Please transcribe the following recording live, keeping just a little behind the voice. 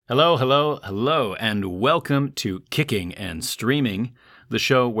Hello, hello, hello, and welcome to Kicking and Streaming, the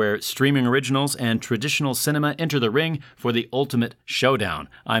show where streaming originals and traditional cinema enter the ring for the ultimate showdown.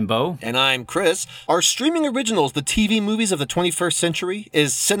 I'm Beau. And I'm Chris. Are streaming originals the TV movies of the 21st century?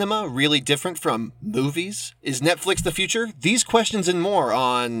 Is cinema really different from movies? Is Netflix the future? These questions and more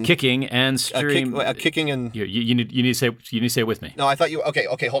on... Kicking and Stream... Kicking and... You need to say it with me. No, I thought you...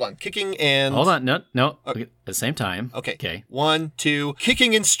 Okay, hold on. Kicking and... Hold on, no. Okay, at the same time. Okay. 1, 2...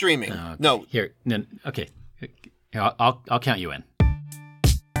 Kicking and streaming. Okay. No. Here, okay. Here, I'll count you in.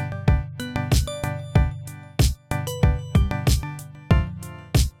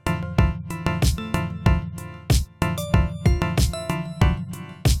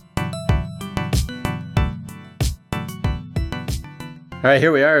 All right,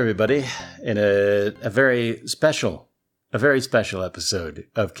 here we are, everybody, in a very special episode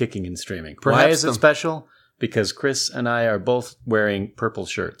of Kicking and Streaming. Why is it special? Because Chris and I are both wearing purple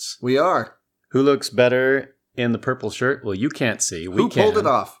shirts. We are. Who looks better in the purple shirt? Well, you can't see. We can. Who pulled it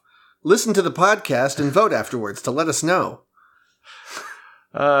off? Listen to the podcast and vote afterwards to let us know.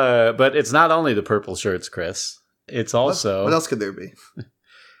 But it's not only the purple shirts, Chris. It's also... What else could there be?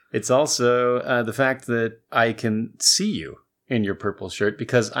 It's also the fact that I can see you in your purple shirt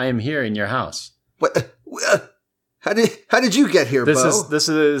because I am here in your house. What? How did you get here, Beau? This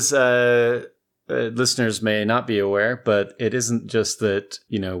is listeners may not be aware, but it isn't just that,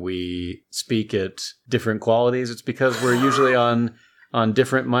 we speak at different qualities. It's because we're usually on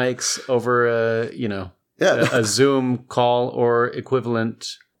different mics over a Zoom call or equivalent.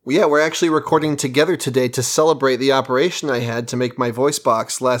 Yeah, we're actually recording together today to celebrate the operation I had to make my voice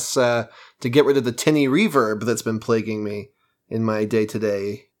box less, to get rid of the tinny reverb that's been plaguing me in my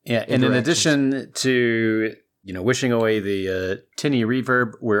day-to-day. Yeah, and in addition to, wishing away the tinny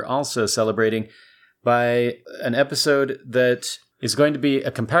reverb, we're also celebrating by an episode that is going to be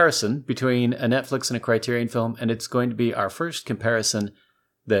a comparison between a Netflix and a Criterion film, and it's going to be our first comparison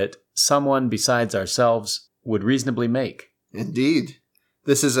that someone besides ourselves would reasonably make. Indeed.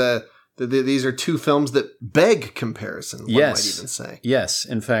 This is these are two films that beg comparison, one might even say. Yes.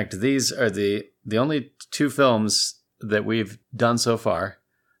 In fact, these are the only two films that we've done so far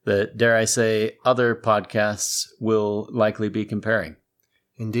that, dare I say, other podcasts will likely be comparing.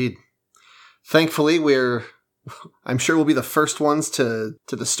 Indeed. Thankfully, I'm sure we'll be the first ones to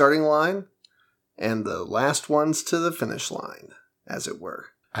the starting line and the last ones to the finish line, as it were.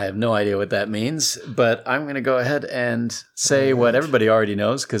 I have no idea what that means, but I'm going to go ahead and say what everybody already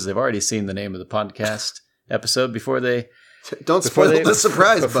knows because they've already seen the name of the podcast episode before they... Don't spoil the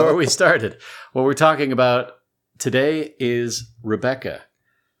surprise, before we started. What we're talking about today is Rebecca.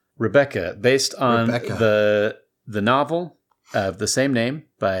 Rebecca, based on the novel of the same name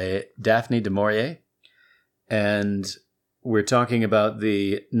by Daphne du Maurier. And we're talking about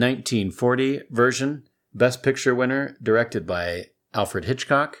the 1940 version, Best Picture winner, directed by Alfred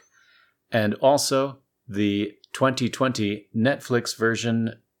Hitchcock, and also the 2020 Netflix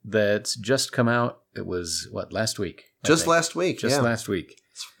version that's just come out. It was, last week? Last week, last week.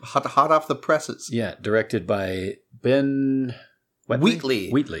 It's hot off the presses. Yeah, directed by Ben...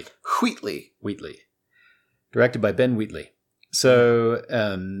 Wheatley. Directed by Ben Wheatley. So,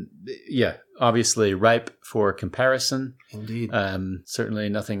 obviously ripe for comparison. Indeed. Certainly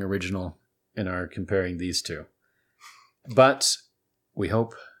nothing original in our comparing these two. But we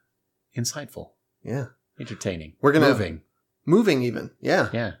hope insightful. Yeah. Entertaining. We're going to... Moving even. Yeah.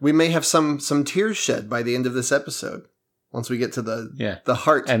 Yeah. We may have some tears shed by the end of this episode. Once we get to the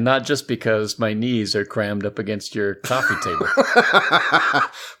heart. And not just because my knees are crammed up against your coffee table.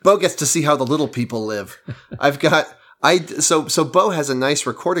 Beau gets to see how the little people live. So Beau has a nice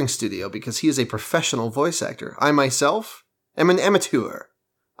recording studio because he is a professional voice actor. I myself am an amateur.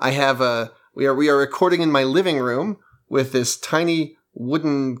 We are recording in my living room with this tiny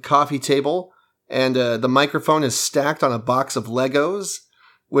wooden coffee table, and the microphone is stacked on a box of Legos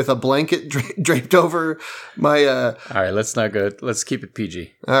with a blanket draped over my... All right, let's not go... Let's keep it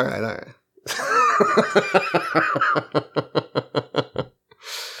PG. All right.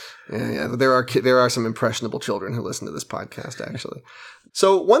 Yeah. There are some impressionable children who listen to this podcast, actually.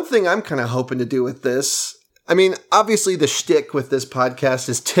 So one thing I'm kind of hoping to do with this... I mean, obviously the shtick with this podcast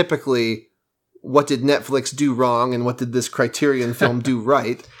is typically what did Netflix do wrong and what did this Criterion film do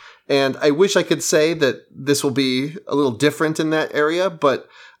right? And I wish I could say that this will be a little different in that area, but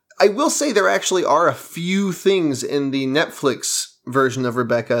I will say there actually are a few things in the Netflix version of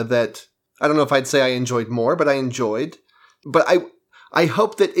Rebecca that I don't know if I'd say I enjoyed more, but I enjoyed. But I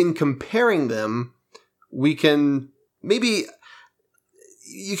hope that in comparing them, we can maybe...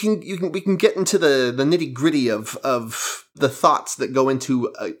 we can get into the nitty gritty of the thoughts that go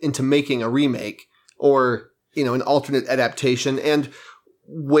into making a remake or, an alternate adaptation, and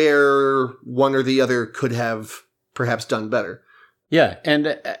where one or the other could have perhaps done better. Yeah.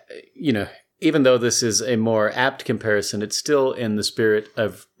 And, even though this is a more apt comparison, it's still in the spirit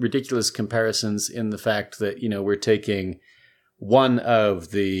of ridiculous comparisons in the fact that, we're taking one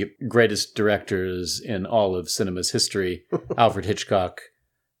of the greatest directors in all of cinema's history, Alfred Hitchcock,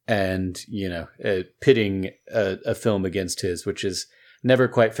 and, pitting a film against his, which is never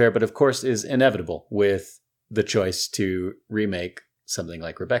quite fair, but of course is inevitable with the choice to remake something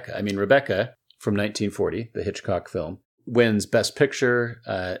like Rebecca. I mean, Rebecca from 1940, the Hitchcock film, wins Best Picture,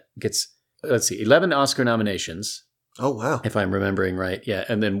 gets, 11 Oscar nominations. Oh, wow. If I'm remembering right. Yeah.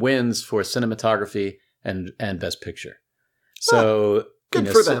 And then wins for cinematography and Best Picture. So, good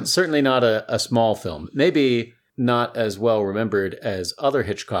for them. Certainly not a small film. Maybe not as well remembered as other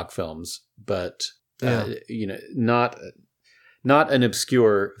Hitchcock films, but, not an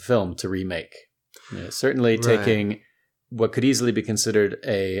obscure film to remake. Certainly taking what could easily be considered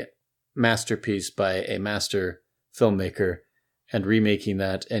a masterpiece by a master filmmaker and remaking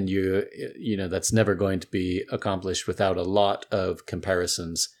that, and that's never going to be accomplished without a lot of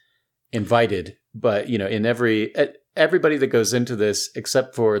comparisons invited. But in everybody that goes into this,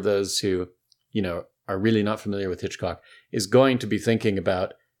 except for those who are really not familiar with Hitchcock, is going to be thinking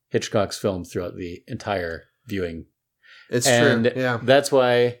about Hitchcock's film throughout the entire viewing. It's true. Yeah, that's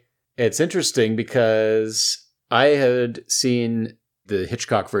why it's interesting, because I had seen the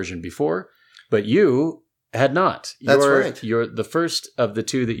Hitchcock version before, but you had not. That's right. The first of the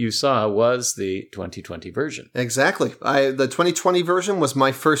two that you saw was the 2020 version. Exactly. The 2020 version was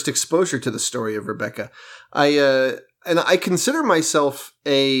my first exposure to the story of Rebecca. I consider myself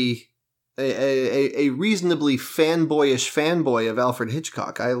a reasonably fanboyish fanboy of Alfred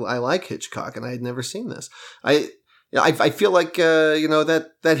Hitchcock. I like Hitchcock, and I had never seen this. I feel like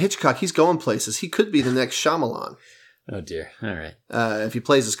that Hitchcock, he's going places. He could be the next Shyamalan. Oh dear! All right. If he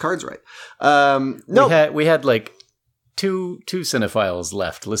plays his cards right. No, we had like two cinephiles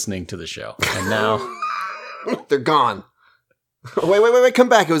left listening to the show, and now they're gone. Wait! Come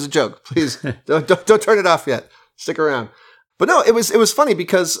back! It was a joke. Please don't turn it off yet. Stick around. But no, it was funny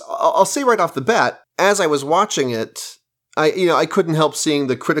because I'll say right off the bat, as I was watching it, I couldn't help seeing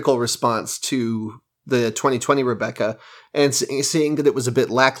the critical response to the 2020 Rebecca and seeing that it was a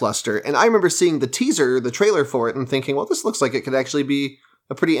bit lackluster. And I remember seeing the teaser, the trailer for it, and thinking, well, this looks like it could actually be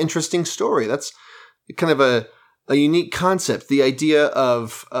a pretty interesting story. That's kind of a unique concept. The idea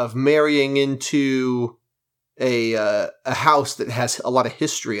of marrying into a house that has a lot of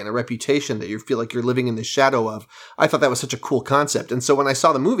history and a reputation that you feel like you're living in the shadow of. I thought that was such a cool concept. And so when I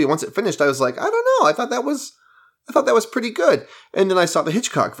saw the movie, once it finished, I was like, I don't know. I thought that was pretty good. And then I saw the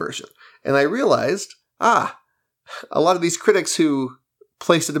Hitchcock version, and I realized, a lot of these critics who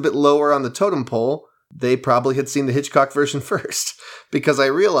placed it a bit lower on the totem pole, they probably had seen the Hitchcock version first, because I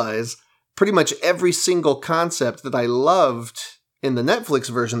realized pretty much every single concept that I loved in the Netflix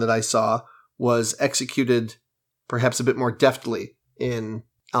version that I saw was executed perhaps a bit more deftly in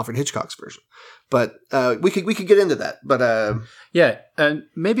Alfred Hitchcock's version. But we could get into that. But yeah, and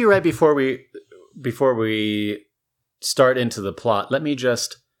maybe right before we start into the plot, let me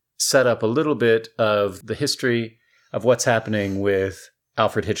just set up a little bit of the history of what's happening with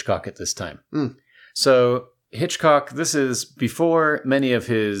Alfred Hitchcock at this time. So Hitchcock, this is before many of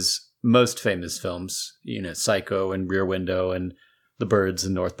his most famous films, Psycho and Rear Window and The Birds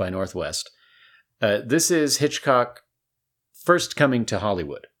and North by Northwest. This is Hitchcock first coming to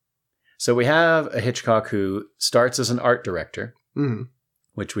Hollywood. So we have a Hitchcock who starts as an art director,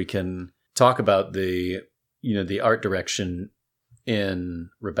 which we can talk about the art direction in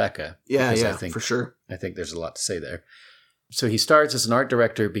Rebecca. Yeah, for sure. I think there's a lot to say there. So he starts as an art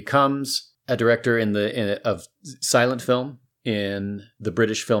director, becomes a director of silent film in the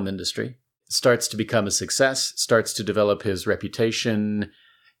British film industry, starts to become a success, starts to develop his reputation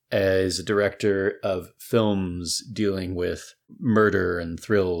as a director of films dealing with murder and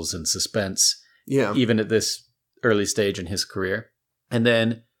thrills and suspense, even at this early stage in his career. And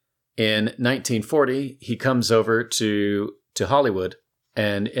then in 1940, he comes over to Hollywood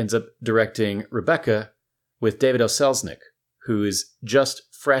and ends up directing Rebecca with David O. Selznick, who is just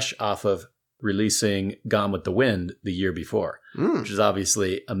fresh off of releasing Gone with the Wind the year before, which is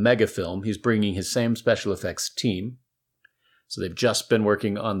obviously a mega film. He's bringing his same special effects team. So they've just been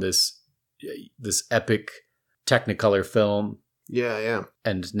working on this epic Technicolor film. Yeah.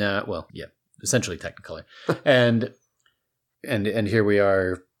 And now, essentially Technicolor. and here we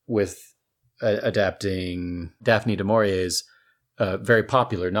are with adapting Daphne du Maurier's very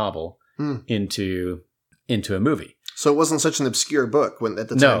popular novel into a movie. So it wasn't such an obscure book at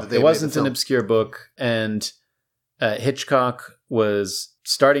the time. No, that they it made wasn't the film. an obscure book, and Hitchcock was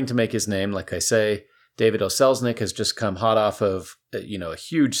starting to make his name. Like I say, David O. Selznick has just come hot off of a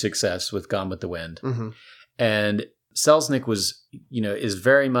huge success with Gone with the Wind, and Selznick is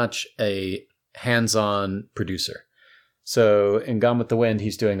very much a hands-on producer. So in Gone with the Wind,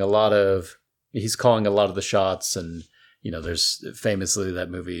 he's calling a lot of the shots, and there's famously that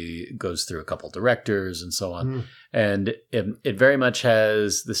movie goes through a couple directors and so on. And it very much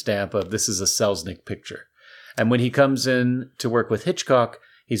has the stamp of this is a Selznick picture. And when he comes in to work with Hitchcock,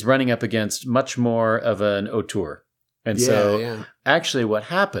 he's running up against much more of an auteur. And actually what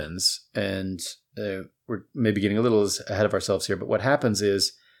happens, and we're maybe getting a little ahead of ourselves here, but what happens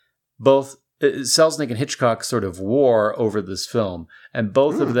is both Selznick and Hitchcock sort of war over this film, and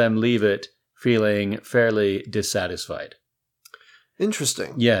both of them leave it feeling fairly dissatisfied.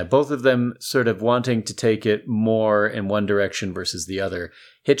 Interesting. Yeah, both of them sort of wanting to take it more in one direction versus the other.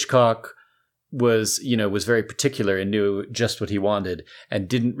 Hitchcock was very particular and knew just what he wanted and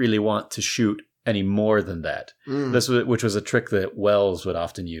didn't really want to shoot any more than that. Which was a trick that Wells would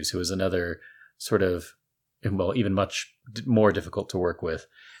often use, who was another sort of, even much more difficult to work with,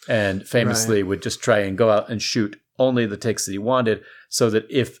 and famously would just try and go out and shoot only the takes that he wanted, so that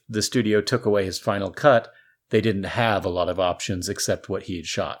if the studio took away his final cut, they didn't have a lot of options except what he had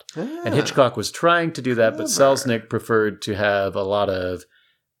shot. And Hitchcock was trying to do that, but Selznick preferred to have a lot of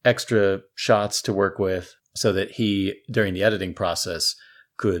extra shots to work with so that he, during the editing process,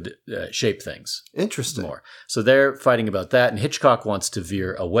 could shape things more. So they're fighting about that, and Hitchcock wants to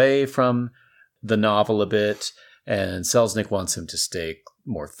veer away from the novel a bit, and Selznick wants him to stay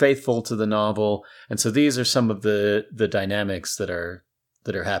more faithful to the novel. And so these are some of the dynamics that are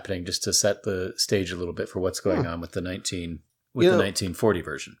happening, just to set the stage a little bit for what's going on with the 1940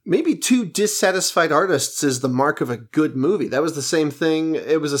 version. Maybe two dissatisfied artists is the mark of a good movie. That was the same thing.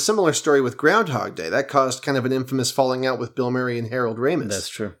 It was a similar story with Groundhog Day. That caused kind of an infamous falling out with Bill Murray and Harold Ramis. That's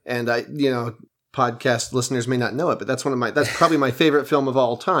true. And podcast listeners may not know it, but that's that's probably my favorite film of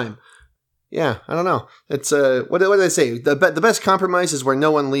all time. Yeah, I don't know. It's what did I say? The best compromise is where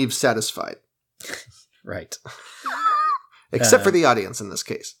no one leaves satisfied. Right. Except for the audience in this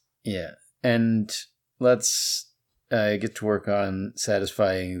case. Yeah. And let's get to work on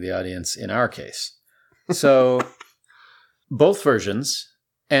satisfying the audience in our case. So both versions,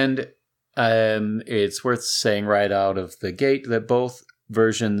 and it's worth saying right out of the gate that both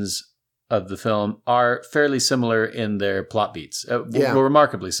versions of the film are fairly similar in their plot beats.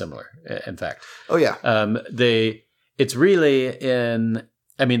 Remarkably similar, in fact. Oh, yeah. It's really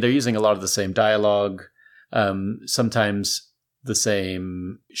they're using a lot of the same dialogue, sometimes the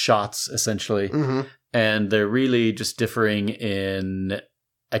same shots, essentially. And they're really just differing in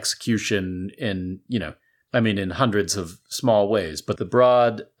execution in hundreds of small ways, but the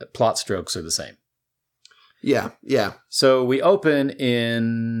broad plot strokes are the same. Yeah, yeah. So we open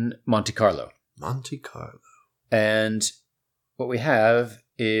in Monte Carlo. And what we have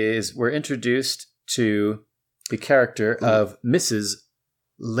is we're introduced to the character of Mrs.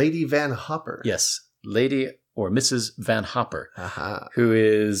 Lady Van Hopper. Yes, Lady or Mrs. Van Hopper, who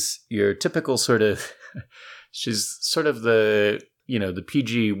is your typical sort of, she's sort of the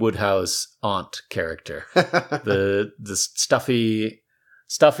PG Woodhouse aunt character. the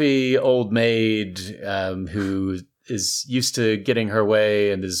stuffy old maid who is used to getting her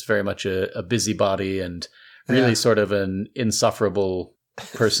way and is very much a busybody and really sort of an insufferable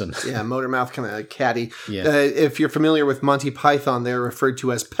person. Yeah, motor mouth, kind of catty. Yeah. If you're familiar with Monty Python, they're referred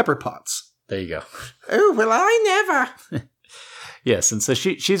to as pepper pots. There you go. Oh, well, I never. Yes, and so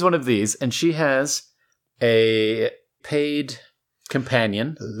she's one of these, and she has a paid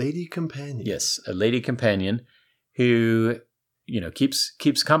companion. A lady companion. Yes, a lady companion who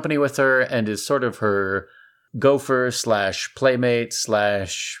keeps company with her and is sort of her gopher / playmate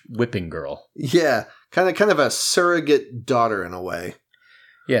 / whipping girl. Yeah, kind of a surrogate daughter in a way.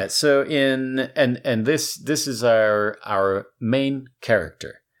 Yeah. So this is our main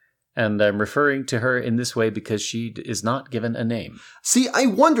character, and I'm referring to her in this way because she is not given a name. See, I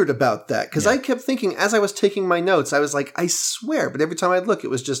wondered about that because I kept thinking as I was taking my notes, I was like, I swear, but every time I'd look, it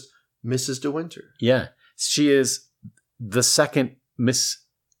was just Mrs. De Winter. Yeah, she is the second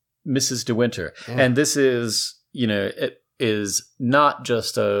Mrs. De Winter. And this is, it is not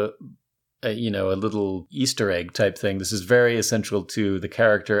just a little Easter egg type thing. This is very essential to the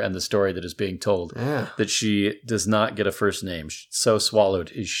character and the story that is being told. Yeah. That she does not get a first name. So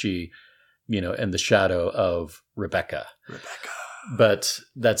swallowed is she, in the shadow of Rebecca. But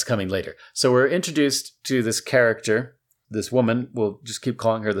that's coming later. So we're introduced to this character this woman, we'll just keep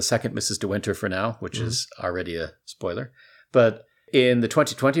calling her the second Mrs. De Winter for now, which is already a spoiler. But in the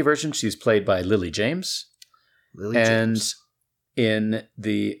 2020 version, she's played by Lily James. In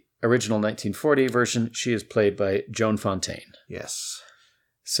the original 1940 version, she is played by Joan Fontaine. Yes.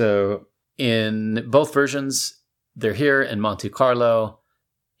 So in both versions, they're here in Monte Carlo,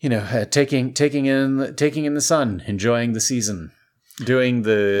 taking in the sun, enjoying the season, doing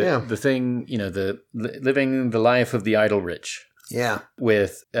the thing, living the life of the idle rich. Yeah.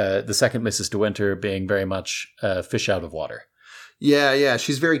 With the second Mrs. De Winter being very much fish out of water. Yeah.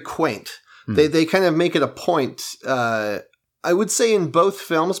 She's very quaint. They kind of make it a point, I would say in both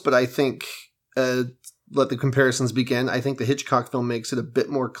films, but I think, let the comparisons begin. I think the Hitchcock film makes it a bit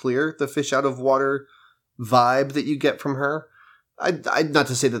more clear, the fish out of water vibe that you get from her. I not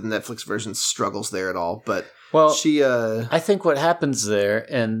to say that the Netflix version struggles there at all, but she... I think what happens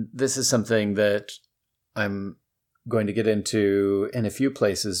there, and this is something that I'm going to get into in a few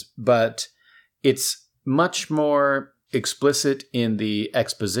places, but it's much more explicit in the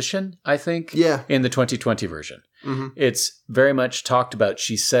exposition, I think, in the 2020 version. Mm-hmm. It's very much talked about.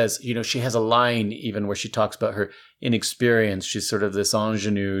 She says, she has a line even where she talks about her inexperience. She's sort of this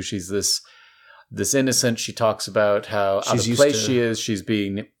ingenue. She's this innocent. She talks about how out of place she is. She's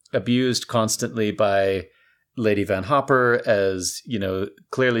being abused constantly by Lady Van Hopper as,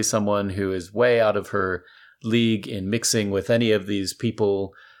 clearly someone who is way out of her league in mixing with any of these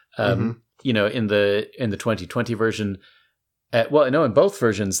people. In the 2020 version, in both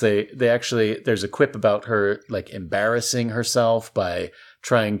versions, they actually, there's a quip about her like embarrassing herself by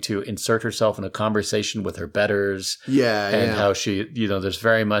trying to insert herself in a conversation with her betters. And how she, there's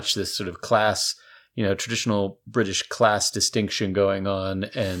very much this sort of class, traditional British class distinction going on,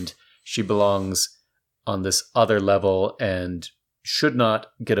 and she belongs on this other level and should not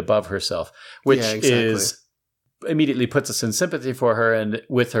get above herself, which is immediately puts us in sympathy for her and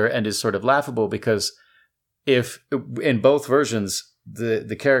with her, and is sort of laughable because if in both versions,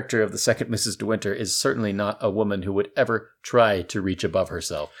 the character of the second Mrs. De Winter is certainly not a woman who would ever try to reach above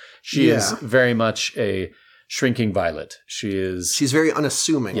herself. She is very much a shrinking violet. She's very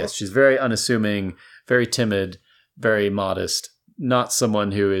unassuming. Yes, she's very unassuming, very timid, very modest, not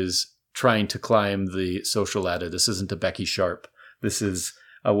someone who is trying to climb the social ladder. This isn't a Becky Sharp. This is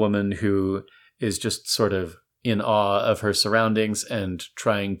a woman who is just sort of in awe of her surroundings and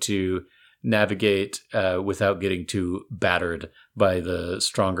trying to navigate without getting too battered by the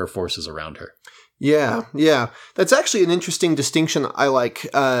stronger forces around her. Yeah. That's actually an interesting distinction I like.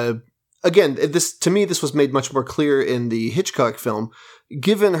 Again, this was made much more clear in the Hitchcock film.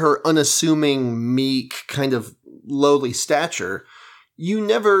 Given her unassuming, meek, kind of lowly stature, you're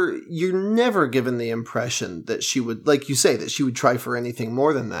never given the impression that she would, like you say, that she would try for anything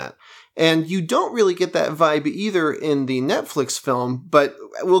more than that. And you don't really get that vibe either in the Netflix film, but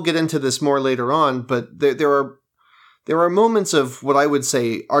we'll get into this more later on. But there are moments of what I would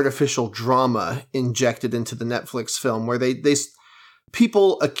say artificial drama injected into the Netflix film where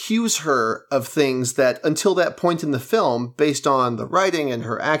people accuse her of things that until that point in the film, based on the writing and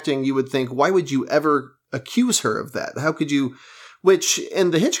her acting, you would think, why would you ever accuse her of that? How could you? Which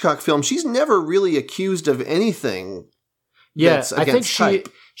in the Hitchcock film, she's never really accused of anything. Yes, I think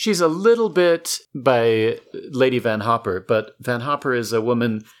she's a little bit by Lady Van Hopper, but Van Hopper is a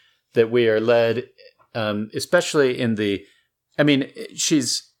woman that we are led, especially in the... I mean,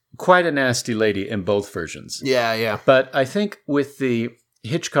 she's quite a nasty lady in both versions. Yeah. But I think with the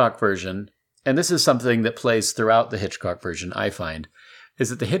Hitchcock version, and this is something that plays throughout the Hitchcock version, I find, is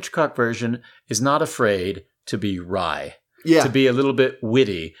that the Hitchcock version is not afraid to be wry. To be a little bit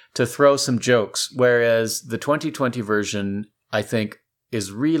witty, to throw some jokes, whereas the 2020 version, I think,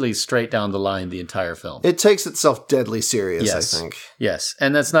 is really straight down the line the entire film. It takes itself deadly serious, yes. I think. Yes,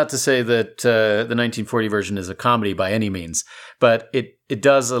 and that's not to say that the 1940 version is a comedy by any means, but it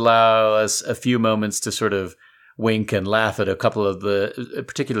does allow us a few moments to sort of wink and laugh at a couple of the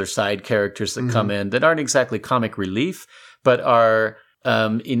particular side characters that come in that aren't exactly comic relief, but are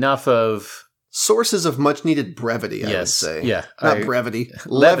enough of... sources of much-needed brevity, I would say. Yeah. Not brevity.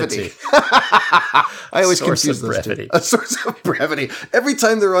 Levity. I always confuse those two. A source of brevity. Every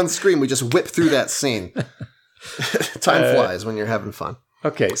time they're on screen, we just whip through that scene. Time flies when you're having fun.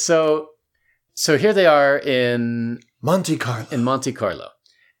 Okay, so here they are in... Monte Carlo.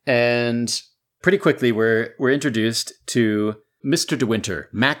 And pretty quickly, we're introduced to Mr. De Winter,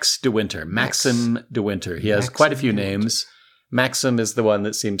 Max De Winter, Maxim De Winter. He has quite a few names. Maxim is the one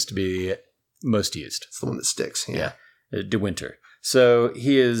that seems to be... most used. It's the one that sticks. Yeah. De Winter. So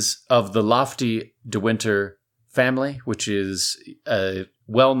he is of the lofty De Winter family, which is a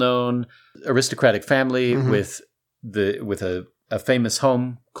well-known aristocratic family with with a famous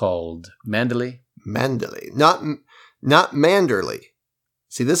home called Manderley. Manderley, not Manderley.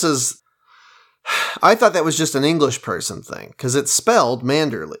 See, this is. I thought that was just an English person thing because it's spelled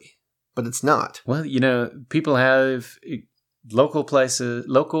Manderley, but it's not. Well, people have local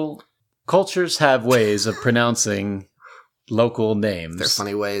cultures have ways of pronouncing local names. They're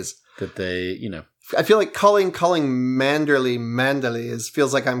funny ways that they, I feel like calling Manderley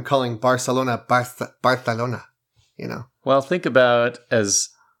feels like I'm calling Barcelona Barcelona. Well, think about, as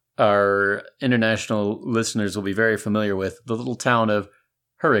our international listeners will be very familiar with, the little town of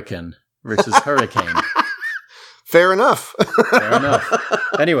Hurricane versus Hurricane. Fair enough. Fair enough.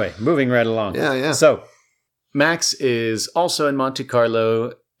 Anyway, moving right along. Yeah. So, Max is also in Monte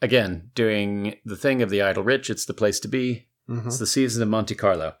Carlo, again, doing the thing of the idle rich. It's the place to be. Mm-hmm. It's the season of Monte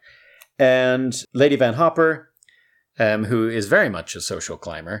Carlo. And Lady Van Hopper, who is very much a social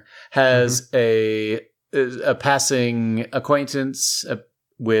climber, has a passing acquaintance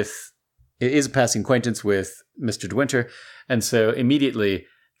with Mr. De Winter, and so immediately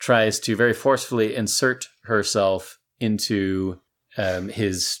tries to very forcefully insert herself into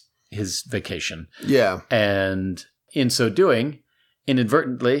his vacation. Yeah. And in so doing,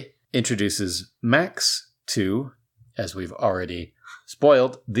 inadvertently introduces Max to, as we've already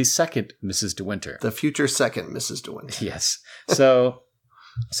spoiled, the second Mrs. De Winter. The future second Mrs. De Winter. Yes. So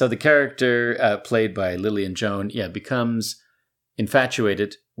the character played by Lillian Joan, becomes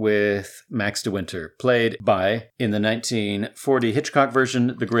infatuated with Max De Winter, played by, in the 1940 Hitchcock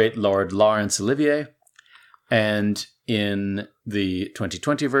version, the great Lord Laurence Olivier, and in the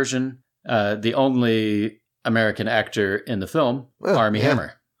 2020 version, the only American actor in the film, Armie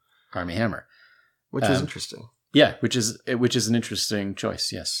Hammer. Armie Hammer. Which is interesting. Yeah, which is an interesting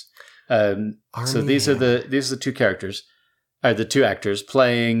choice, yes. So these are the two characters. The two actors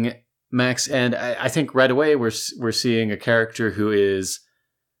playing Max, and I think right away we're seeing a character who is,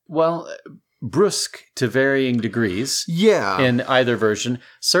 brusque to varying degrees. Yeah. In either version.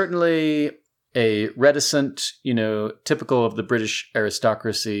 Certainly a reticent, typical of the British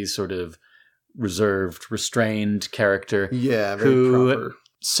aristocracy, sort of reserved, restrained character. Yeah, very proper.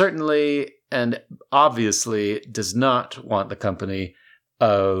 Certainly and obviously does not want the company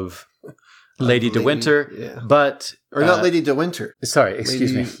of Lady De Winter, but... Or not Lady De Winter. Sorry,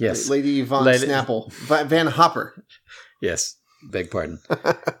 excuse me. Yes. Lady Von Snapple. Van Hopper. Yes, beg pardon.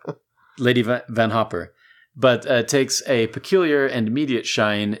 Lady Van Hopper. But takes a peculiar and immediate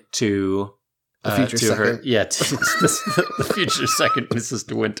shine to... the future second. Her, the future second Mrs.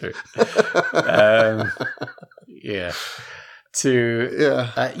 De Winter. Yeah.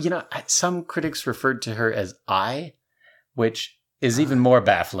 Some critics referred to her as I, which is even more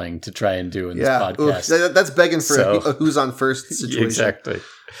baffling to try and do in this podcast. Oof, that's begging for a who's on first situation. Exactly.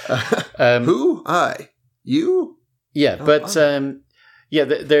 Who? I? You? Yeah,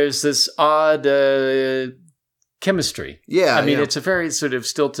 there's this odd chemistry. Yeah, I mean, it's a very sort of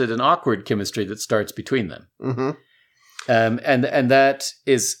stilted and awkward chemistry that starts between them. Mm-hmm. And that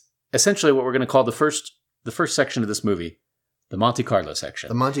is essentially what we're going to call the first section of this movie. The Monte Carlo section.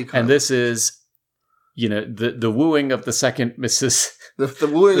 The Monte Carlo. And this is, the wooing of the second Mrs. The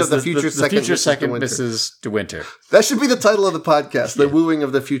wooing of the future second Mrs. De Winter. That should be the title of the podcast. The wooing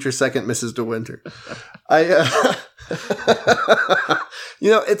of the future second Mrs. De Winter.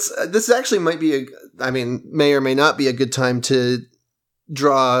 This actually might be may or may not be a good time to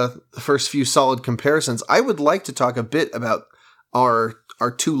draw the first few solid comparisons. I would like to talk a bit about our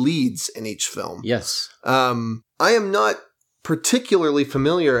two leads in each film. Yes. I am not particularly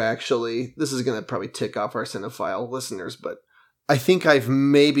familiar, actually. This is going to probably tick off our cinephile listeners, but I think I've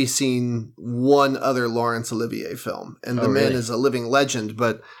maybe seen one other Laurence Olivier film, and the man is a living legend,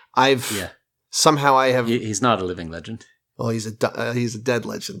 but somehow I have... He's not a living legend. Well, he's a dead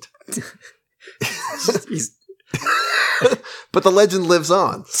legend. But the legend lives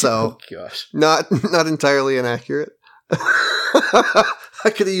on, so not entirely inaccurate. I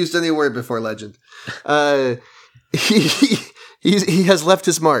could have used any word before legend. He has left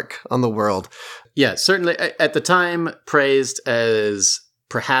his mark on the world. Yeah, certainly at the time praised as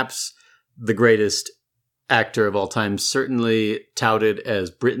perhaps the greatest actor of all time, certainly touted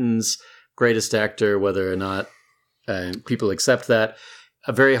as Britain's greatest actor, whether or not people accept that.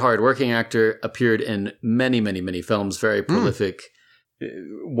 A very hard-working actor, appeared in many, many, many films, very prolific,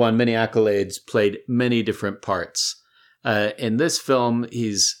 won many accolades, played many different parts. In this film,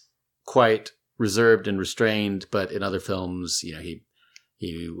 he's quite reserved and restrained, but in other films, he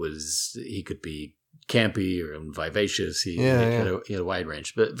could be campy or vivacious. He had a wide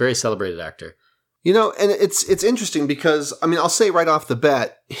range, but very celebrated actor. You know, and it's interesting because, I mean, I'll say right off the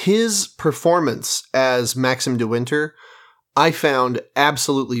bat, his performance as Maxim de Winter, I found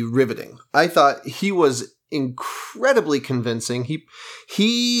absolutely riveting. I thought he was incredibly convincing.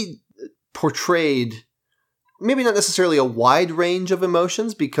 He portrayed maybe not necessarily a wide range of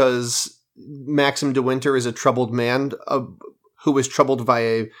emotions, because Maxim de Winter is a troubled man who was troubled by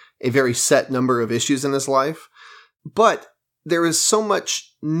a very set number of issues in his life. But there is so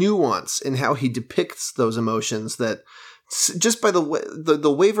much nuance in how he depicts those emotions that just by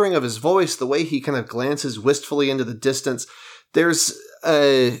the wavering of his voice, the way he kind of glances wistfully into the distance, there's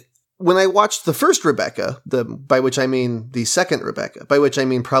when I watched the first Rebecca, by which I mean the second Rebecca, by which I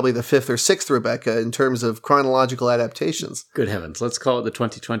mean probably the fifth or sixth Rebecca in terms of chronological adaptations. Good heavens. Let's call it the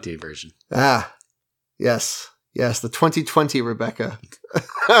 2020 version. Ah, yes. Yes, the 2020 Rebecca.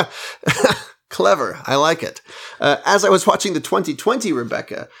 Clever. I like it. As I was watching the 2020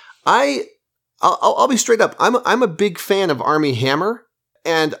 Rebecca, I'll be straight up. I'm a big fan of Armie Hammer,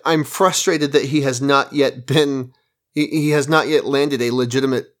 and I'm frustrated that he has not yet landed a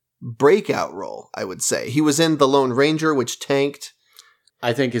legitimate breakout role, I would say. He was in The Lone Ranger, which tanked.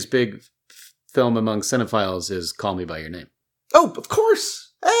 I think his big film among cinephiles is Call Me By Your Name. Oh, of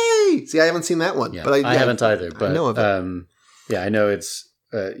course. Hey! See, I haven't seen that one. Yeah, but I haven't either. But I know of it. Yeah, I know it's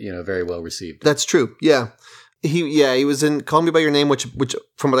very well received. That's true. Yeah. He was in Call Me By Your Name, which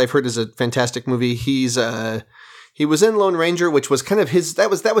from what I've heard is a fantastic movie. He was in Lone Ranger, which was kind of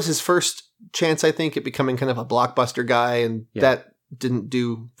that was his first chance, I think, at becoming kind of a blockbuster guy, and that didn't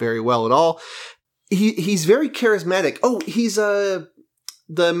do very well at all. He's very charismatic. Oh, he's the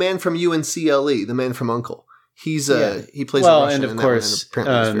man from UNCLE, the man from Uncle. He plays a Russian, and of course, and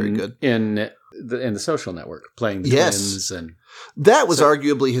apparently he's very good in the Social Network, playing the twins, and that was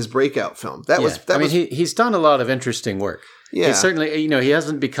arguably his breakout film. He's done a lot of interesting work. Yeah, he's certainly, he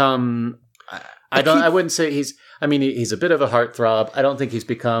hasn't become. I wouldn't say he's. I mean, he's a bit of a heartthrob. I don't think he's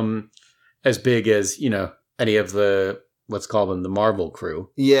become as big as any of the, let's call them, the Marvel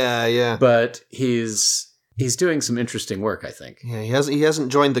crew. Yeah. But he's doing some interesting work, I think. Yeah, he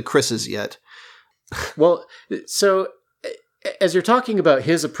hasn't joined the Chris's yet. Well, so as you're talking about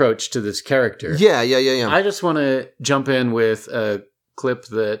his approach to this character, yeah. I just want to jump in with a clip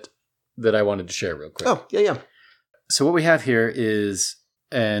that I wanted to share real quick. Oh, yeah. So what we have here is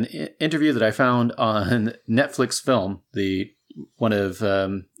an interview that I found on Netflix Film, one of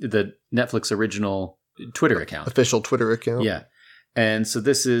the Netflix original Twitter account. Official Twitter account. Yeah. And so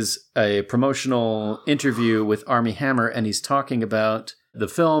this is a promotional interview with Armie Hammer, and he's talking about the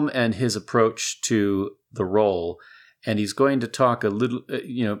film and his approach to the role. And he's going to talk a little,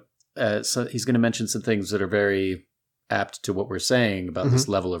 so he's going to mention some things that are very apt to what we're saying about this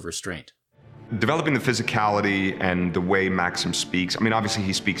level of restraint. Developing the physicality and the way Maxim speaks. I mean, obviously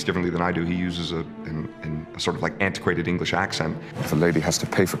he speaks differently than I do. He uses a sort of like antiquated English accent. If the lady has to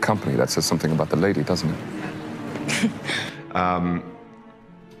pay for company, that says something about the lady, doesn't it?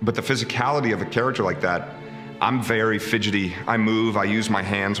 But the physicality of a character like that, I'm very fidgety. I move, I use my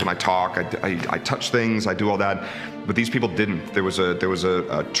hands when I talk, I touch things, I do all that. But these people didn't. There was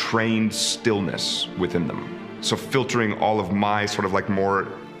a trained stillness within them. So filtering all of my sort of like more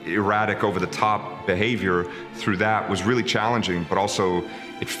erratic, over-the-top behavior through that was really challenging, but also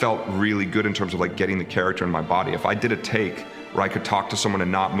it felt really good in terms of like getting the character in my body. If I did a take where I could talk to someone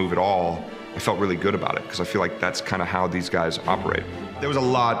and not move at all, I felt really good about it, because I feel like that's kind of how these guys operate. There was a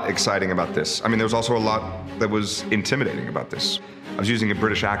lot exciting about this. I mean, there was also a lot that was intimidating about this. I was using a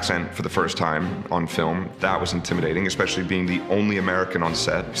British accent for the first time on film. That was intimidating, especially being the only American on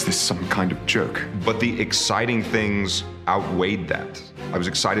set. Is this some kind of joke? But the exciting things outweighed that. I was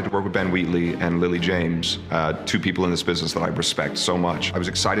excited to work with Ben Wheatley and Lily James, two people in this business that I respect so much. I was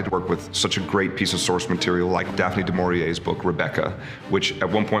excited to work with such a great piece of source material like Daphne du Maurier's book, Rebecca, which at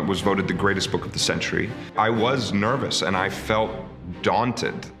one point was voted the greatest book of the century. I was nervous and I felt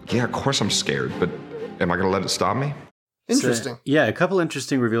daunted. Yeah, of course I'm scared, but am I going to let it stop me? Interesting. So, yeah, a couple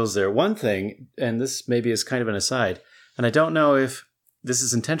interesting reveals there. One thing, and this maybe is kind of an aside, and I don't know if this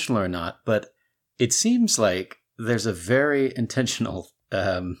is intentional or not, but it seems like there's a very intentional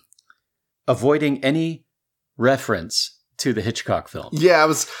avoiding any reference to the Hitchcock film. Yeah, I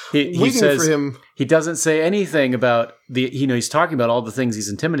was waiting for him. He doesn't say anything about he's talking about all the things he's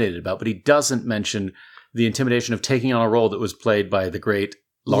intimidated about, but he doesn't mention the intimidation of taking on a role that was played by the great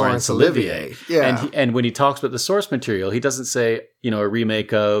Laurence Olivier. Yeah. And when he talks about the source material, he doesn't say, a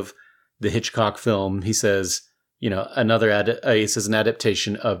remake of the Hitchcock film. He says, he says an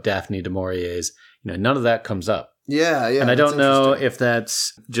adaptation of Daphne du Maurier's. None of that comes up. Yeah. And I don't know if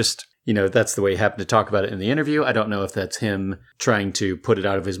that's just, that's the way he happened to talk about it in the interview. I don't know if that's him trying to put it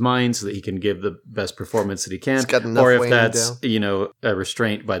out of his mind so that he can give the best performance that he can, or if that's, a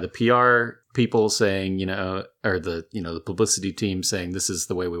restraint by the PR people saying, or the publicity team saying, this is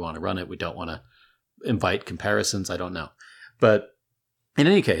the way we want to run it. We don't want to invite comparisons. I don't know. But in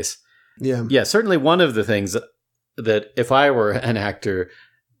any case, certainly one of the things that if I were an actor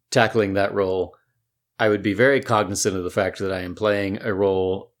tackling that role, I would be very cognizant of the fact that I am playing a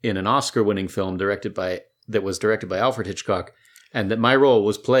role in an Oscar-winning film that was directed by Alfred Hitchcock, and that my role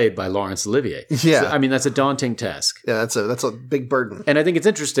was played by Laurence Olivier. Yeah, so, that's a daunting task. Yeah, that's a big burden. And I think it's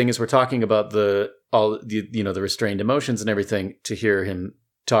interesting as we're talking about the restrained emotions and everything, to hear him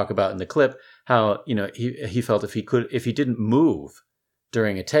talk about in the clip how he felt if he didn't move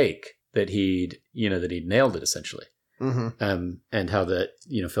during a take that he'd nailed it essentially, and how that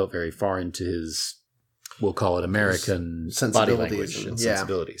felt very foreign to his, we'll call it American body language and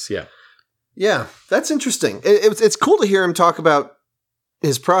sensibilities. Yeah. Yeah, that's interesting. It's cool to hear him talk about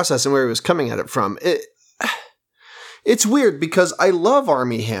his process and where he was coming at it from. It's weird because I love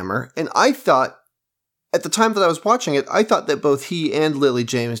Armie Hammer, and I thought, at the time that I was watching it, I thought that both he and Lily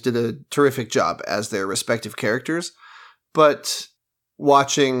James did a terrific job as their respective characters. But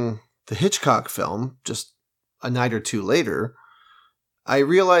watching the Hitchcock film just a night or two later, I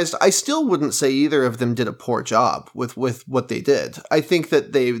realized I still wouldn't say either of them did a poor job with what they did. I think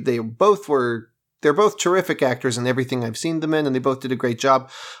that they're both terrific actors in everything I've seen them in, and they both did a great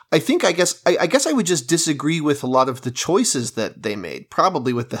job. I guess I would just disagree with a lot of the choices that they made,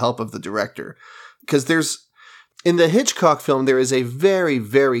 probably with the help of the director. Because in the Hitchcock film, there is a very,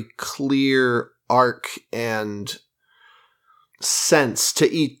 very clear arc and sense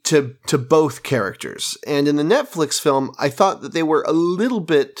to both characters. And in the Netflix film, I thought that they were a little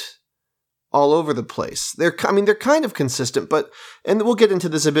bit all over the place. They're kind of consistent, and we'll get into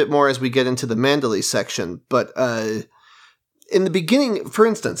this a bit more as we get into the Mandalay section, but in the beginning, for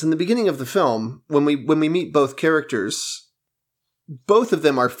instance, in the beginning of the film, when we meet both characters, both of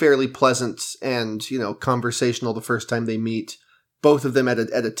them are fairly pleasant and, conversational the first time they meet. Both of them at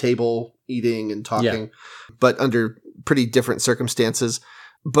a table eating and talking, but under pretty different circumstances.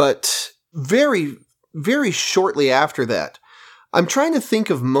 But very, very shortly after that, I'm trying to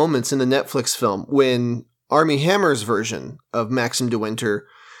think of moments in the Netflix film when Armie Hammer's version of Maxim de Winter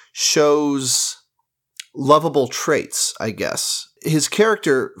shows lovable traits, I guess. His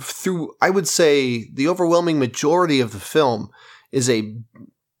character, through, I would say, the overwhelming majority of the film, is a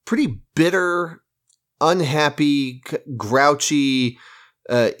pretty bitter, unhappy, grouchy,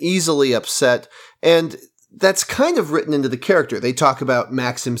 easily upset. And that's kind of written into the character. They talk about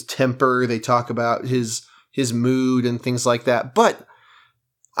Maxim's temper. They talk about his mood and things like that. But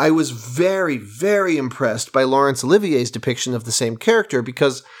I was very, very impressed by Laurence Olivier's depiction of the same character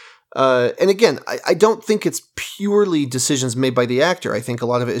because, and again, I don't think it's purely decisions made by the actor. I think a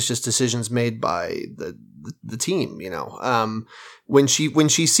lot of it is just decisions made by the team, when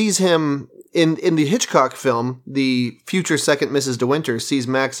she sees him in the Hitchcock film, the future second Mrs. De Winter sees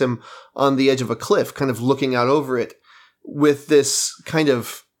Maxim on the edge of a cliff, kind of looking out over it with this kind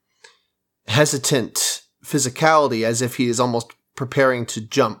of hesitant physicality as if he is almost preparing to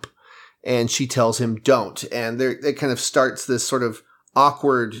jump, and she tells him don't. And it kind of starts this sort of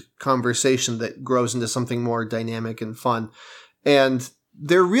awkward conversation that grows into something more dynamic and fun. And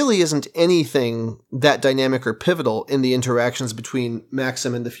there really isn't anything that dynamic or pivotal in the interactions between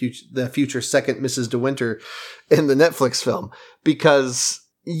Maxim and the future second Mrs. De Winter in the Netflix film, because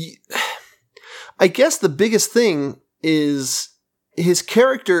I guess the biggest thing is his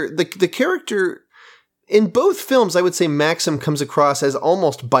character. The character in both films, I would say Maxim comes across as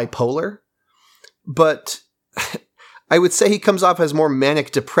almost bipolar, but I would say he comes off as more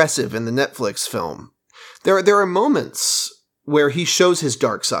manic depressive in the Netflix film. There are moments where he shows his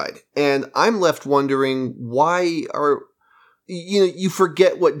dark side, and I'm left wondering why you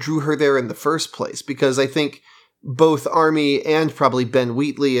forget what drew her there in the first place, because I think both Armie and probably Ben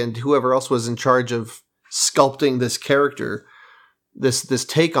Wheatley and whoever else was in charge of sculpting this character, this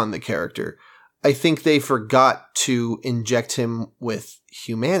take on the character, I think they forgot to inject him with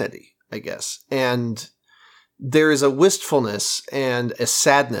humanity, I guess. And there is a wistfulness and a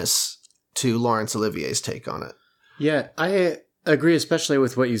sadness to Laurence Olivier's take on it. Yeah, I agree, especially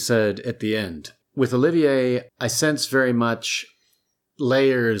with what you said at the end. With Olivier, I sense very much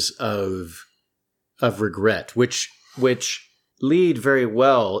layers of regret, which lead very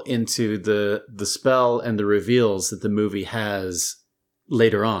well into the spell and the reveals that the movie has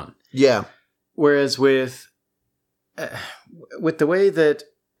later on. Yeah. Whereas with the way that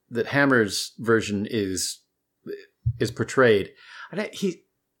Hammer's version is portrayed,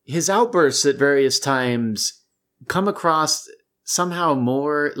 his outbursts at various times come across somehow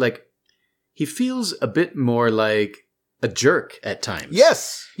more like he feels a bit more like a jerk at times.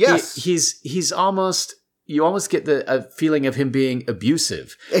 Yes. He's almost, you almost get a feeling of him being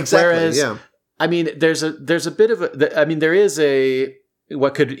abusive. Exactly. Whereas, I mean, there's a bit of there is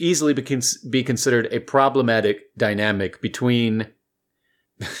what could easily be considered a problematic dynamic between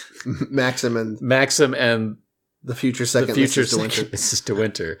Maxim and the future second Mrs. De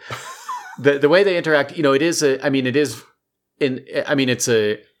Winter. The way they interact,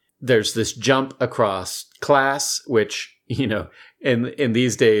 there's this jump across class, which, in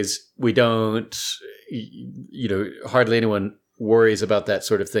these days we don't, hardly anyone worries about that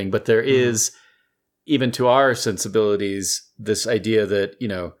sort of thing. But there is, even to our sensibilities, this idea that,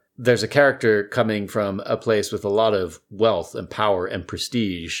 there's a character coming from a place with a lot of wealth and power and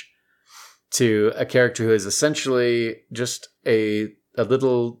prestige to a character who is essentially just a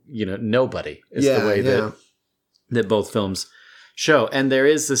little, nobody is the way that both films show. And there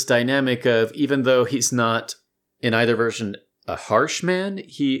is this dynamic of, even though he's not in either version a harsh man,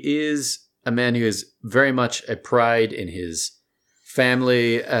 he is a man who is very much a pride in his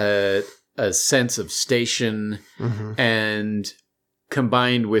family, a sense of station, and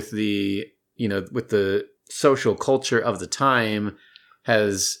combined with the social culture of the time,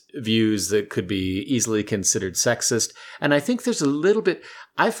 has views that could be easily considered sexist. And I think there's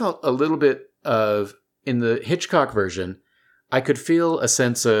I felt a little bit of, in the Hitchcock version, I could feel a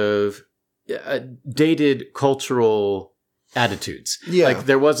sense of dated cultural attitudes. Yeah. Like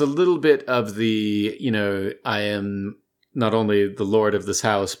there was a little bit of the, I am not only the lord of this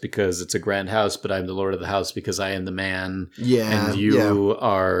house because it's a grand house, but I'm the lord of the house because I am the man. Yeah. And you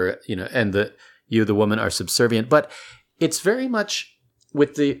are, and the woman are subservient. But it's very much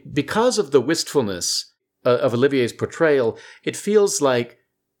because of the wistfulness of Olivier's portrayal, it feels like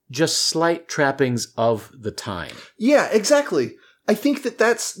just slight trappings of the time. Yeah, exactly. I think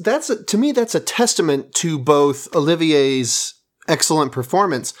to me, that's a testament to both Olivier's excellent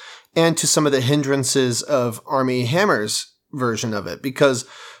performance and to some of the hindrances of Armie Hammer's version of it. Because,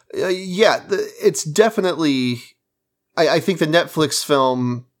 it's definitely, I think the Netflix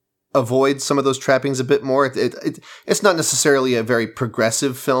film avoids some of those trappings a bit more. It's not necessarily a very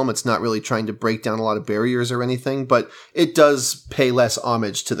progressive film. It's not really trying to break down a lot of barriers or anything, but it does pay less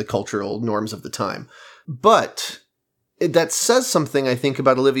homage to the cultural norms of the time. But that says something, I think,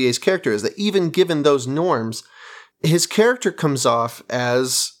 about Olivier's character, is that even given those norms, his character comes off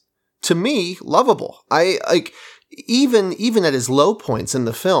as, to me, lovable. Even at his low points in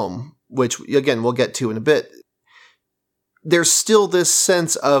the film, which again we'll get to in a bit, there's still this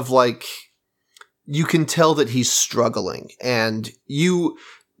sense of you can tell that he's struggling, and you,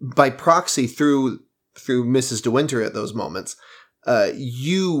 by proxy, through Mrs. De Winter at those moments,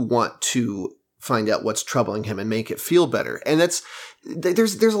 you want to find out what's troubling him and make it feel better. And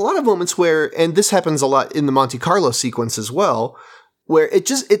there's a lot of moments where, and this happens a lot in the Monte Carlo sequence as well, where it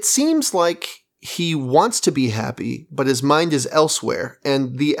seems like he wants to be happy, but his mind is elsewhere,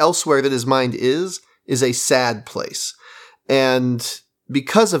 and the elsewhere that his mind is a sad place. And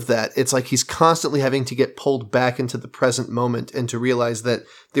because of that, it's like he's constantly having to get pulled back into the present moment and to realize that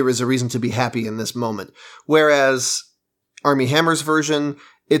there is a reason to be happy in this moment. Whereas Armie Hammer's version,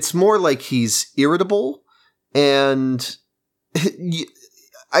 it's more like he's irritable, and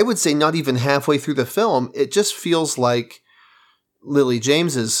I would say not even halfway through the film, it just feels like Lily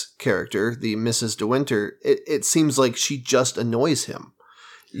James's character, the Mrs. De Winter, it seems like she just annoys him.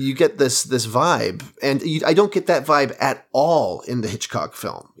 You get this vibe, and I don't get that vibe at all in the Hitchcock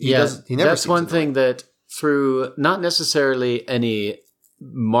film. He never. That's one thing that, through not necessarily any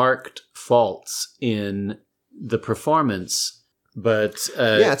marked faults in the performance, but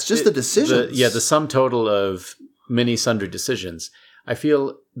it's just the decisions. The sum total of many sundry decisions. I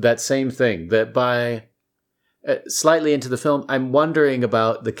feel that same thing, that by slightly into the film, I'm wondering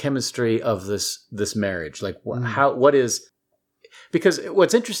about the chemistry of this marriage. Like what is. Because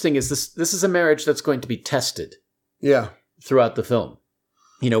what's interesting is this is a marriage that's going to be tested throughout the film.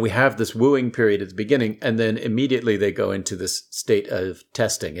 We have this wooing period at the beginning, and then immediately they go into this state of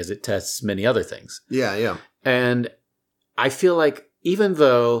testing as it tests many other things. Yeah. And I feel like even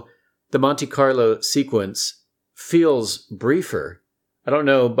though the Monte Carlo sequence feels briefer, I don't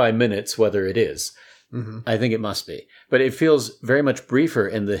know by minutes whether it is. Mm-hmm. I think it must be. But it feels very much briefer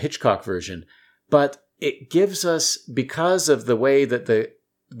in the Hitchcock version. But it gives us, because of the way that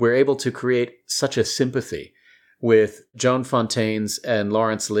we're able to create such a sympathy with Joan Fontaine's and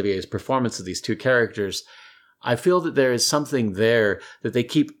Laurence Olivier's performance of these two characters, I feel that there is something there that they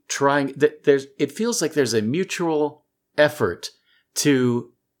keep trying. It feels like there's a mutual effort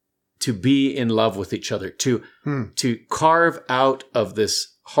to to be in love with each other, to carve out of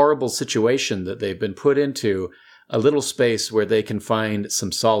this horrible situation that they've been put into a little space where they can find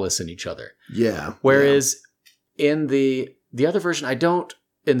some solace in each other. Yeah. Whereas in the other version, in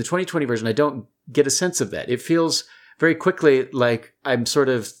the 2020 version, I don't get a sense of that. It feels very quickly like I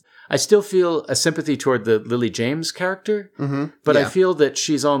still feel a sympathy toward the Lily James character, but I feel that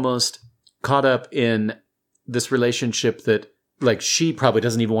she's almost caught up in this relationship that like she probably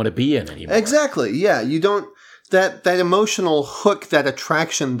doesn't even want to be in anymore. Exactly. Yeah. You don't, that emotional hook, that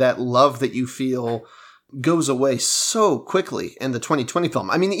attraction, that love that you feel goes away so quickly in the 2020 film.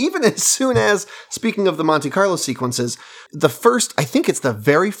 I mean, even as soon as, speaking of the Monte Carlo sequences, I think it's the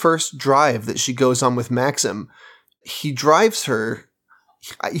very first drive that she goes on with Maxim, he drives her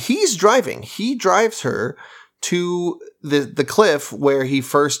to the cliff where he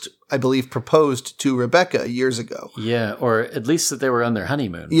first, I believe, proposed to Rebecca years ago. Yeah, or at least that they were on their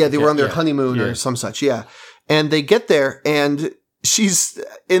honeymoon. Yeah, they were on their honeymoon or some such, yeah. And they get there, and she's,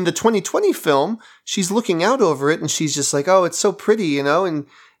 in the 2020 film, she's looking out over it, and she's just like, oh, it's so pretty, you know? And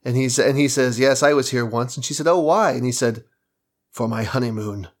he says, yes, I was here once. And she said, oh, why? And he said, for my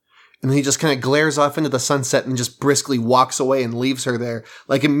honeymoon. And then he just kind of glares off into the sunset and just briskly walks away and leaves her there,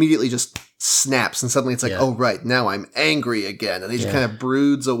 like immediately just snaps. And suddenly it's like, oh, right, now I'm angry again. And he just kind of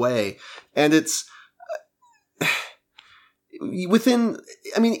broods away. And it's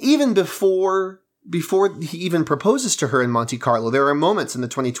even before he even proposes to her in Monte Carlo, there are moments in the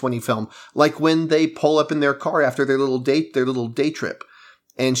 2020 film, like when they pull up in their car after their little day trip.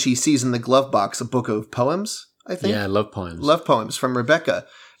 And she sees in the glove box a book of poems, I think. Yeah, love poems. Love poems from Rebecca.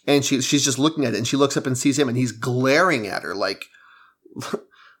 And she's just looking at it, and she looks up and sees him, and he's glaring at her like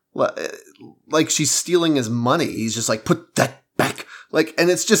she's stealing his money. He's just like, put that back. Like, and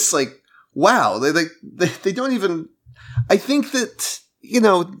it's just like, wow. They don't even, I think that, you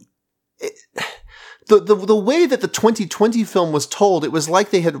know, the way that the 2020 film was told, it was like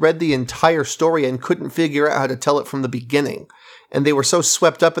they had read the entire story and couldn't figure out how to tell it from the beginning. And they were so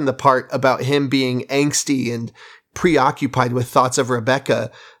swept up in the part about him being angsty and preoccupied with thoughts of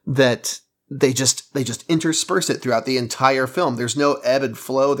Rebecca that they just intersperse it throughout the entire film. There's no ebb and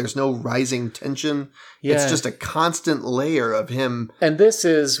flow. There's no rising tension. Yeah. It's just a constant layer of him. And this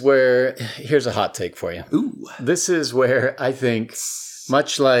is where, here's a hot take for you. Ooh. This is where I think,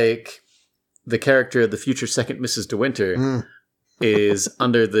 much like the character of the future second Mrs. De Winter is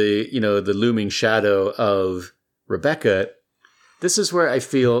under the looming shadow of Rebecca, this is where I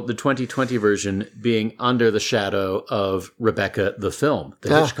feel the 2020 version being under the shadow of Rebecca, the film,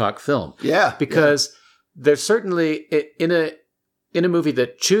 the Hitchcock film. Yeah. Because there's certainly, in a movie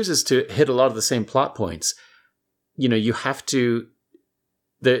that chooses to hit a lot of the same plot points, you know, you have to,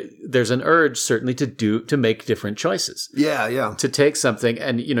 there's an urge certainly to make different choices. Yeah, yeah. To take something,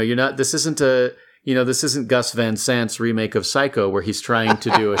 and, you know, this isn't Gus Van Sant's remake of Psycho where he's trying to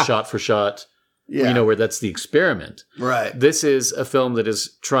do a shot-for-shot, you know, where that's the experiment. Right. This is a film that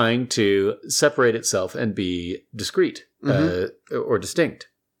is trying to separate itself and be discrete or distinct.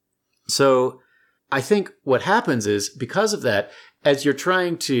 So I think what happens is, because of that, as you're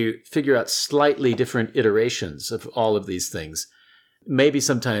trying to figure out slightly different iterations of all of these things, maybe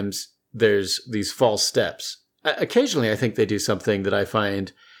sometimes there's these false steps. Occasionally, I think they do something that I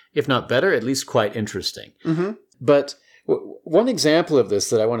find, if not better, at least quite interesting. Mm-hmm. But one example of this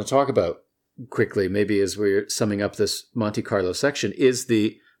that I want to talk about quickly, maybe as we're summing up this Monte Carlo section, is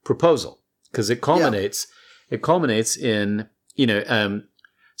the proposal, because it culminates in, you know,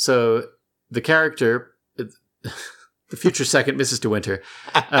 so the character, the future second Mrs. De Winter,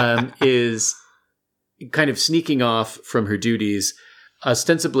 is kind of sneaking off from her duties,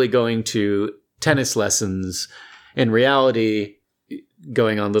 ostensibly going to tennis lessons, in reality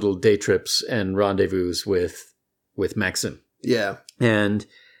going on little day trips and rendezvous with Maxim. Yeah. And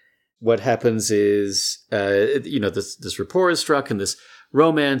what happens is, you know, this rapport is struck and this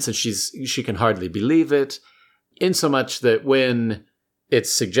romance, and she can hardly believe it, in so much that when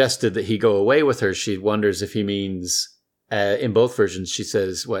it's suggested that he go away with her, she wonders if he means, in both versions, she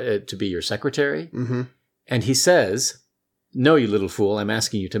says, to be your secretary? Mm-hmm. And he says, no, you little fool, I'm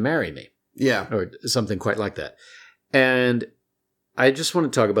asking you to marry me. Yeah. Or something quite like that. And I just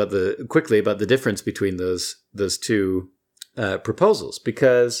want to talk quickly about the difference between those two proposals,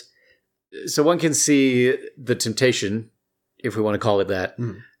 because so one can see the temptation, if we want to call it that,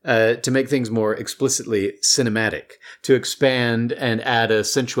 to make things more explicitly cinematic, to expand and add a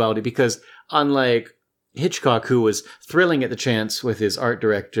sensuality, because unlike Hitchcock, who was thrilling at the chance with his art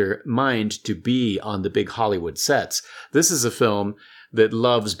director mind to be on the big Hollywood sets, this is a film that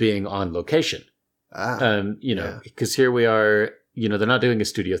loves being on location. You know, because here we are they're not doing a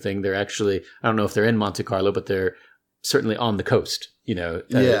studio thing. They're actually, I don't know if they're in Monte Carlo, but they're certainly on the coast,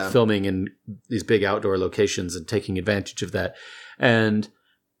 filming in these big outdoor locations and taking advantage of that. And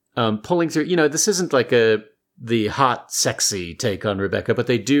pulling through, this isn't like the hot, sexy take on Rebecca, but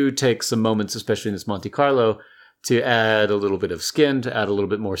they do take some moments, especially in this Monte Carlo, to add a little bit of skin, to add a little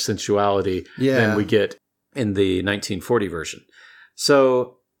bit more sensuality than we get in the 1940 version.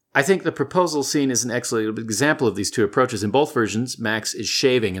 So I think the proposal scene is an excellent example of these two approaches. In both versions, Max is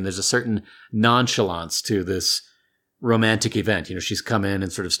shaving, and there's a certain nonchalance to this romantic event. She's come in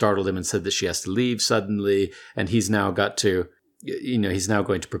and sort of startled him and said that she has to leave suddenly, and he's now got to, he's now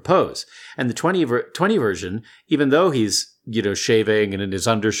going to propose. And the 20 version, even though he's, shaving and in his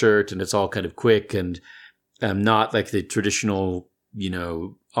undershirt and it's all kind of quick and not like the traditional,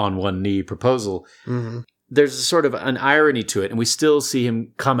 on one knee proposal, there's a sort of an irony to it. And we still see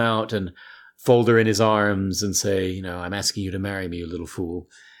him come out and fold her in his arms and say, I'm asking you to marry me, you little fool.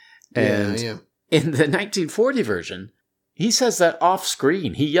 And in the 1940 version, he says that off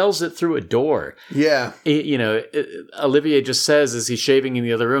screen. He yells it through a door. Yeah. Olivier just says as he's shaving in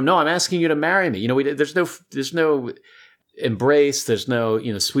the other room, no, I'm asking you to marry me. There's no embrace. There's no,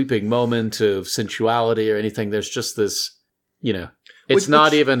 sweeping moment of sensuality or anything. There's just this, it's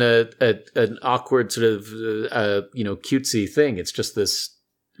not even an awkward sort of, cutesy thing. It's just this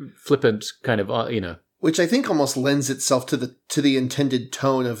flippant kind of, Which I think almost lends itself to the intended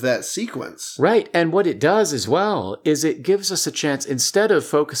tone of that sequence. Right. And what it does as well is it gives us a chance, instead of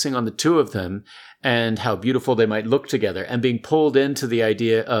focusing on the two of them and how beautiful they might look together and being pulled into the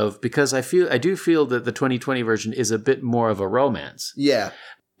idea of, because I do feel that the 2020 version is a bit more of a romance. Yeah.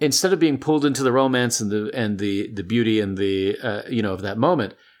 Instead of being pulled into the romance and the beauty and the, of that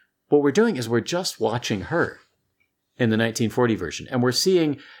moment, what we're doing is we're just watching her in the 1940 version. And we're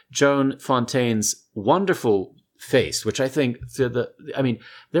seeing Joan Fontaine's wonderful face, which I think,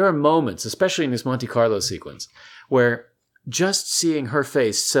 there are moments, especially in this Monte Carlo sequence, where just seeing her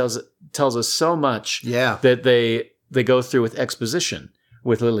face tells us so much that they go through with exposition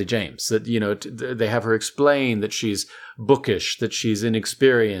with Lily James. That, they have her explain that she's bookish, that she's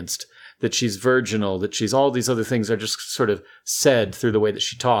inexperienced, that she's virginal, that she's all these other things are just sort of said through the way that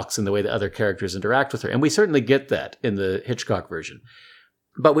she talks and the way that other characters interact with her. And we certainly get that in the Hitchcock version.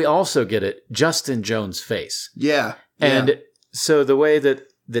 But we also get it just in Joan's face. Yeah. And so the way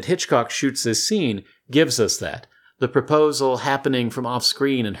that Hitchcock shoots this scene gives us that. The proposal happening from off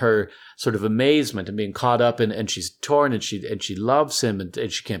screen and her sort of amazement and being caught up and she's torn and she loves him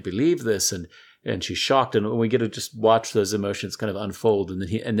and she can't believe this and she's shocked, and we get to just watch those emotions kind of unfold,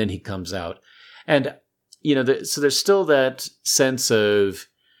 and then he comes out, and so there's still that sense of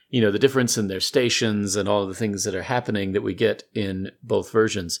the difference in their stations and all of the things that are happening that we get in both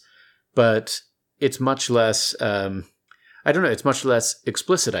versions, but it's much less. It's much less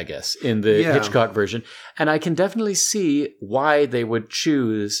explicit, I guess, in the Hitchcock version, and I can definitely see why they would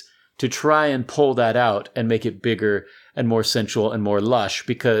choose to try and pull that out and make it bigger and more sensual and more lush,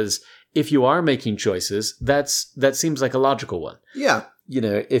 because if you are making choices, that seems like a logical one. Yeah.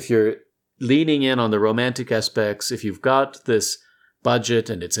 If you're leaning in on the romantic aspects, if you've got this budget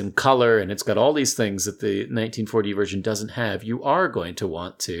and it's in color and it's got all these things that the 1940 version doesn't have, you are going to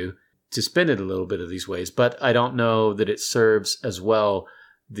want to spin it a little bit of these ways. But I don't know that it serves as well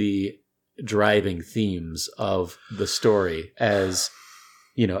the driving themes of the story as,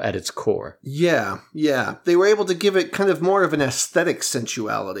 at its core. Yeah. They were able to give it kind of more of an aesthetic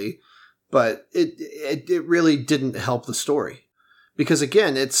sensuality, but it really didn't help the story. Because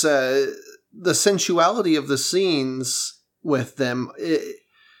again, it's the sensuality of the scenes with them,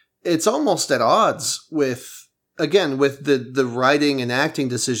 it's almost at odds with the writing and acting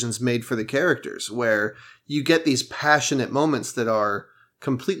decisions made for the characters, where you get these passionate moments that are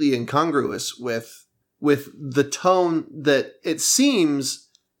completely incongruous with the tone that it seems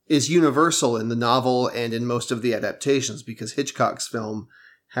is universal in the novel and in most of the adaptations, because Hitchcock's film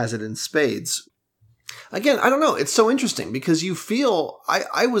has it in spades. Again, I don't know. It's so interesting because you feel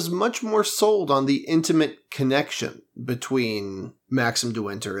I was much more sold on the intimate connection between Maxim de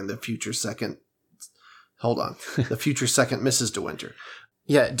Winter and the future second Mrs. de Winter.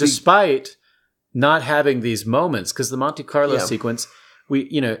 Yeah, despite not having these moments, because the Monte Carlo sequence,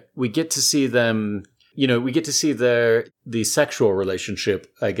 we get to see them. We get to see the sexual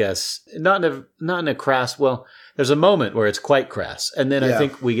relationship, I guess, not in a crass. Well, there's a moment where it's quite crass, and then I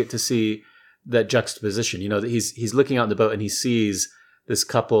think we get to see that juxtaposition. That he's looking out in the boat and he sees this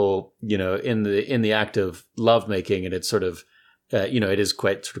couple, in the act of lovemaking, and it's sort of, it is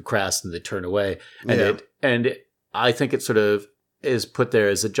quite sort of crass, and they turn away, and I think it sort of is put there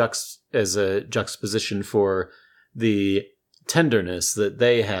as a juxtaposition for the tenderness that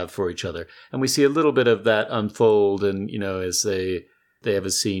they have for each other. And we see a little bit of that unfold, and, as they have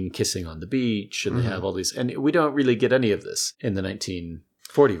a scene kissing on the beach, and they have all these, and we don't really get any of this in the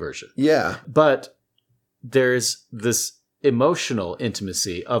 1940 version. Yeah. But there's this emotional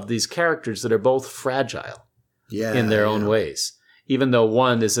intimacy of these characters that are both fragile in their own ways, even though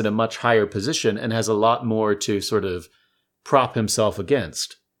one is in a much higher position and has a lot more to sort of prop himself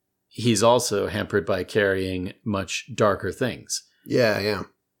against. He's also hampered by carrying much darker things. Yeah.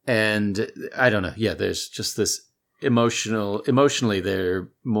 And I don't know. Yeah, there's just this emotionally they're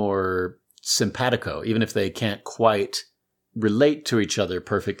more simpatico, even if they can't quite relate to each other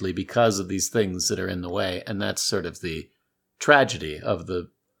perfectly because of these things that are in the way. And that's sort of the tragedy of the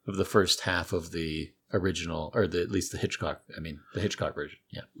first half of the original, or at least the Hitchcock version.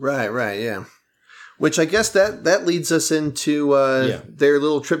 Yeah. Right. Yeah. Which I guess that leads us into their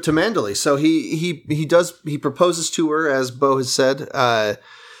little trip to Mandalay. So he proposes to her, as Beau has said.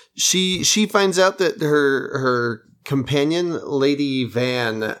 She finds out that her companion, Lady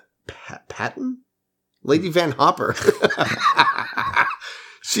Van Patten? Lady Van Hopper.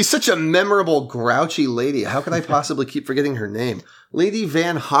 She's such a memorable, grouchy lady. How could I possibly keep forgetting her name? Lady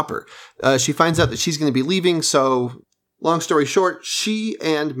Van Hopper. She finds out that she's going to be leaving. So, long story short, she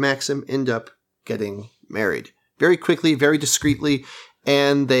and Maxim end up getting married very quickly, very discreetly,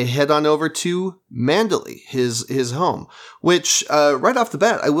 and they head on over to Mandalay, his home, which, right off the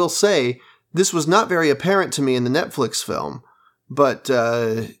bat, I will say, this was not very apparent to me in the Netflix film, but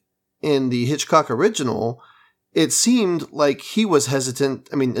in the Hitchcock original, it seemed like he was hesitant.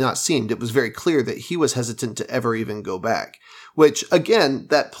 I mean, not seemed, it was very clear that he was hesitant to ever even go back, which, again,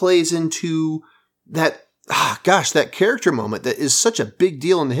 that plays into that that character moment that is such a big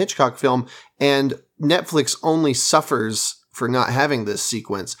deal in the Hitchcock film, and Netflix only suffers for not having this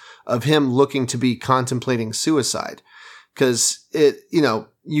sequence of him looking to be contemplating suicide. Because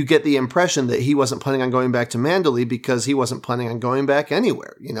you get the impression that he wasn't planning on going back to Mandalay because he wasn't planning on going back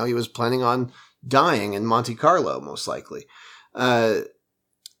anywhere. He was planning on dying in Monte Carlo, most likely.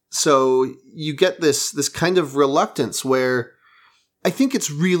 So you get this kind of reluctance where I think it's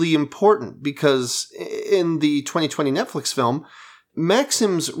really important, because in the 2020 Netflix film,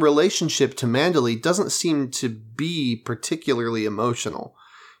 Maxim's relationship to Mandalay doesn't seem to be particularly emotional.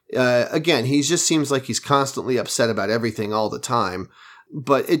 Again, he just seems like he's constantly upset about everything all the time.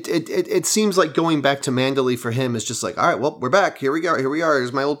 But it seems like going back to Mandalay for him is just like, all right, well, we're back. Here we are.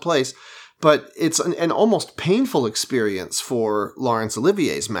 Here's my old place. But it's an almost painful experience for Laurence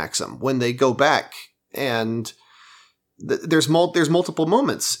Olivier's Maxim when they go back, and there's multiple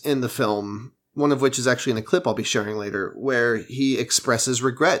moments in the film, one of which is actually in a clip I'll be sharing later, where he expresses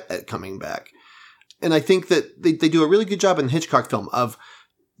regret at coming back. And I think that they do a really good job in the Hitchcock film of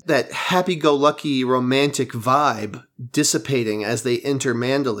that happy-go-lucky romantic vibe dissipating as they enter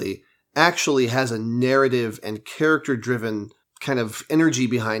Mandalay actually has a narrative and character-driven kind of energy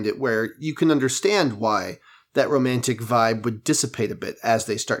behind it, where you can understand why that romantic vibe would dissipate a bit as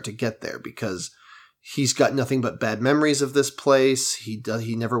they start to get there, because he's got nothing but bad memories of this place. He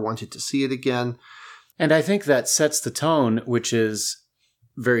never wanted to see it again. And I think that sets the tone, which is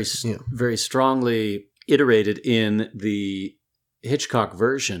very strongly iterated in the Hitchcock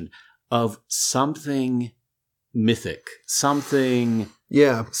version, of something mythic, something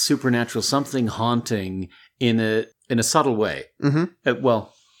supernatural, something haunting in a subtle way. Mm-hmm.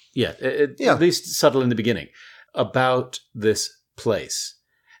 At least subtle in the beginning, about this place.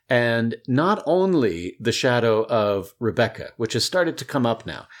 And not only the shadow of Rebecca, which has started to come up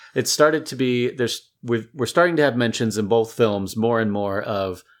now. It's started to be, we're starting to have mentions in both films more and more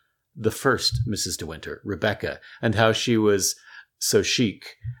of the first Mrs. De Winter, Rebecca, and how she was so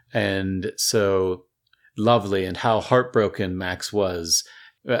chic and so lovely, and how heartbroken Max was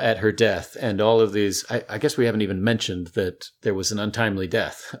at her death, and all of these. I guess we haven't even mentioned that there was an untimely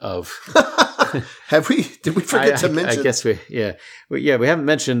death of. Have we? Did we forget to mention? I guess we haven't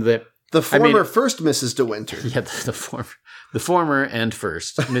mentioned that the former first Mrs. De Winter. Yeah, the former and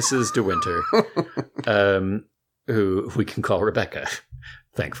first Mrs. De Winter, who we can call Rebecca,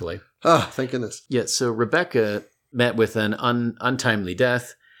 thankfully. Oh, thank goodness. Yeah, so Rebecca met with an untimely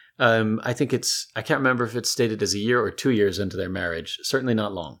death. I think I can't remember if it's stated as a year or 2 years into their marriage. Certainly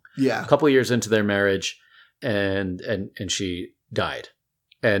not long. Yeah. A couple of years into their marriage, and she died.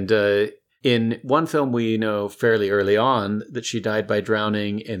 And in one film, we know fairly early on that she died by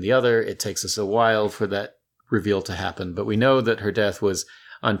drowning. In the other, it takes us a while for that reveal to happen. But we know that her death was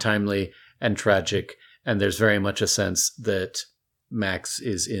untimely and tragic, and there's very much a sense that Max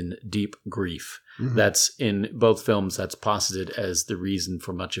is in deep grief. Mm-hmm. That's in both films, that's posited as the reason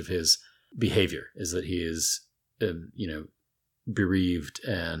for much of his behavior, is that he is, bereaved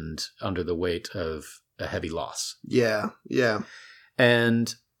and under the weight of a heavy loss. Yeah, yeah.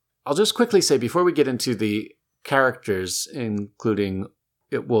 And I'll just quickly say, before we get into the characters, including,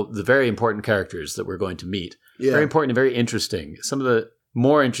 the very important characters that we're going to meet, very important and very interesting. Some of the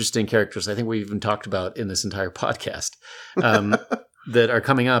more interesting characters I think we've even talked about in this entire podcast that are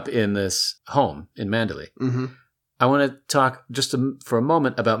coming up in this home in Manderley. Mm-hmm. I want to talk just for a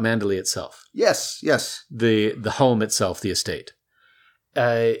moment about Manderley itself. Yes, yes. The home itself, the estate.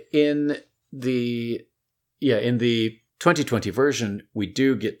 In the 2020 version, we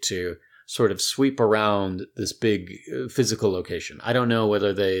do get to sort of sweep around this big physical location. I don't know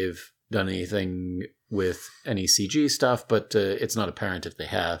whether they've done anything with any CG stuff, but it's not apparent if they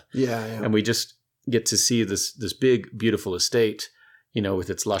have. Yeah. And we just get to see this big, beautiful estate, with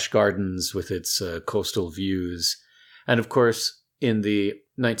its lush gardens, with its coastal views. And of course, in the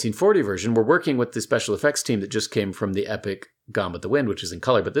 1940 version, we're working with the special effects team that just came from the epic Gone with the Wind, which is in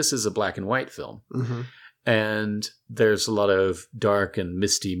color, but this is a black and white film. Mm-hmm. And there's a lot of dark and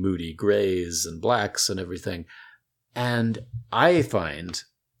misty, moody grays and blacks and everything. And I find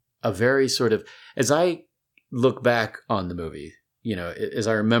a very sort of, as I look back on the movie, as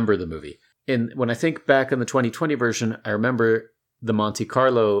I remember the movie, when I think back on the 2020 version, I remember the Monte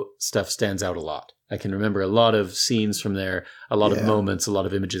Carlo stuff stands out a lot. I can remember a lot of scenes from there, a lot of moments, a lot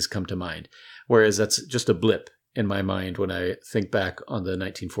of images come to mind. Whereas that's just a blip in my mind when I think back on the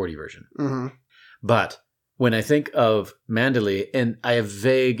 1940 version. Mm-hmm. But when I think of Manderley, and I have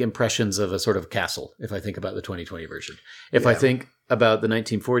vague impressions of a sort of castle if I think about the 2020 version. If I think about the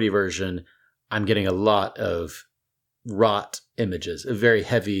 1940 version, I'm getting a lot of wrought images, a very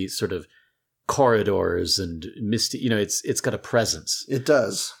heavy sort of corridors and misty, it's got a presence. It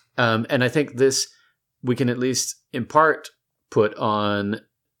does. And I think this, we can at least in part put on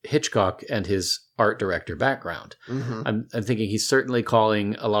Hitchcock and his art director background. Mm-hmm. I'm thinking he's certainly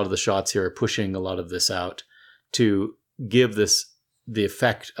calling a lot of the shots here, pushing a lot of this out to give this the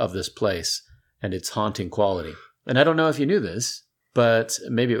effect of this place and its haunting quality. And I don't know if you knew this, but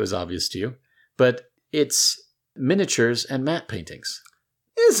maybe it was obvious to you, but it's miniatures and matte paintings.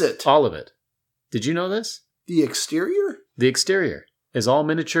 Is it? All of it. Did you know this? The exterior? The exterior is all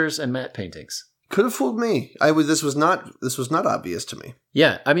miniatures and matte paintings. Could have fooled me. This was not obvious to me.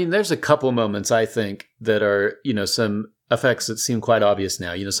 Yeah, I mean, there's a couple moments I think that are, some effects that seem quite obvious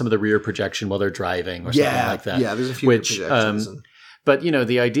now. Some of the rear projection while they're driving or something like that. Yeah, there's a few projections. But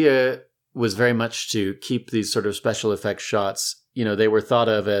the idea was very much to keep these sort of special effects shots. They were thought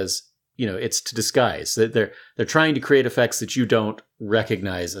of as, it's to disguise. They're trying to create effects that you don't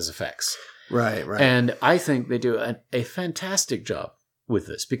recognize as effects. Right. And I think they do a fantastic job with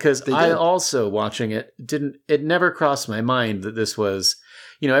this, because I also, watching it, never crossed my mind that this was,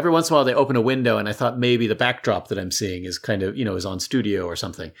 every once in a while they open a window and I thought maybe the backdrop that I'm seeing is kind of, is on studio or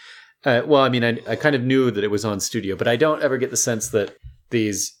something. I kind of knew that it was on studio, but I don't ever get the sense that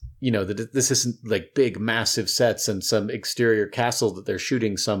these, that this isn't like big, massive sets and some exterior castle that they're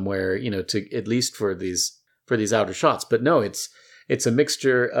shooting somewhere, to at least for these outer shots. But no, it's a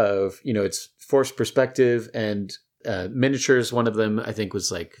mixture of, it's forced perspective and miniatures. One of them, I think,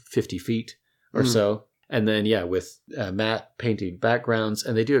 was like 50 feet or so. And then, with matte painted backgrounds.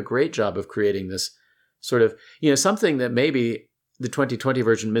 And they do a great job of creating this sort of, something that maybe the 2020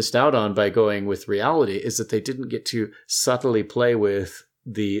 version missed out on by going with reality is that they didn't get to subtly play with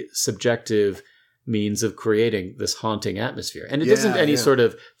the subjective means of creating this haunting atmosphere. And it isn't any sort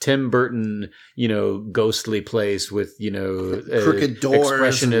of Tim Burton, ghostly place with, crooked doors,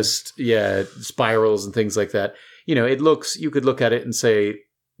 expressionist, spirals and things like that. You could look at it and say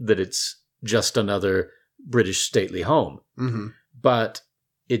that it's just another British stately home. Mm-hmm. But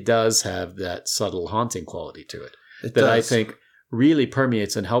it does have that subtle haunting quality to it that I think really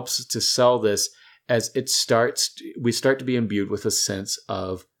permeates and helps to sell this as we start to be imbued with a sense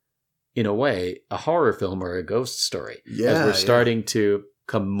of, in a way, a horror film or a ghost story. As we're starting to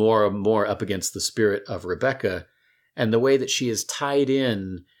come more and more up against the spirit of Rebecca and the way that she is tied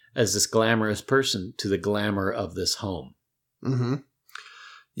in as this glamorous person to the glamour of this home. Mm-hmm.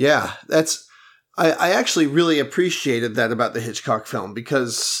 Yeah, I actually really appreciated that about the Hitchcock film,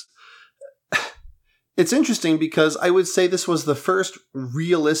 because it's interesting, because I would say this was the first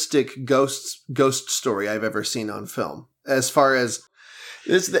realistic ghost story I've ever seen on film. As far as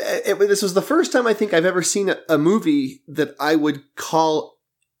this was the first time I think I've ever seen a movie that I would call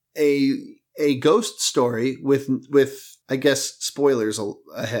a ghost story with I guess spoilers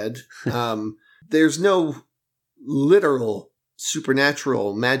ahead. There's no literal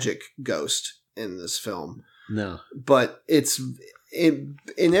supernatural magic ghost in this film. No. But in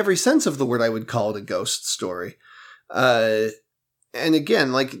every sense of the word, I would call it a ghost story. And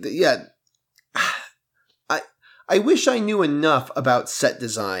again, like, yeah, I wish I knew enough about set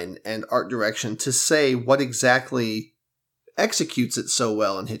design and art direction to say what exactly executes it so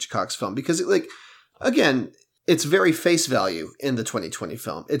well in Hitchcock's film. Because, again, it's very face value in the 2020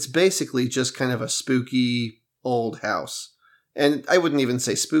 film. It's basically just kind of a spooky old house. And I wouldn't even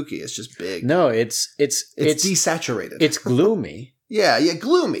say spooky. It's just big. No, it's desaturated. It's gloomy. Yeah,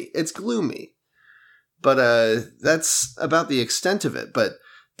 gloomy. It's gloomy. But that's about the extent of it. But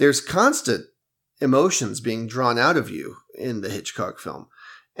there's constant emotions being drawn out of you in the Hitchcock film.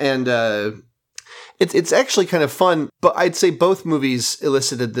 And it's actually kind of fun. But I'd say both movies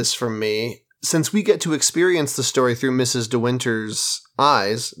elicited this from me. Since we get to experience the story through Mrs. De Winter's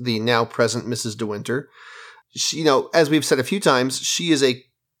eyes, the now present Mrs. De Winter, she, as we've said a few times, she is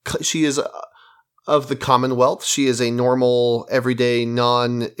of the Commonwealth. She is a normal, everyday,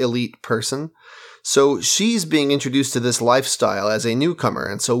 non-elite person. So she's being introduced to this lifestyle as a newcomer,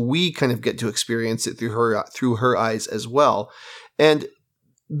 and so we kind of get to experience it through her eyes as well. And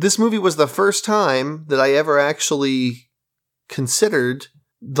this movie was the first time that I ever actually considered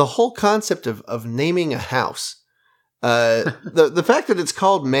the whole concept of naming a house. The fact that it's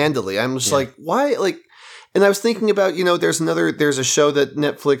called Manderley, I'm just like, why? And I was thinking about, there's a show that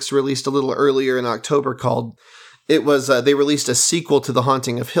Netflix released a little earlier in October called, they released a sequel to The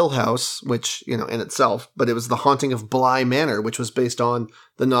Haunting of Hill House, which, in itself, but it was The Haunting of Bly Manor, which was based on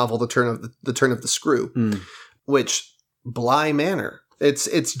the novel The Turn of the Screw, which Bly Manor,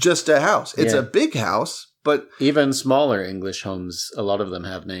 it's just a house. It's a big house, but even smaller English homes, a lot of them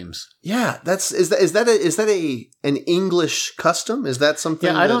have names. Yeah, is that an English custom? Is that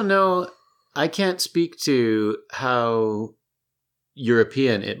something? Yeah, I don't know. I can't speak to how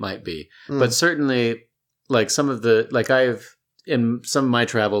European it might be, but certainly, in some of my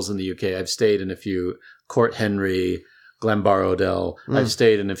travels in the UK, I've stayed in a few Court Henry, Glenbarrodale. I've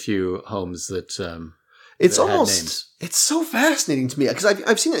stayed in a few homes that it's that almost had names. It's so fascinating to me because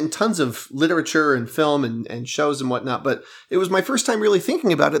I've seen it in tons of literature and film and shows and whatnot, but it was my first time really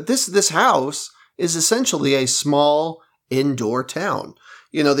thinking about it. This house is essentially a small indoor town.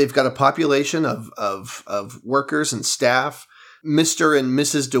 They've got a population of workers and staff. Mr. and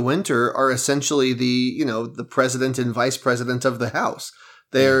Mrs. De Winter are essentially the president and vice president of the house.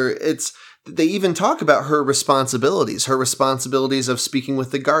 They even talk about her responsibilities of speaking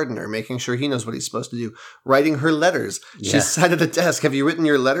with the gardener, making sure he knows what he's supposed to do, writing her letters. Yeah. She's sat at a desk. Have you written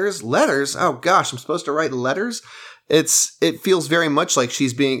your letters? Letters? Oh gosh, I'm supposed to write letters? It feels very much like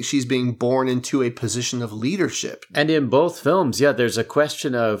she's being born into a position of leadership. And in both films, there's a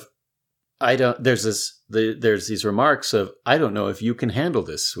question of there's these remarks of, I don't know if you can handle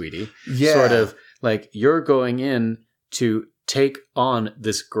this, sweetie. Yeah. Sort of like you're going in to take on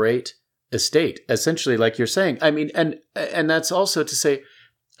this great estate, essentially, like you're saying. I mean, and that's also to say,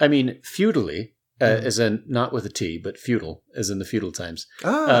 I mean, feudally, as in not with a T, but feudal, as in the feudal times.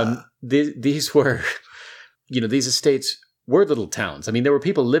 These were, these estates were little towns. I mean, there were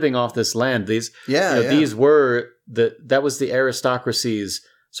people living off this land. These were that was the aristocracy's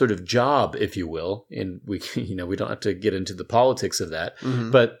sort of job, if you will. And we don't have to get into the politics of that,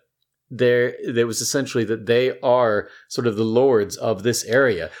 but there was essentially that they are sort of the lords of this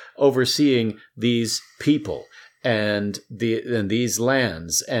area, overseeing these people and these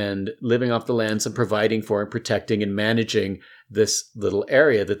lands, and living off the lands and providing for and protecting and managing this little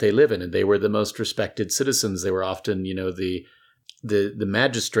area that they live in. And they were the most respected citizens. They were often, the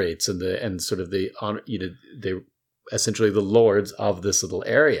magistrates and sort of the honor, they essentially the lords of this little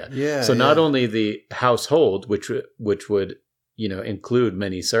area. Yeah. So not only the household, which would include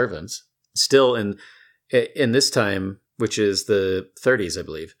many servants, still in this time, which is the 30s, I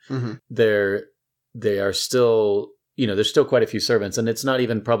believe, they are still, there's still quite a few servants, and it's not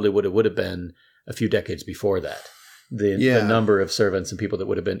even probably what it would have been a few decades before that. The number of servants and people that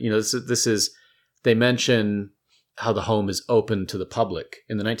would have been, this is, they mention how the home is open to the public.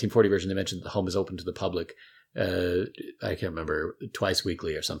 In the 1940 version, they mentioned the home is open to the public. I can't remember, twice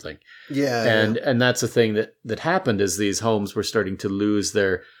weekly or something. Yeah. And that's the thing that happened as these homes were starting to lose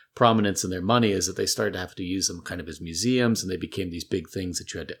their prominence and their money, is that they started to have to use them kind of as museums, and they became these big things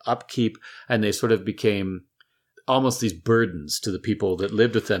that you had to upkeep, and they sort of became almost these burdens to the people that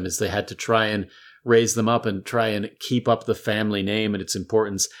lived with them, as they had to try and raise them up and try and keep up the family name and its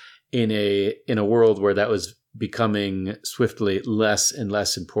importance in a world where that was becoming swiftly less and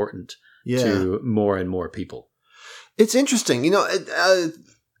less important to more and more people. It's interesting,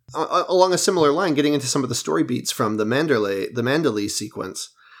 along a similar line, getting into some of the story beats from the Manderley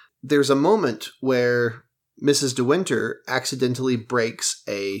sequence. There's a moment where Mrs. De Winter accidentally breaks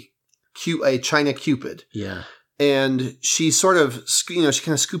a China Cupid. Yeah. And she sort of, she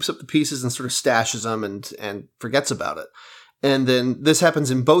kind of scoops up the pieces and sort of stashes them and forgets about it. And then this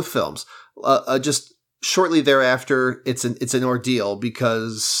happens in both films. Just shortly thereafter, it's an ordeal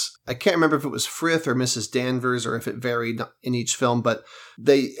because I can't remember if it was Frith or Mrs. Danvers or if it varied in each film, but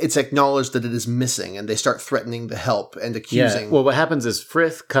it's acknowledged that it is missing and they start threatening the help and accusing. Yeah. Well, what happens is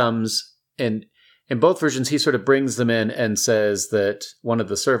Frith comes and in both versions, he sort of brings them in and says that one of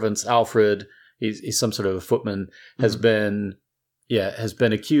the servants, Alfred, he's some sort of a footman, has been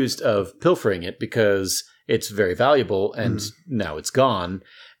accused of pilfering it because it's very valuable and now it's gone.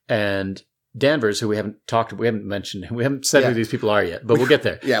 And Danvers, who we haven't mentioned, we haven't said who these people are yet, but we'll get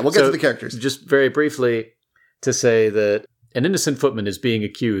there. We'll get to the characters. Just very briefly to say that an innocent footman is being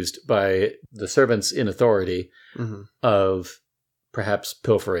accused by the servants in authority of perhaps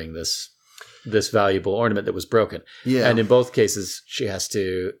pilfering this valuable ornament that was broken. Yeah. And in both cases, she has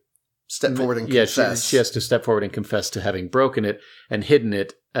to step forward and confess. She has to step forward and confess to having broken it and hidden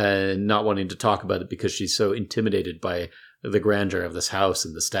it and not wanting to talk about it because she's so intimidated by the grandeur of this house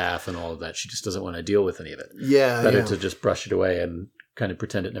and the staff and all of that. She just doesn't want to deal with any of it. Yeah. Better to just brush it away and kind of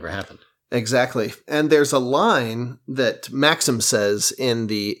pretend it never happened. Exactly. And there's a line that Maxim says in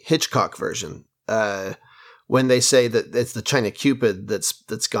the Hitchcock version, when they say that it's the China Cupid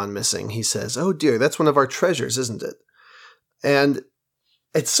that's gone missing. He says, "Oh dear, that's one of our treasures, isn't it?" And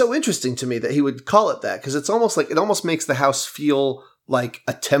it's so interesting to me that he would call it that because it's almost like it almost makes the house feel like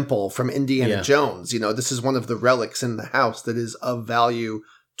a temple from Indiana Jones. This is one of the relics in the house that is of value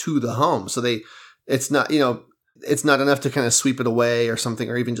to the home. So it's not enough to kind of sweep it away or something,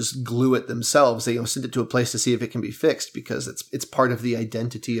 or even just glue it themselves. They send it to a place to see if it can be fixed because it's part of the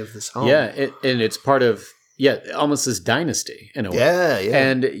identity of this home. Yeah, and it's part of almost this dynasty in a way. Yeah.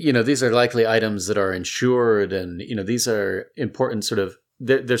 And these are likely items that are insured, and these are important. Sort of,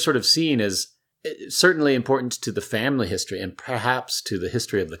 they're sort of seen as certainly important to the family history and perhaps to the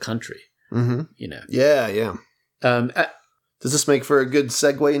history of the country. Mm-hmm. Yeah. Does this make for a good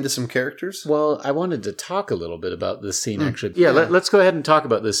segue into some characters? Well, I wanted to talk a little bit about this scene, actually. Yeah, let's go ahead and talk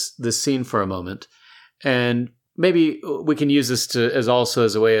about this scene for a moment. And maybe we can use this as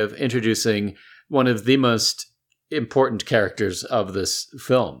a way of introducing one of the most important characters of this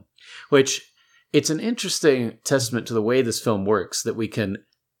film, which it's an interesting testament to the way this film works that we can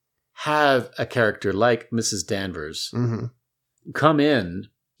have a character like Mrs. Danvers come in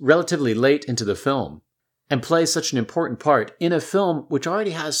relatively late into the film and play such an important part in a film which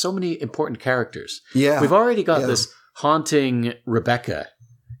already has so many important characters. Yeah. We've already got this haunting Rebecca,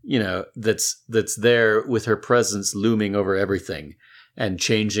 that's there with her presence looming over everything and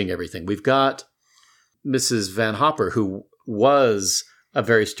changing everything. We've got Mrs. Van Hopper, who was a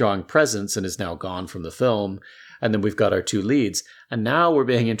very strong presence and is now gone from the film. And then we've got our two leads. And now we're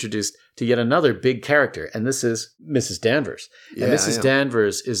being introduced to yet another big character. And this is Mrs. Danvers. Yeah, and Mrs.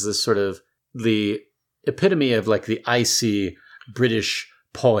 Danvers is this sort of the epitome of like the icy British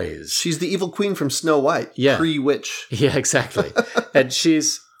poise. She's the evil queen from Snow White. Yeah. Pre-witch. Yeah, exactly. And she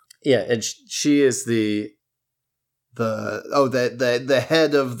is the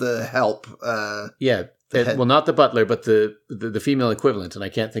head of the help. Not the butler, but the female equivalent. And I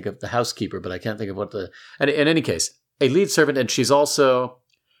can't think of the housekeeper, but I can't think of what and in any case, a lead servant. And she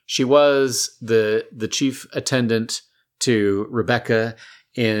was the chief attendant to Rebecca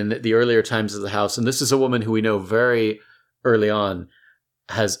in the earlier times of the house. And this is a woman who we know very early on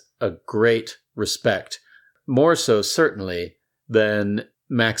has a great respect, more so certainly than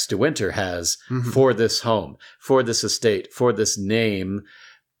Max de Winter has for this home, for this estate, for this name,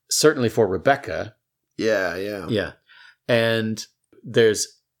 certainly for Rebecca. Yeah. And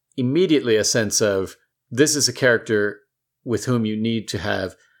there's immediately a sense of this is a character with whom you need to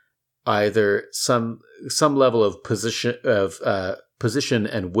have either some level of position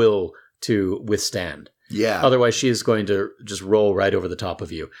and will to withstand. Yeah. Otherwise, she is going to just roll right over the top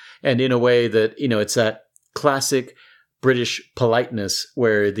of you. And in a way that, it's that classic British politeness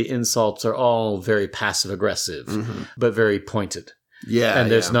where the insults are all very passive-aggressive, but very pointed. Yeah.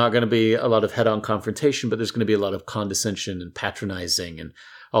 And there's not going to be a lot of head-on confrontation, but there's going to be a lot of condescension and patronizing and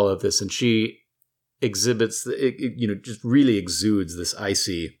all of this. And she exhibits, just really exudes this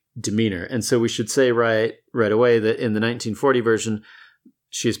icy demeanor. And so we should say right away that in the 1940 version,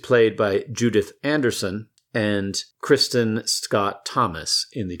 she's played by Judith Anderson and Kristen Scott Thomas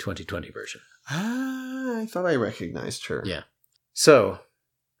in the 2020 version. I thought I recognized her. Yeah. So,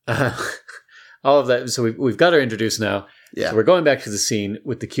 all of that. So we've got her introduced now. Yeah. So we're going back to the scene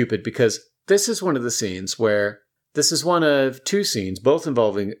with the Cupid because this is one of the scenes where this is one of two scenes, both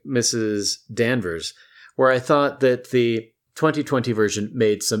involving Mrs. Danvers, where I thought that the 2020 version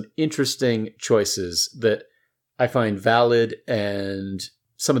made some interesting choices that I find valid and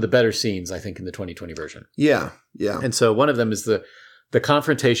some of the better scenes, I think, in the 2020 version. Yeah. And so one of them is the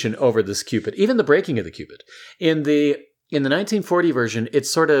confrontation over this Cupid, even the breaking of the Cupid. In the 1940 version,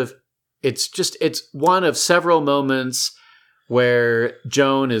 it's one of several moments where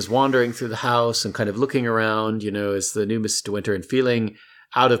Joan is wandering through the house and kind of looking around, as the new Mrs. De Winter and feeling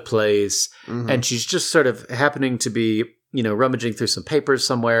out of place. Mm-hmm. And she's just sort of happening to be, rummaging through some papers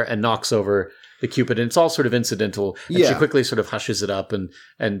somewhere and knocks over the Cupid. And it's all sort of incidental. And she quickly sort of hushes it up and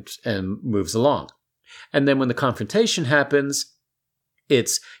moves along. And then when the confrontation happens,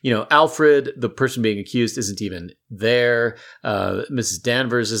 it's, Alfred, the person being accused, isn't even there. Mrs.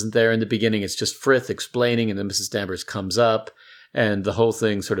 Danvers isn't there in the beginning. It's just Frith explaining, and then Mrs. Danvers comes up, and the whole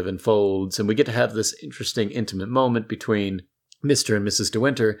thing sort of unfolds. And we get to have this interesting, intimate moment between Mr. and Mrs. De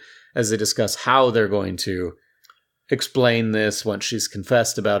Winter as they discuss how they're going to explain this once she's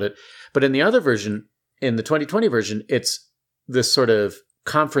confessed about it. But in the other version, in the 2020 version, it's this sort of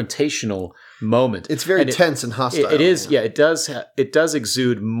confrontational moment. It's very tense and hostile. It is. Yeah, it does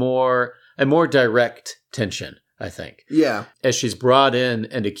exude a more direct tension, I think. Yeah. As she's brought in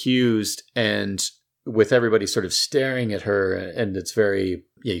and accused, and with everybody sort of staring at her, and it's very,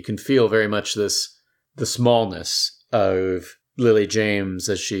 you can feel very much the smallness of Lily James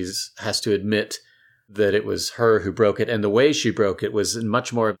as has to admit that it was her who broke it, and the way she broke it was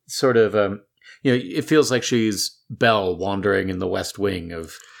much more sort of it feels like she's Belle wandering in the West Wing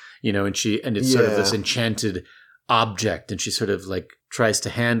of, and it's sort of this enchanted object, and she sort of like tries to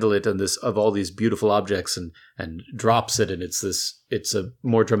handle it of all these beautiful objects and drops it, and it's a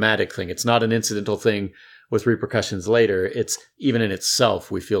more dramatic thing. It's not an incidental thing with repercussions later. It's even in itself,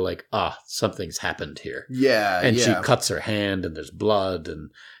 we feel like, something's happened here. Yeah. And she cuts her hand, and there's blood,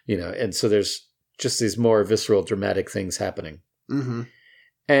 and and so there's just these more visceral, dramatic things happening. Mm-hmm.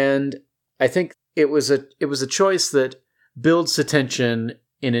 And I think it was a choice that builds the tension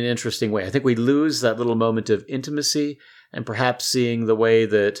in an interesting way. I think we lose that little moment of intimacy, and perhaps seeing the way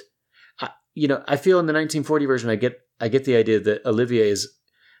that, I feel in the 1940 version, I get the idea that Olivier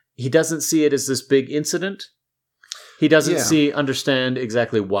he doesn't see it as this big incident. He doesn't understand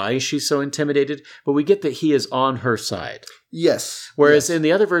exactly why she's so intimidated, but we get that he is on her side. Yes. Whereas in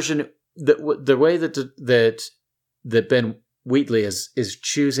the other version, the way that Ben Wheatley is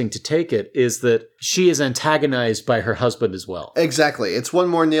choosing to take it is that she is antagonized by her husband as well. Exactly. It's one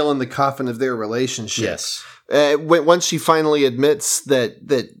more nail in the coffin of their relationship. Yes. Once she finally admits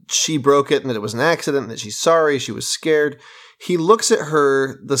that she broke it and that it was an accident and that she's sorry, she was scared, he looks at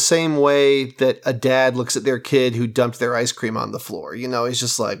her the same way that a dad looks at their kid who dumped their ice cream on the floor. He's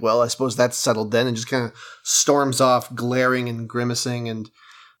just like, well, I suppose that's settled then, and just kind of storms off, glaring and grimacing, and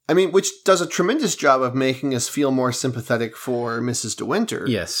which does a tremendous job of making us feel more sympathetic for Mrs. De Winter.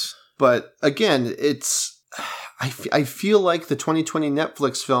 Yes. But again, I feel like the 2020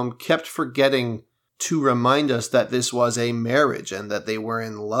 Netflix film kept forgetting to remind us that this was a marriage and that they were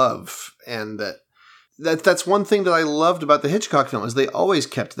in love, and that's one thing that I loved about the Hitchcock film is they always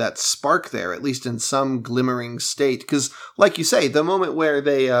kept that spark there, at least in some glimmering state. Because, like you say, the moment where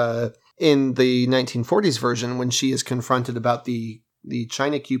they, in the 1940s version, when she is confronted about the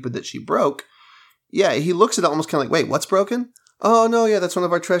China Cupid that she broke, he looks at it almost kind of like, wait, what's broken? Oh, no, that's one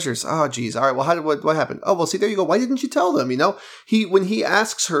of our treasures. Oh, geez. All right, well, what happened? Oh, well, see, there you go. Why didn't you tell them? When he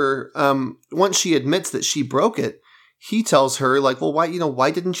asks her, once she admits that she broke it, he tells her, like, well, why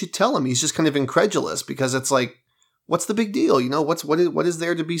didn't you tell him? He's just kind of incredulous because it's like, what's the big deal? What is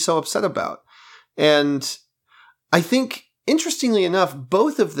there to be so upset about? And I think, interestingly enough,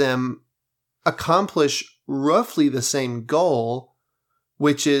 both of them accomplish roughly the same goal,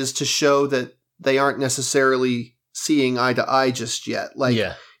 which is to show that they aren't necessarily seeing eye to eye just yet.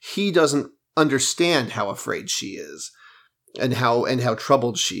 He doesn't understand how afraid she is and how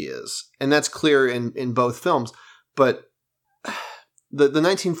troubled she is. And that's clear in both films. But the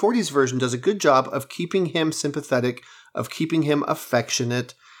 1940s version does a good job of keeping him sympathetic, of keeping him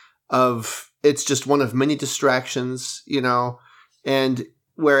affectionate, it's just one of many distractions, and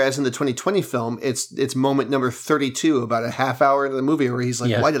whereas in the 2020 film, it's moment number 32, about a half hour into the movie, where he's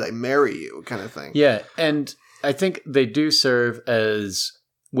like, why did I marry you, kind of thing. Yeah, and I think they do serve as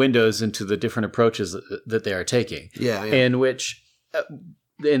windows into the different approaches that they are taking. Yeah. In which,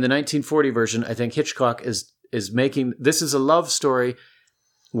 in the 1940 version, I think Hitchcock is making, this is a love story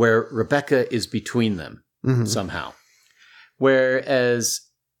where Rebecca is between them somehow. Whereas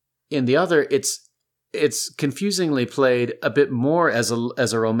in the other, it's confusingly played a bit more as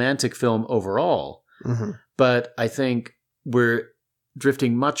a romantic film overall. Mm-hmm. But I think we're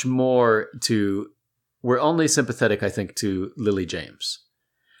drifting much more we're only sympathetic, I think, to Lily James.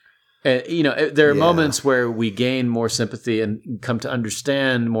 There are moments where we gain more sympathy and come to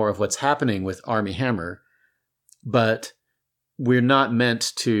understand more of what's happening with Armie Hammer, but we're not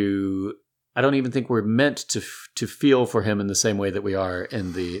meant to. I don't even think we're meant to feel for him in the same way that we are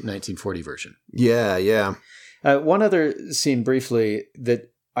in the 1940 version. Yeah, yeah. One other scene briefly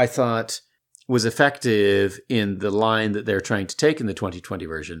that I thought was effective in the line that they're trying to take in the 2020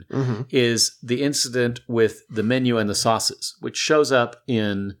 version is the incident with the menu and the sauces, which shows up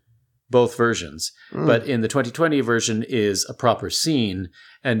in both versions, but in the 2020 version is a proper scene,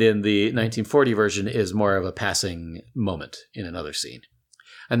 and in the 1940 version is more of a passing moment in another scene.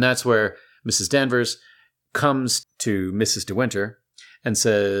 And that's where Mrs. Danvers comes to Mrs. De Winter and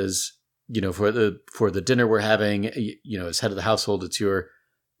says, for the dinner we're having, as head of the household, it's your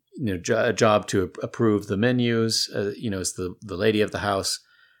job to approve the menus, as the lady of the house,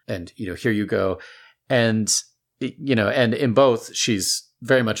 and here you go. And and in both, she's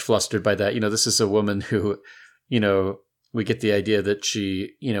very much flustered by that. This is a woman who, we get the idea that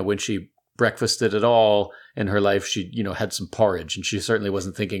she, when she breakfasted at all in her life, she, had some porridge, and she certainly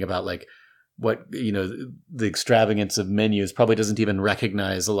wasn't thinking about like what, the extravagance of menus, probably doesn't even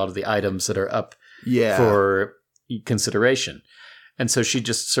recognize a lot of the items that are up for consideration. And so she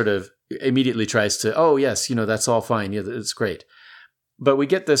just sort of immediately tries to, oh yes, that's all fine. Yeah, it's great. But we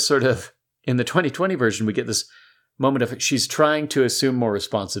get this sort of, in the 2020 version, we get this moment of she's trying to assume more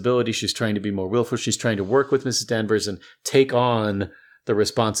responsibility. She's trying to be more willful. She's trying to work with Mrs. Danvers and take on the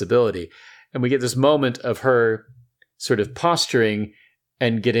responsibility. And we get this moment of her sort of posturing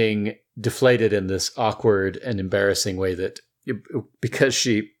and getting deflated in this awkward and embarrassing way that because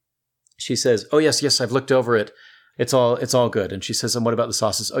she says, oh yes, I've looked over it. It's all good. And she says, and what about the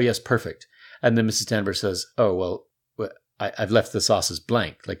sauces? Oh yes, perfect. And then Mrs. Danvers says, oh, well, I've left the sauces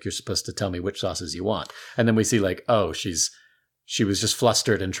blank. Like, you're supposed to tell me which sauces you want. And then we see like, oh, she was just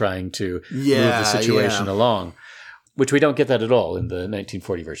flustered and trying to move the situation along, which we don't get that at all in the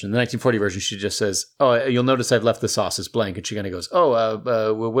 1940 version. In the 1940 version, she just says, oh, you'll notice I've left the sauces blank. And she kind of goes,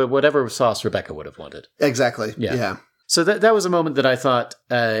 whatever sauce Rebecca would have wanted. Exactly. Yeah. So that was a moment that I thought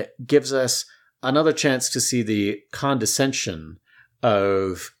gives us another chance to see the condescension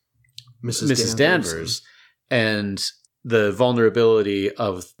of Mrs. Danvers and the vulnerability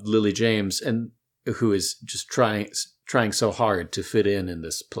of Lily James, and who is just trying so hard to fit in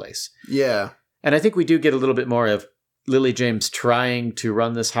this place. Yeah. And I think we do get a little bit more of Lily James trying to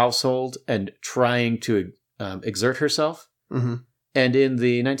run this household and trying to exert herself. Mm-hmm. And in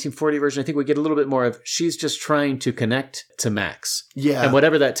the 1940 version, I think we get a little bit more of she's just trying to connect to Max. Yeah. And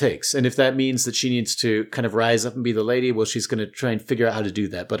whatever that takes. And if that means that she needs to kind of rise up and be the lady, well, she's going to try and figure out how to do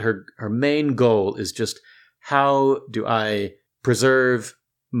that. But her main goal is just, how do I preserve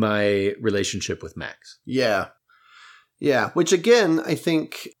my relationship with Max? Yeah. Yeah. Which again, I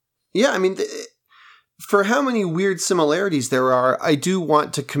think, for how many weird similarities there are, I do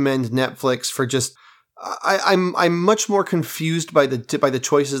want to commend Netflix for just, I'm much more confused by the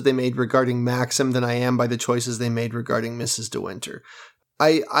choices they made regarding Maxim than I am by the choices they made regarding Mrs. De Winter.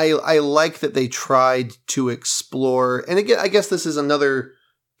 I like that they tried to explore, and again, I guess this is another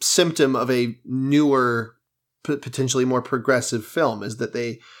symptom of a newer, potentially more progressive film, is that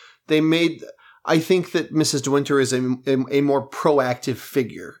they made, I think that Mrs. De Winter is a more proactive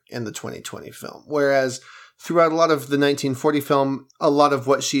figure in the 2020 film, whereas throughout a lot of the 1940 film, a lot of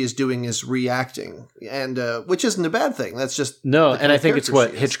what she is doing is reacting, and which isn't a bad thing. That's just no, and I think it's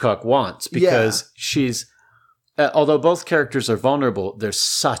what Hitchcock wants, because she's, although both characters are vulnerable, there's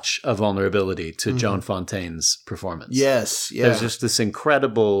such a vulnerability to Joan Fontaine's performance. Yes, yeah. There's just this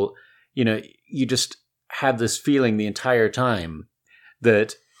incredible, you just have this feeling the entire time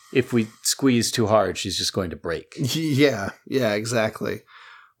that if we squeeze too hard, she's just going to break. Yeah, exactly.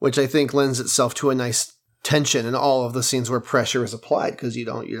 Which I think lends itself to a nice tension in all of the scenes where pressure is applied, because you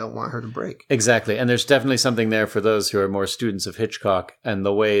don't want her to break. Exactly. And there's definitely something there for those who are more students of Hitchcock and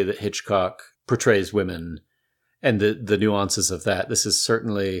the way that Hitchcock portrays women and the nuances of that. This is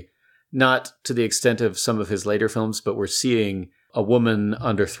certainly not to the extent of some of his later films, but we're seeing a woman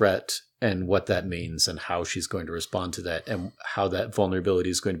under threat and what that means and how she's going to respond to that and how that vulnerability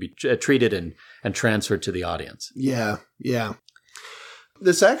is going to be treated and transferred to the audience. Yeah.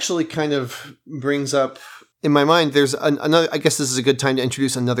 This actually kind of brings up, in my mind, there's another, I guess this is a good time to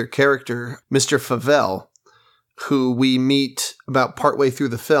introduce another character, Mr. Favell, who we meet about partway through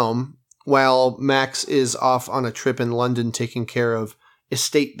the film while Max is off on a trip in London taking care of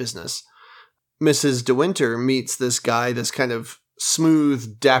estate business. Mrs. De Winter meets this guy, this kind of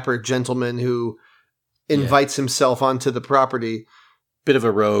smooth, dapper gentleman who invites himself onto the property. Bit of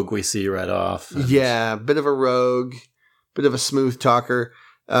a rogue we see right off. Yeah, bit of a rogue, bit of a smooth talker.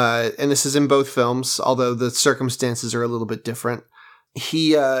 And this is in both films, although the circumstances are a little bit different.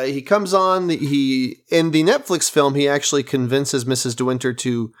 He comes on, in the Netflix film, he actually convinces Mrs. De Winter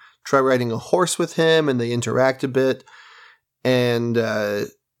to try riding a horse with him, and they interact a bit. And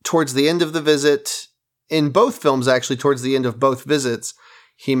towards the end of the visit, in both films, actually, towards the end of both visits,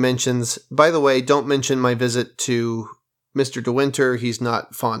 he mentions, by the way, don't mention my visit to Mr. De Winter. He's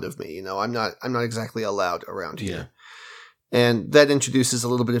not fond of me. I'm not exactly allowed around here. Yeah. And that introduces a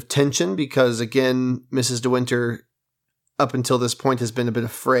little bit of tension because, again, Mrs. De Winter, up until this point, has been a bit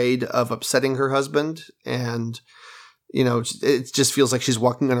afraid of upsetting her husband. And, it just feels like she's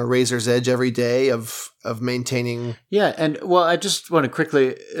walking on a razor's edge every day of maintaining. Yeah. And, well, I just want to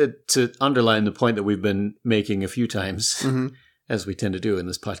quickly to underline the point that we've been making a few times, mm-hmm. as we tend to do in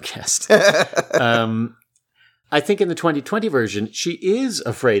this podcast. I think in the 2020 version, she is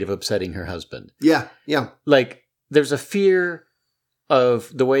afraid of upsetting her husband. Yeah. Yeah. Like, there's a fear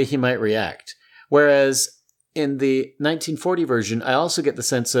of the way he might react. Whereas in the 1940 version, I also get the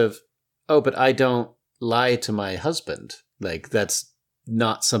sense of, oh, but I don't lie to my husband. Like, that's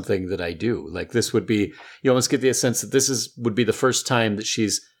not something that I do. Like, this would be, you almost get the sense that would be the first time that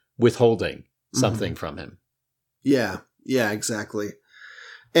she's withholding something mm-hmm. from him. Yeah. Yeah, exactly.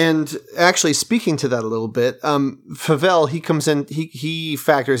 And actually, speaking to that a little bit, Fauvel, he comes in, he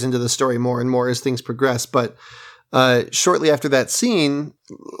factors into the story more and more as things progress. But shortly after that scene,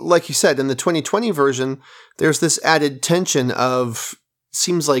 like you said, in the 2020 version, there's this added tension of,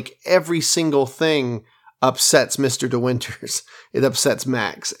 seems like every single thing upsets Mr. De Winters. It upsets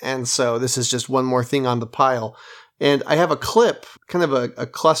Max. And so this is just one more thing on the pile. And I have a clip, kind of a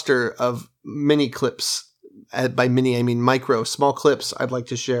cluster of mini clips. By mini, I mean micro, small clips I'd like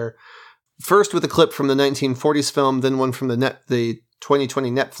to share. First with a clip from the 1940s film, then one from the 2020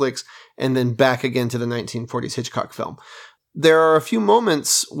 Netflix, and then back again to the 1940s Hitchcock film. There are a few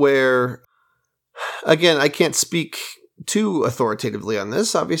moments where, again, I can't speak too authoritatively on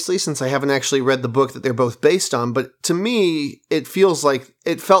this, obviously, since I haven't actually read the book that they're both based on, but to me, it felt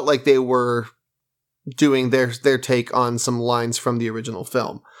like they were doing their take on some lines from the original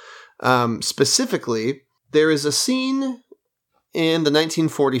film. Specifically, there is a scene in the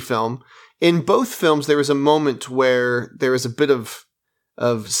 1940 film. In both films, there is a moment where there is a bit of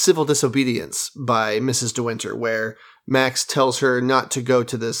civil disobedience by Mrs. De Winter, where Max tells her not to go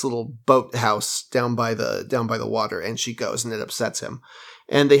to this little boathouse down by the water, and she goes, and it upsets him.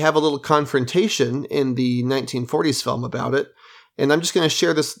 And they have a little confrontation in the 1940s film about it. And I'm just going to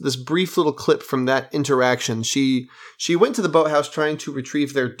share this brief little clip from that interaction. She went to the boathouse trying to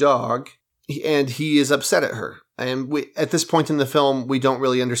retrieve their dog, and he is upset at her. And at this point in the film, we don't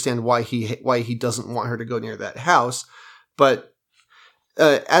really understand why he doesn't want her to go near that house. But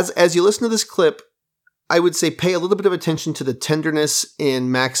as you listen to this clip, I would say pay a little bit of attention to the tenderness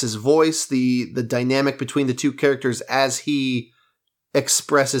in Max's voice, the dynamic between the two characters as he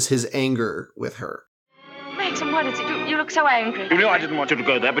expresses his anger with her. Max, and what did you do? You look so angry. You knew I didn't want you to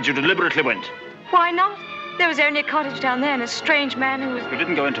go there, but you deliberately went. Why not? There was only a cottage down there and a strange man who was... You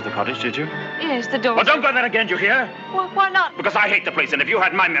didn't go into the cottage, did you? Yes, the door... Well, don't go there again, do you hear? Why not? Because I hate the place, and if you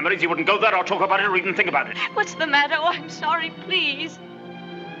had my memories, you wouldn't go there or talk about it or even think about it. What's the matter? Oh, I'm sorry, please.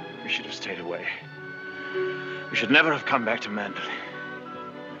 You should have stayed away. You should never have come back to Mandalay.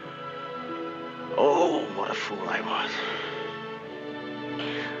 Oh, what a fool I was.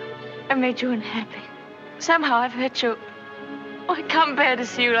 I made you unhappy. Somehow I've hurt you. Oh, I can't bear to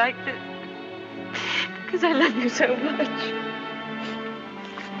see you like this. Because I love you so much.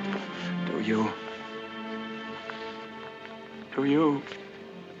 Do you? Do you?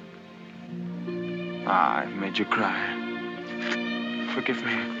 I've made you cry. Forgive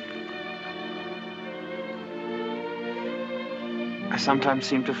me. I sometimes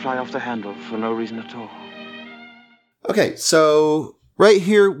seem to fly off the handle for no reason at all. Okay, so right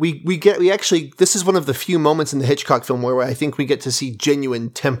here we actually, this is one of the few moments in the Hitchcock film where I think we get to see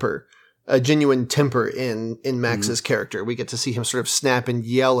genuine temper in Max's character. We get to see him sort of snap and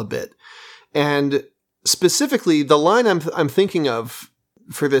yell a bit. And specifically, the line I'm thinking of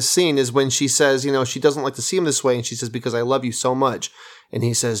for this scene is when she says, she doesn't like to see him this way, and she says, because I love you so much. And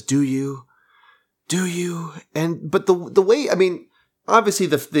he says, do you? Do you? But the way, I mean, obviously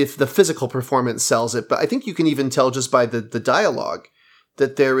the physical performance sells it, but I think you can even tell just by the dialogue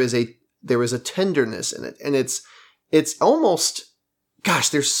that there is a tenderness in it. And it's almost, gosh,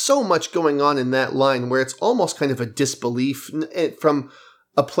 there's so much going on in that line where it's almost kind of a disbelief from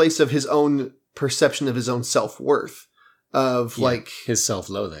a place of his own perception of his own self-worth, of like his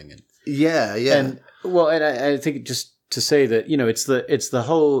self-loathing. Yeah. And I think just to say that, it's the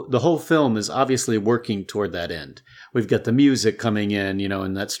whole film is obviously working toward that end. We've got the music coming in,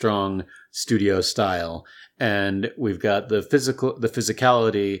 in that strong studio style. And we've got the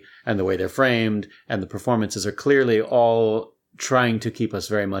physicality and the way they're framed, and the performances are clearly all trying to keep us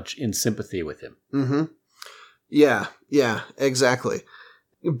very much in sympathy with him. Mm-hmm. Yeah, exactly.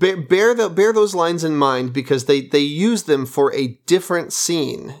 Bear those lines in mind, because they use them for a different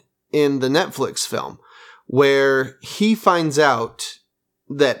scene in the Netflix film, where he finds out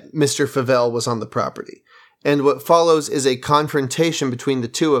that Mr. Favell was on the property. And what follows is a confrontation between the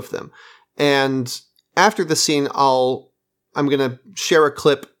two of them. And after the scene, I'm going to share a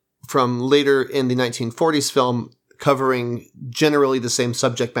clip from later in the 1940s film covering generally the same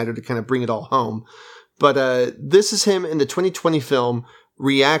subject matter to kind of bring it all home. But this is him in the 2020 film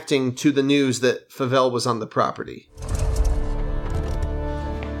reacting to the news that Favell was on the property.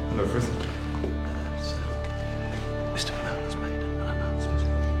 Hello, Chris. Mr. Favell has made an announcement.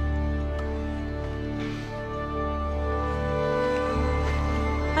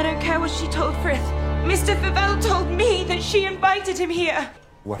 I don't care what she told Frith. Mr. Favell told me that she invited him here.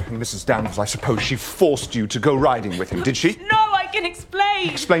 Well, Mrs. Danvers, I suppose she forced you to go riding with him, did she? No, I can explain.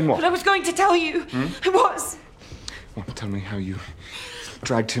 Explain what? But I was going to tell you. I was. Well, tell me how you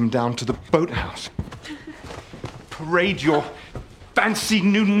dragged him down to the boathouse. Parade your fancy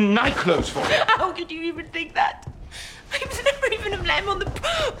new nightclothes for him. How could you even think that? I was never even have let him on the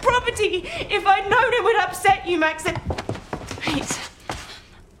property. If I'd known it would upset you, Max, then... Please.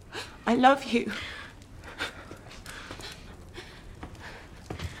 I love you.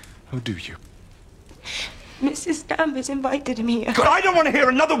 Oh, do you? Mrs. Danvers invited him here. God, I don't want to hear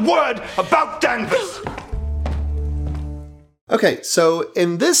another word about Danvers! Okay, so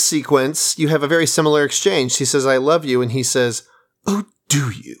in this sequence, you have a very similar exchange. He says, I love you, and he says, oh, do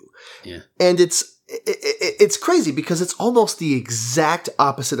you? Yeah. And it's crazy because it's almost the exact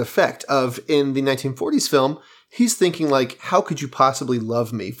opposite effect of in the 1940s film. He's thinking like, how could you possibly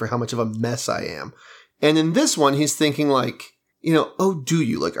love me for how much of a mess I am? And in this one, he's thinking like, oh, do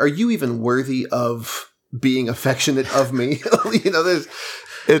you? Like, are you even worthy of being affectionate of me?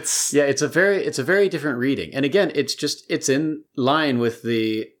 It's a very different reading. And again, it's in line with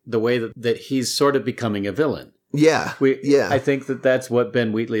the way that he's sort of becoming a villain. Yeah. I think that's what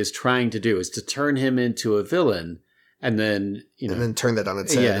Ben Wheatley is trying to do, is to turn him into a villain. And then, and then turn that on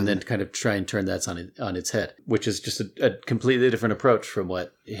its head. Yeah, and then kind of try and turn that on its head, which is just a completely different approach from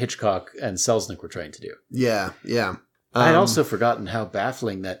what Hitchcock and Selznick were trying to do. Yeah. I'd also forgotten how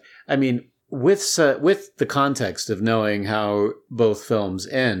baffling that. I mean, with the context of knowing how both films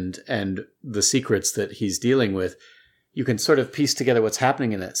end and the secrets that he's dealing with, you can sort of piece together what's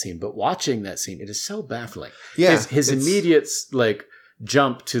happening in that scene. But watching that scene, it is so baffling. Yeah, his immediate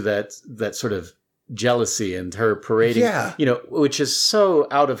jump to that sort of jealousy and her parading, which is so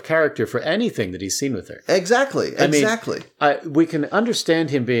out of character for anything that he's seen with her. Exactly. We can understand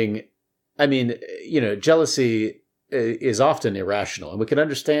him being, jealousy is often irrational, and we can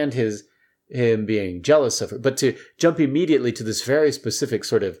understand him being jealous of her, but to jump immediately to this very specific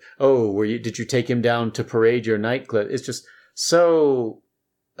sort of, did you take him down to parade your nightclub? It's just so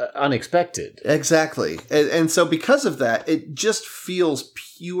unexpected. Exactly. And so because of that, it just feels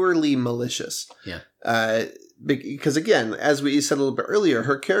purely malicious. Yeah. Because again, as we said a little bit earlier,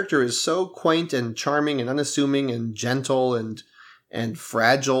 her character is so quaint and charming and unassuming and gentle and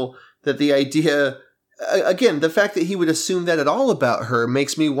fragile that the idea, again, the fact that he would assume that at all about her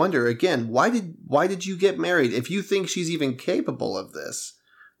makes me wonder again, why did you get married? If you think she's even capable of this,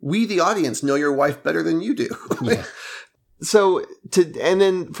 we, the audience, know your wife better than you do. Yeah. And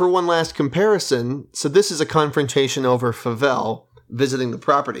then for one last comparison, so this is a confrontation over Favell visiting the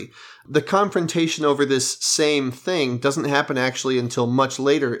property. The confrontation over this same thing doesn't happen actually until much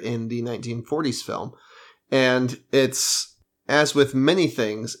later in the 1940s film. And it's, as with many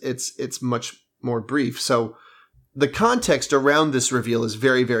things, it's much more brief. So the context around this reveal is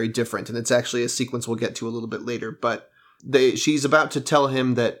very, very different. And it's actually a sequence we'll get to a little bit later. But she's about to tell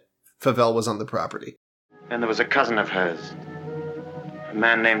him that Favell was on the property. And there was a cousin of hers, a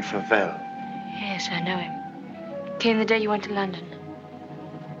man named Favell. Yes, I know him. Came the day you went to London.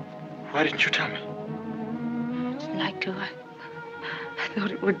 Why didn't you tell me? I didn't like to. I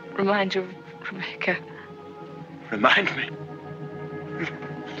thought it would remind you of Rebecca. Remind me?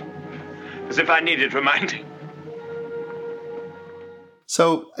 As if I needed reminding.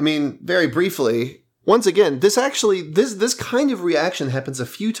 So, very briefly, once again, this kind of reaction happens a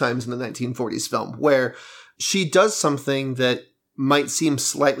few times in the 1940s film, where she does something that might seem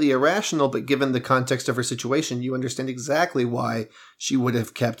slightly irrational, but given the context of her situation, you understand exactly why she would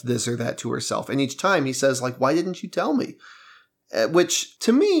have kept this or that to herself. And each time he says, like, why didn't you tell me? Which,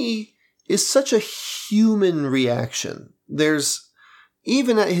 to me, is such a human reaction. There's,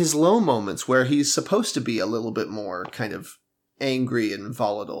 even at his low moments where he's supposed to be a little bit more kind of angry and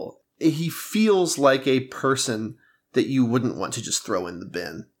volatile, he feels like a person that you wouldn't want to just throw in the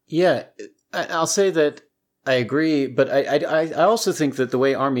bin. Yeah, I'll say that I agree, but I also think that the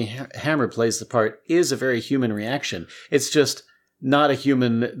way Armie Hammer plays the part is a very human reaction. It's just not a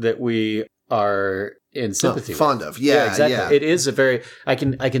human that we are in sympathy fond with. Of. Yeah, exactly. Yeah. It is a very, I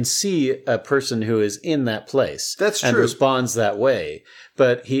can see a person who is in that place. That's true. And responds that way,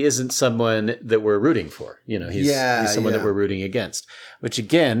 but he isn't someone that we're rooting for. You know, he's someone that we're rooting against, which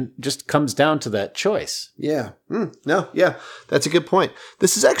again, just comes down to that choice. Yeah. That's a good point.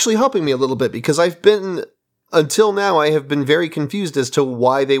 This is actually helping me a little bit because until now, I have been very confused as to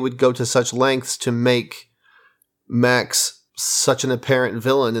why they would go to such lengths to make Max such an apparent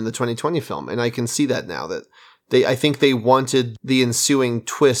villain in the 2020 film. And I can see that now, that I think they wanted the ensuing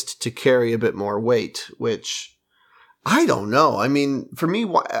twist to carry a bit more weight, which I don't know. I mean, for me,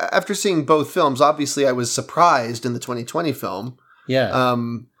 after seeing both films, obviously I was surprised in the 2020 film. Yeah.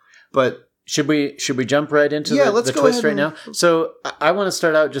 But should we jump right into the twist right now? So I want to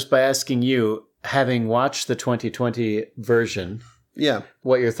start out just by asking you, having watched the 2020 version,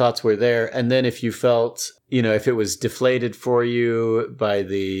 what your thoughts were there, and then if you felt, if it was deflated for you by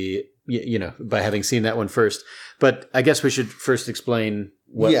by having seen that one first. But I guess we should first explain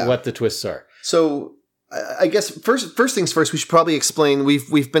what the twists are. So I guess first things first, we should probably explain.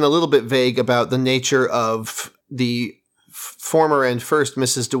 We've been a little bit vague about the nature of the former and first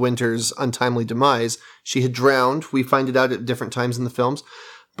Mrs. De Winter's untimely demise. She had drowned. We find it out at different times in the films,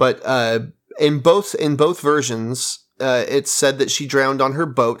 but in both versions, it's said that she drowned on her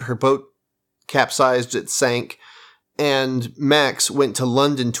boat. Her boat capsized, it sank, and Max went to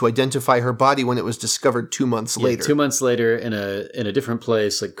London to identify her body when it was discovered 2 months later. 2 months later, in a different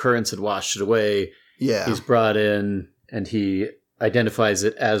place, like currents had washed it away. Yeah, he's brought in, and he identifies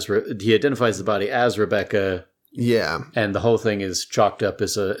the body as Rebecca. Yeah, and the whole thing is chalked up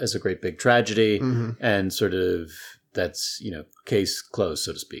as a great big tragedy, and sort of that's case closed,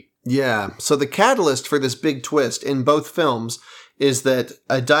 so to speak. Yeah. So the catalyst for this big twist in both films is that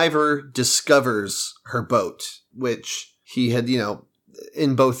a diver discovers her boat, which he had,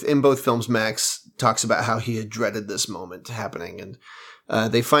 in both films, Max talks about how he had dreaded this moment happening.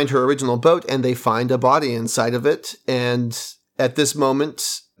 And they find her original boat and they find a body inside of it. And at this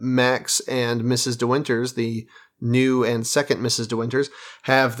moment, Max and Mrs. De Winters, the new and second Mrs. De Winters,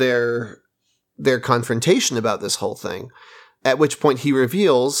 have their confrontation about this whole thing. At which point he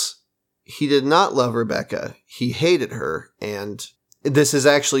reveals he did not love Rebecca. He hated her. And this is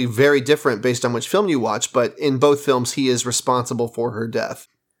actually very different based on which film you watch, but in both films, he is responsible for her death.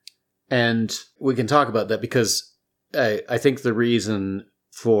 And we can talk about that because I think the reason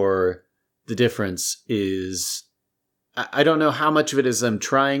for the difference is, I don't know how much of it is them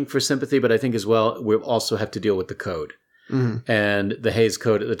trying for sympathy, but I think as well, we also have to deal with the code. Mm-hmm. And the Hays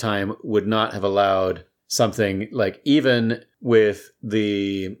Code at the time would not have allowed something like, even with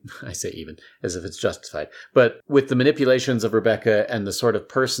I say even, as if it's justified, but with the manipulations of Rebecca and the sort of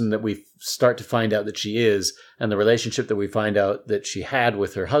person that we start to find out that she is, and the relationship that we find out that she had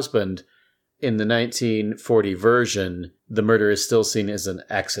with her husband, in the 1940 version, the murder is still seen as an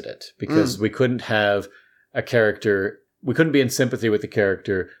accident, because we couldn't have a character, we couldn't be in sympathy with the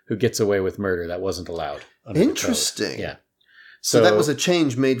character who gets away with murder. That wasn't allowed. Interesting. Yeah. So that was a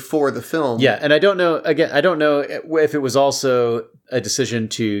change made for the film. Yeah, and I don't know if it was also a decision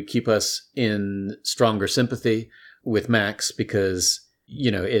to keep us in stronger sympathy with Max because,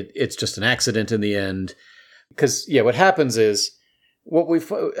 it's just an accident in the end. Because, what happens is,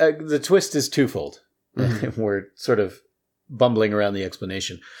 the twist is twofold. Mm-hmm. We're sort of bumbling around the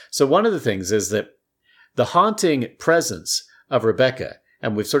explanation. So one of the things is that the haunting presence of Rebecca,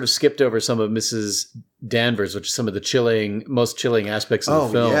 and we've sort of skipped over some of Mrs. Danvers, which is some of the most chilling aspects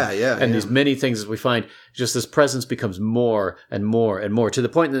of the film. And these many things as we find, just this presence becomes more and more and more, to the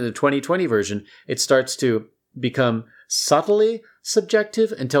point that in the 2020 version, it starts to become subtly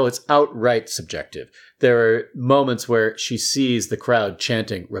subjective until it's outright subjective. There are moments where she sees the crowd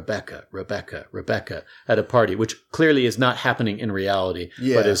chanting, Rebecca, Rebecca, Rebecca, at a party, which clearly is not happening in reality,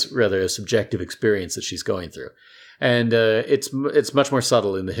 but is rather a subjective experience that she's going through. And it's much more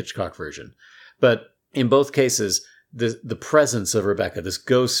subtle in the Hitchcock version. But in both cases, the presence of Rebecca, this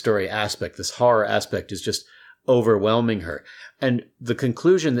ghost story aspect, this horror aspect, is just overwhelming her. And the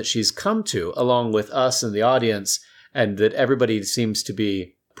conclusion that she's come to, along with us and the audience, and that everybody seems to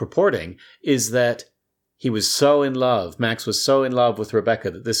be purporting, is that he was so in love, Max was so in love with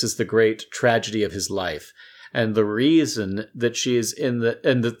Rebecca, that this is the great tragedy of his life. And the reason that she is and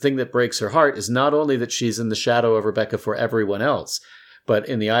the thing that breaks her heart is not only that she's in the shadow of Rebecca for everyone else, but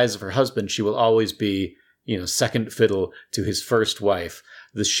in the eyes of her husband, she will always be, second fiddle to his first wife,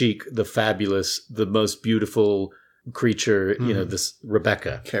 the chic, the fabulous, the most beautiful creature, this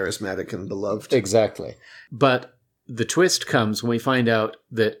Rebecca. Charismatic and beloved. Exactly. But the twist comes when we find out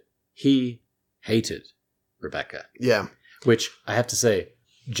that he hated Rebecca. Yeah. Which, I have to say,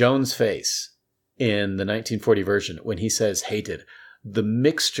 Joan's face in the 1940 version, when he says hated, the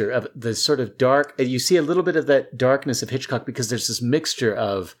mixture of the sort of dark, you see a little bit of that darkness of Hitchcock because there's this mixture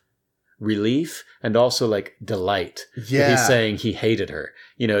of relief and also like delight. Yeah. That he's saying he hated her.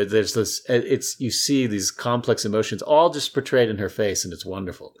 There's this, you see these complex emotions all just portrayed in her face, and it's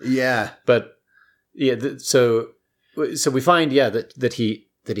wonderful. Yeah. But yeah, so we find, that he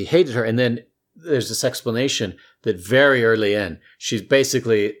hated her, and then there's this explanation that very early in, she's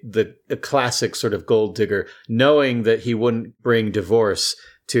basically a classic sort of gold digger, knowing that he wouldn't bring divorce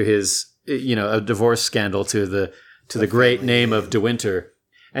to his, a divorce scandal to the great name of De Winter.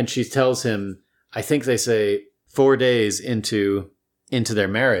 And she tells him, I think they say 4 days into their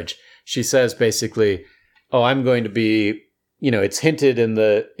marriage, she says basically, oh, I'm going to be, it's hinted in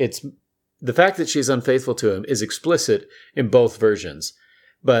the fact that she's unfaithful to him is explicit in both versions.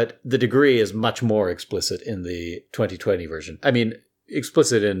 But the degree is much more explicit in the 2020 version. I mean,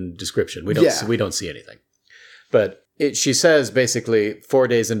 explicit in description. We don't see anything. But she says basically 4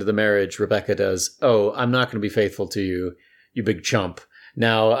 days into the marriage, Rebecca does, oh, I'm not going to be faithful to you, you big chump.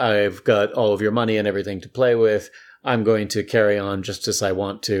 Now I've got all of your money and everything to play with. I'm going to carry on just as I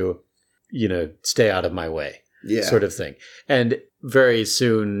want to, stay out of my way. Yeah. Sort of thing. And very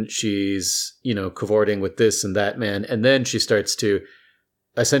soon she's, cavorting with this and that man. And then she starts to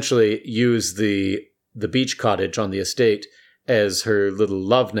essentially use the beach cottage on the estate as her little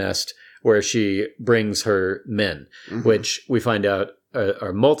love nest where she brings her men, which we find out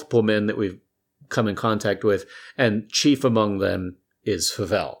are multiple men that we've come in contact with, and chief among them is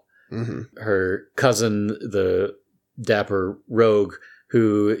Favel, her cousin, the dapper rogue,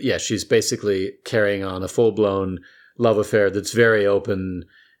 who, she's basically carrying on a full-blown love affair that's very open,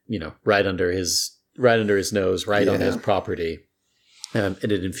 right under his nose, right on his property. And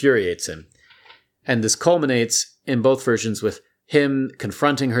it infuriates him. And this culminates in both versions with him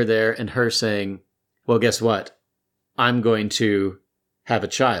confronting her there and her saying, well, guess what? I'm going to have a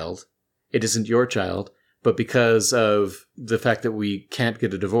child. It isn't your child, but because of the fact that we can't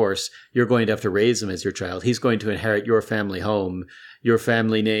get a divorce, you're going to have to raise him as your child. He's going to inherit your family home. Your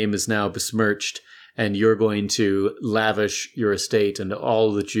family name is now besmirched, and you're going to lavish your estate and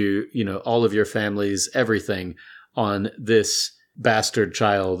all that all of your family's everything on this bastard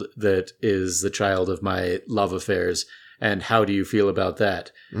child that is the child of my love affairs. And how do you feel about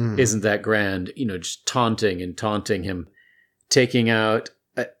that? Isn't that grand? Just taunting him, taking out.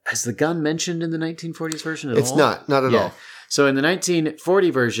 Has the gun mentioned in the 1940s version at all? It's not at all. So in the 1940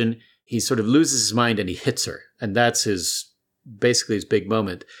 version, he sort of loses his mind and he hits her. And that's basically his big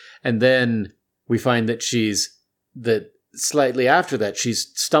moment. And then we find that slightly after that,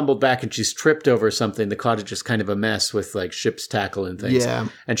 she's stumbled back and she's tripped over something. The cottage is kind of a mess with like ship's tackle and things. Yeah.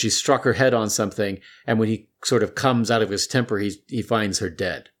 And she struck her head on something. And when he sort of comes out of his temper, he finds her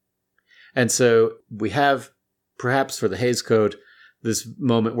dead. And so we have, perhaps for the Hays Code, this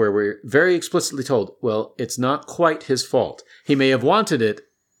moment where we're very explicitly told, well, it's not quite his fault. He may have wanted it,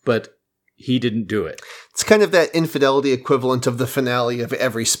 but he didn't do it. It's kind of that infidelity equivalent of the finale of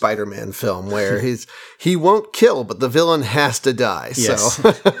every Spider-Man film where he won't kill, but the villain has to die. Yes.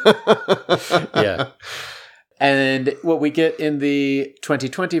 So. Yeah. And what we get in the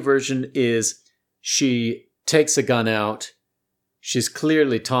 2020 version is she takes a gun out. She's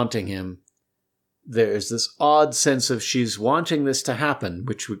clearly taunting him. There's this odd sense of she's wanting this to happen,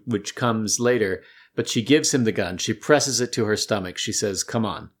 which comes later, but she gives him the gun. She presses it to her stomach. She says, come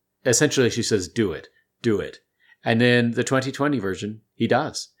on. Essentially, she says, do it. And in the 2020 version, he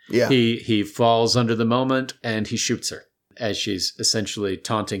does. Yeah. He falls under the moment and he shoots her, as she's essentially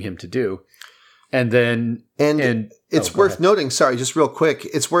taunting him to do. And then... And it's worth noting, sorry, just real quick,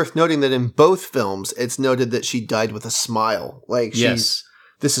 it's worth noting that in both films, it's noted that she died with a smile. Like,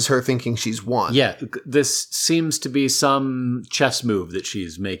 this is her thinking she's won. Yeah, this seems to be some chess move that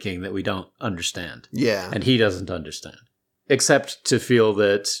she's making that we don't understand. Yeah. And he doesn't understand. Except to feel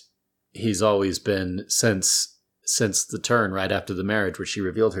that he's always been, since the turn right after the marriage where she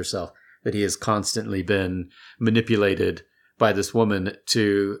revealed herself, that he has constantly been manipulated by this woman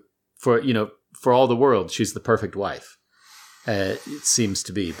for all the world, she's the perfect wife. It seems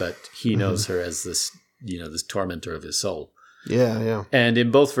to be, but he knows her as this, this tormentor of his soul. Yeah, yeah. And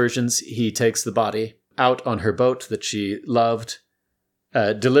in both versions, he takes the body out on her boat that she loved,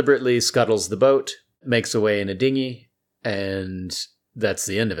 deliberately scuttles the boat, makes away in a dinghy, and that's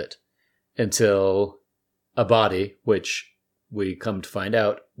the end of it. Until a body, which we come to find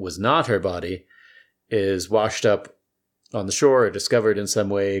out was not her body, is washed up on the shore or discovered in some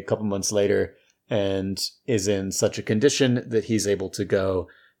way a couple months later, and is in such a condition that he's able to go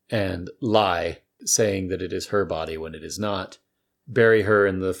and lie, saying that it is her body when it is not, bury her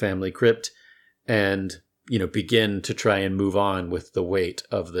in the family crypt, and, begin to try and move on with the weight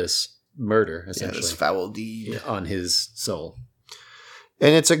of this murder, essentially. This foul deed. On his soul.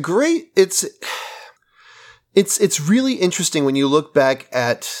 And it's it's really interesting when you look back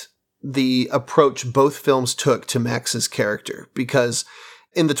at the approach both films took to Max's character, because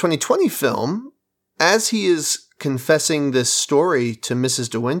in the 2020 film, as he is confessing this story to Mrs.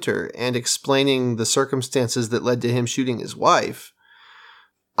 De Winter and explaining the circumstances that led to him shooting his wife,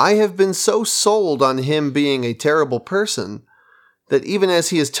 I have been so sold on him being a terrible person that even as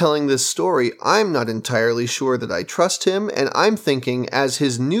he is telling this story, I'm not entirely sure that I trust him, and I'm thinking, as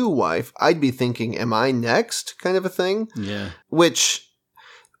his new wife, I'd be thinking, am I next? Kind of a thing. Yeah. Which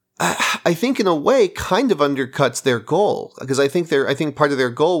I think in a way kind of undercuts their goal, because I think part of their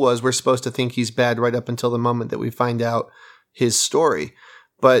goal was we're supposed to think he's bad right up until the moment that we find out his story.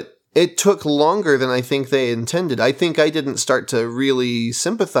 But it took longer than I think they intended. I think I didn't start to really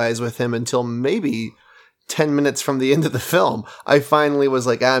sympathize with him until maybe 10 minutes from the end of the film. I finally was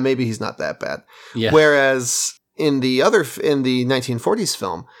like, maybe he's not that bad. Yeah. Whereas in the 1940s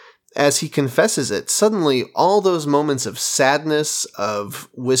film, as he confesses it, suddenly all those moments of sadness, of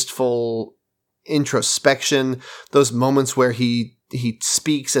wistful introspection, those moments where he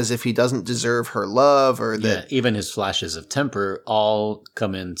speaks as if he doesn't deserve her love, or that even his flashes of temper all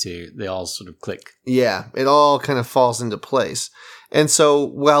they all sort of click. Yeah, it all kind of falls into place. And so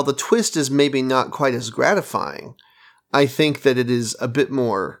while the twist is maybe not quite as gratifying, I think that it is a bit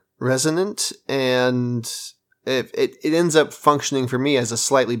more resonant, and it ends up functioning for me as a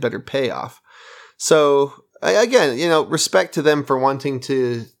slightly better payoff. So again, respect to them for wanting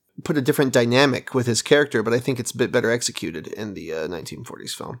to put a different dynamic with his character, but I think it's a bit better executed in the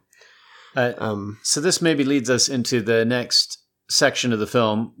 1940s film. So this maybe leads us into the next section of the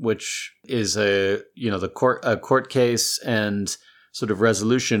film, which is a court case and sort of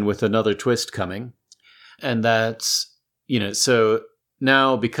resolution with another twist coming. And that's, so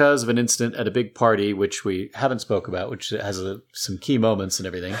now because of an incident at a big party, which we haven't spoke about, which has some key moments and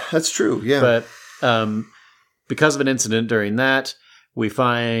everything. That's true, yeah. But because of an incident during that, we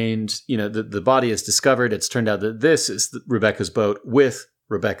find, the body is discovered. It's turned out that this is Rebecca's boat with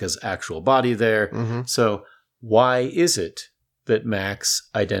Rebecca's actual body there. Mm-hmm. So why is it that Max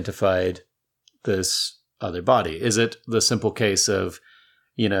identified this other body? Is it the simple case of,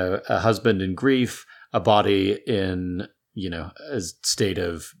 a husband in grief, a body in, a state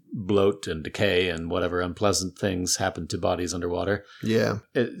of bloat and decay and whatever unpleasant things happen to bodies underwater? Yeah.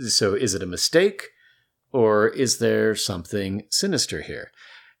 So is it a mistake? Or is there something sinister here?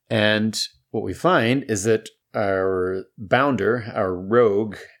 And what we find is that our bounder, our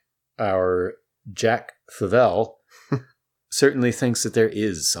rogue, our Jack Favel certainly thinks that there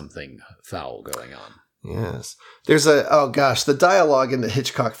is something foul going on. Yes. There's the dialogue in the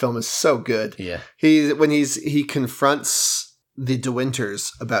Hitchcock film is so good. Yeah. He confronts the De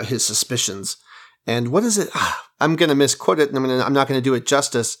Winters about his suspicions. And what is it? I'm going to misquote it, and I'm not going to do it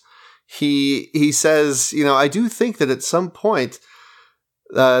justice. He says, I do think that at some point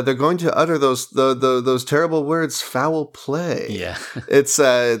they're going to utter those terrible words, foul play. Yeah. It's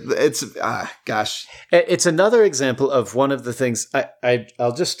gosh. It's another example of one of the things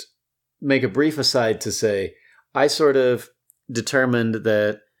I'll just make a brief aside to say, I sort of determined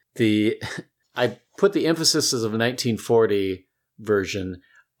that I put the emphasis of a 1940 version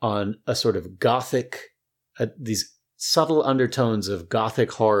on a sort of gothic, these subtle undertones of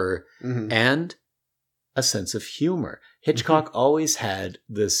gothic horror, mm-hmm. and a sense of humor. Hitchcock mm-hmm. always had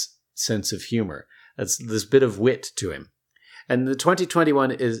this sense of humor. That's this bit of wit to him. And the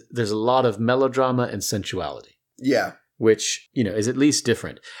 2021 there's a lot of melodrama and sensuality. Yeah. Which, is at least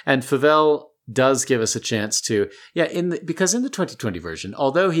different. And Favel does give us a chance to, because in the 2020 version,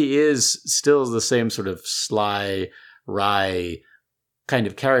 although he is still the same sort of sly, wry kind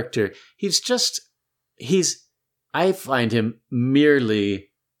of character, I find him merely,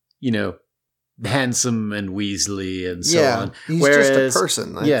 handsome and weaselly and so on. He's just a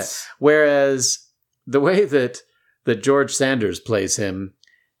person. Whereas the way that George Sanders plays him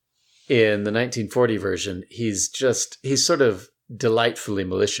in the 1940 version, he's sort of delightfully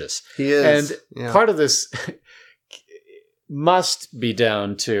malicious. He is. And part of this must be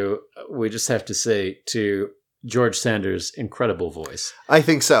down to, we just have to say, to George Sanders' incredible voice. I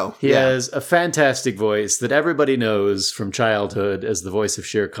think so. He has a fantastic voice that everybody knows from childhood as the voice of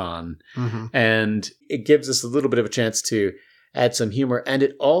Shere Khan. Mm-hmm. And it gives us a little bit of a chance to add some humor. And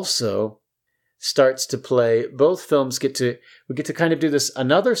it also starts to play, both films we get to kind of do this,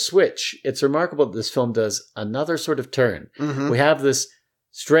 another switch. It's remarkable that this film does another sort of turn. Mm-hmm. We have this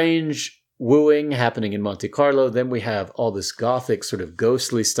strange wooing happening in Monte Carlo. Then we have all this gothic sort of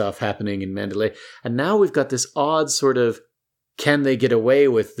ghostly stuff happening in Mandalay. And now we've got this odd sort of, can they get away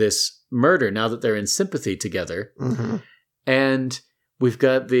with this murder now that they're in sympathy together? Mm-hmm. And we've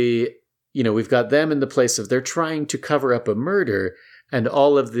got we've got them in the place of they're trying to cover up a murder, and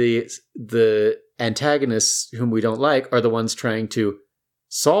all of the antagonists whom we don't like are the ones trying to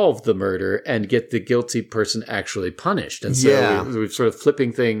solve the murder and get the guilty person actually punished. And so we're sort of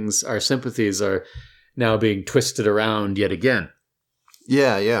flipping things. Our sympathies are now being twisted around yet again.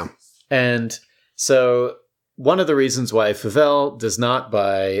 Yeah, yeah. And so one of the reasons why Fauvel does not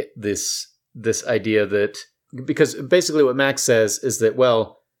buy this idea that, because basically what Max says is that,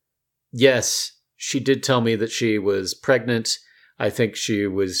 well, yes, she did tell me that she was pregnant. I think she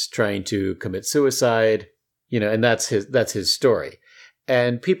was trying to commit suicide, and that's his story.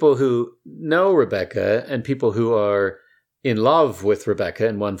 And people who know Rebecca and people who are in love with Rebecca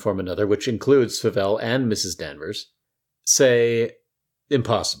in one form or another, which includes Fauvel and Mrs. Danvers, say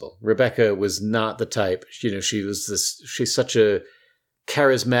impossible. Rebecca was not the type. She's such a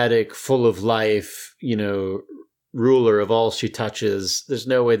charismatic, full of life, ruler of all she touches. There's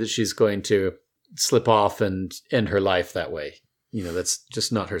no way that she's going to slip off and end her life that way. That's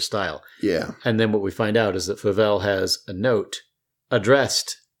just not her style. Yeah. And then what we find out is that Fauvel has a note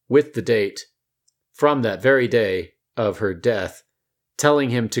addressed with the date from that very day of her death, telling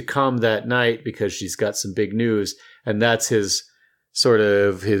him to come that night because she's got some big news. And that's his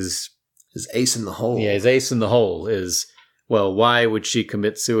ace in the hole. Yeah, his ace in the hole is, well, why would she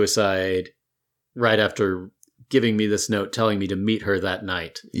commit suicide right after giving me this note telling me to meet her that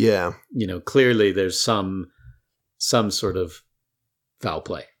night? Yeah. Clearly there's some sort of foul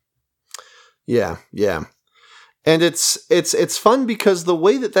play. Yeah, yeah. And it's fun because the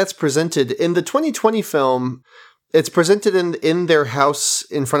way that that's presented in the 2020 film, it's presented in their house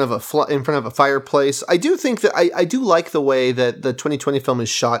in front of a fireplace. I do think that I do like the way that the 2020 film is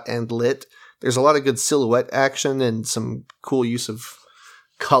shot and lit. There's a lot of good silhouette action and some cool use of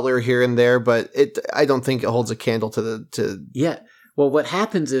color here and there, but I don't think it holds a candle to Yeah. Well, what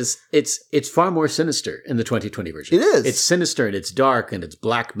happens is it's far more sinister in the 2020 version. It is. It's sinister and it's dark and it's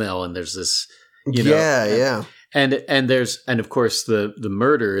blackmail and there's this, yeah. And of course the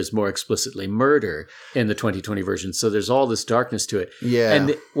murder is more explicitly murder in the 2020 version. So there's all this darkness to it. Yeah.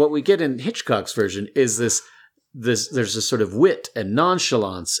 And what we get in Hitchcock's version is there's this sort of wit and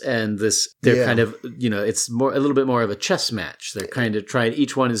nonchalance and they're kind of, it's a little bit more of a chess match. They're kind of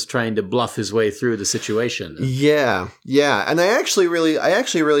each one is trying to bluff his way through the situation. Yeah. Yeah. And I actually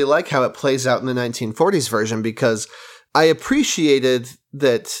really like how it plays out in the 1940s version, because I appreciated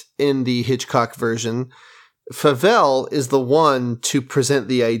that in the Hitchcock version, Fauvel is the one to present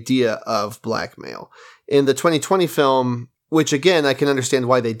the idea of blackmail. In the 2020 film, which again, I can understand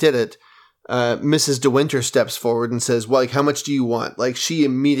why they did it, Mrs. De Winter steps forward and says, well, how much do you want? She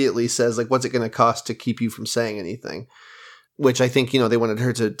immediately says, what's it going to cost to keep you from saying anything? Which I think, they wanted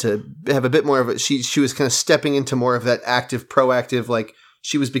her to have a bit more of it. She was kind of stepping into more of that active, proactive,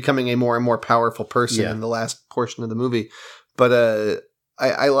 she was becoming a more and more powerful person in the last portion of the movie. But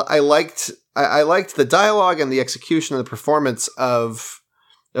I liked the dialogue and the execution of the performance of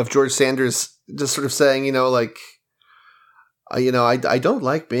George Sanders just sort of saying, I don't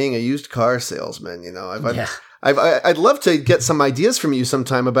like being a used car salesman. I'd love to get some ideas from you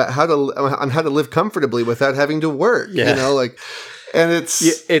sometime about how to live comfortably without having to work. Yeah. And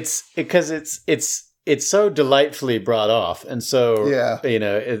it's because it's so delightfully brought off, and so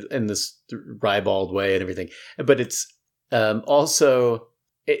in this ribald way and everything. But it's also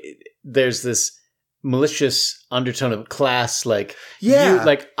there's this malicious undertone of class,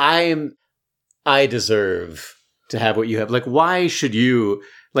 I deserve to have what you have. Why should you?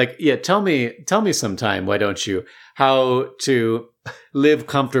 Tell me sometime, why don't you, how to live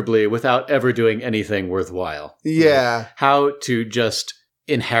comfortably without ever doing anything worthwhile. Yeah. How to just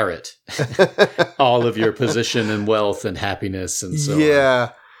inherit all of your position and wealth and happiness and so on.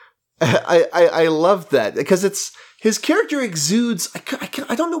 Yeah. I love that because his character exudes,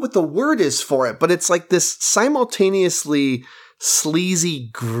 I don't know what the word is for it, but it's this simultaneously sleazy,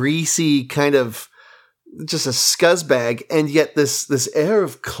 greasy kind of just a scuzzbag, and yet this air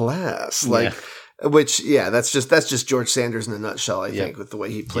of class, like, which, that's just George Sanders in a nutshell, I think, with the way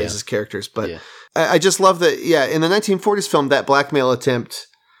he plays his characters. But I just love that, in the 1940s film, that blackmail attempt,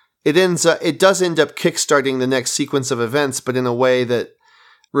 it does end up kickstarting the next sequence of events, but in a way that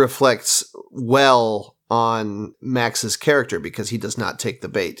reflects well on Max's character, because he does not take the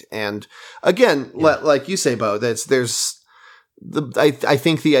bait. And again, like you say, Beau, I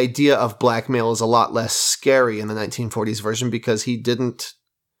think the idea of blackmail is a lot less scary in the 1940s version, because he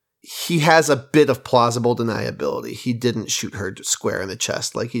has a bit of plausible deniability. He didn't shoot her square in the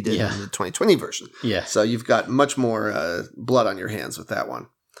chest like he did in the 2020 version. Yeah. So you've got much more blood on your hands with that one.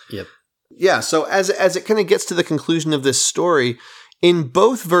 Yep. Yeah. So as it kind of gets to the conclusion of this story, in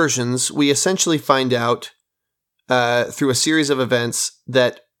both versions, we essentially find out through a series of events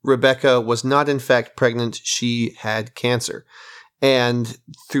that Rebecca was not in fact pregnant. She had cancer. And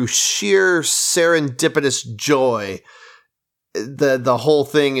through sheer serendipitous joy, the whole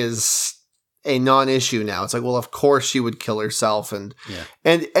thing is a non-issue now. It's like, well, of course she would kill herself. And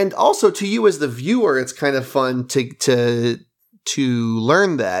also to you as the viewer, it's kind of fun to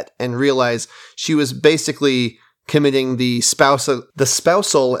learn that and realize she was basically committing the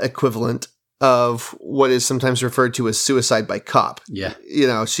spousal equivalent of what is sometimes referred to as suicide by cop. Yeah.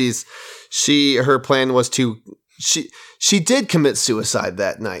 Her plan was she did commit suicide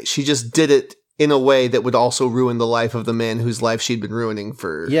that night. She just did it in a way that would also ruin the life of the man whose life she'd been ruining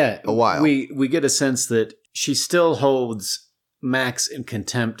for a while. We get a sense that she still holds Max in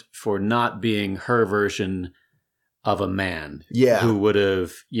contempt for not being her version of a man. Yeah. Who would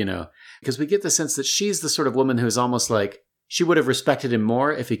have, because we get the sense that she's the sort of woman who's almost like, she would have respected him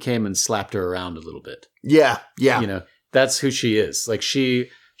more if he came and slapped her around a little bit. Yeah. Yeah. That's who she is. Like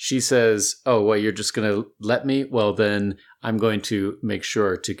she says, oh, well, you're just going to let me? Well, then I'm going to make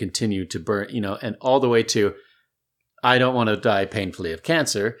sure to continue to burn, and all the way to, I don't want to die painfully of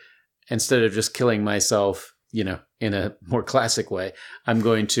cancer. Instead of just killing myself, in a more classic way, I'm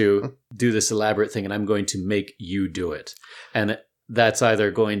going to do this elaborate thing and I'm going to make you do it. And that's either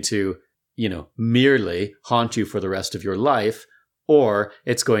going to, merely haunt you for the rest of your life, or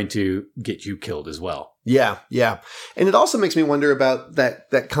it's going to get you killed as well. Yeah, yeah. And it also makes me wonder about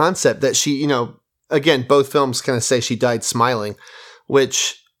that concept that she, again, both films kind of say she died smiling,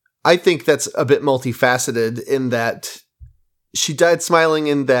 which I think that's a bit multifaceted in that she died smiling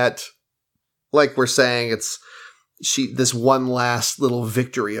in that, like we're saying, it's this one last little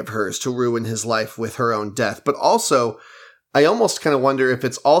victory of hers to ruin his life with her own death. But also, I almost kind of wonder if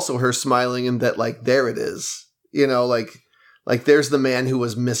it's also her smiling in that, like, there it is, like there's the man who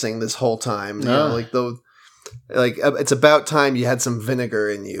was missing this whole time. It's about time you had some vinegar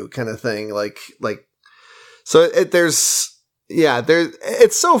in you, kind of thing. So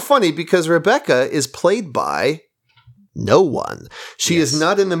it's so funny because Rebecca is played by no one. She is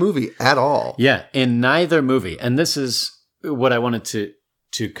not in the movie at all. Yeah, in neither movie. And this is what I wanted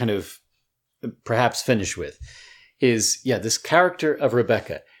to kind of perhaps finish with is, this character of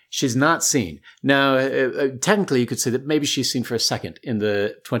Rebecca. She's not seen. Now, technically, you could say that maybe she's seen for a second in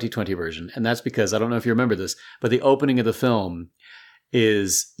the 2020 version. And that's because, I don't know if you remember this, but the opening of the film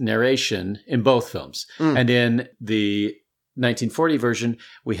is narration in both films. And in the 1940 version,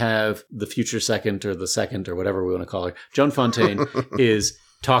 we have the future second or whatever we want to call her. Joan Fontaine is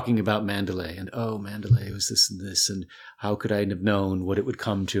talking about Mandalay. And, Mandalay was this and this. And how could I have known what it would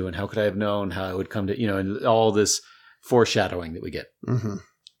come to? And how could I have known how it would come to, and all this foreshadowing that we get. Mm-hmm.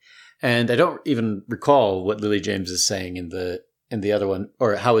 And I don't even recall what Lily James is saying in the other one,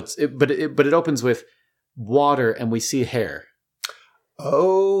 or how but it opens with water and we see hair.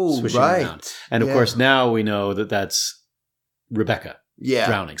 Oh, right. Around. And of course now we know that that's Rebecca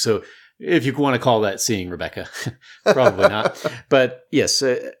drowning. So if you want to call that seeing Rebecca, probably not. But yes,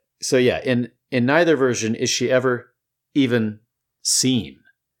 in neither version is she ever even seen.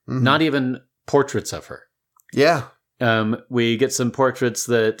 Mm-hmm. Not even portraits of her. Yeah. We get some portraits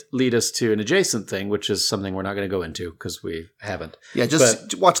that lead us to an adjacent thing, which is something we're not going to go into because we haven't. Yeah,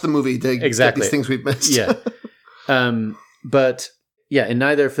 just watch the movie to get these things we've missed. Yeah. But in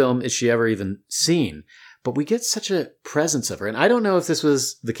neither film is she ever even seen. But we get such a presence of her. And I don't know if this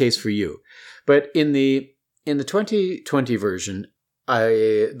was the case for you, but in the 2020 version,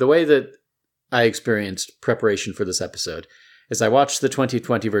 the way that I experienced preparation for this episode is I watched the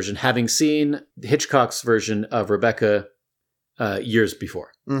 2020 version, having seen Hitchcock's version of Rebecca years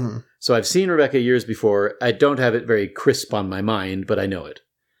before. Mm-hmm. So I've seen Rebecca years before. I don't have it very crisp on my mind, but I know it.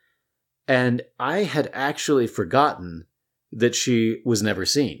 And I had actually forgotten that she was never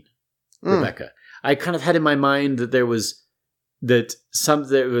seen, Rebecca. I kind of had in my mind that there was that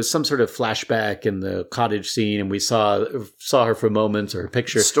there was some sort of flashback in the cottage scene, and we saw her for moments, or her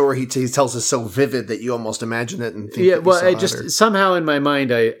picture. The story he tells is so vivid that you almost imagine it and think that you saw I just somehow in my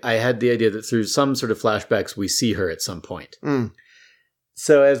mind I had the idea that through some sort of flashbacks we see her at some point.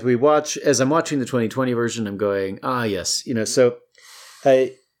 So as I'm watching the 2020 version, I'm going, yes,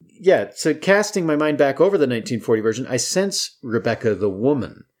 so casting my mind back over the 1940 version, I sense Rebecca the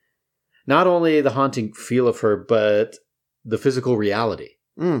woman, not only the haunting feel of her, but the physical reality.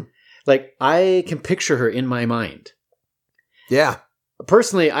 Like, I can picture her in my mind. Yeah.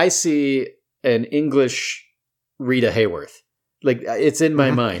 Personally, I see an English Rita Hayworth. Like, it's in my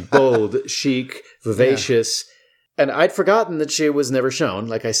mind. Bold, chic, vivacious. Yeah. And I'd forgotten that she was never shown,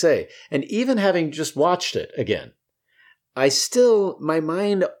 like I say. And even having just watched it again, my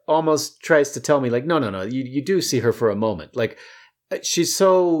mind almost tries to tell me, like, no, you do see her for a moment. Like, she's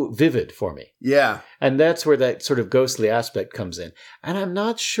so vivid for me. Yeah. And that's where that sort of ghostly aspect comes in. And I'm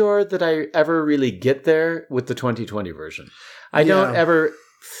not sure that I ever really get there with the 2020 version. I don't ever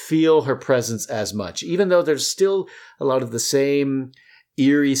feel her presence as much, even though there's still a lot of the same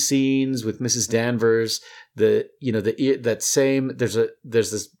eerie scenes with Mrs. Danvers. There's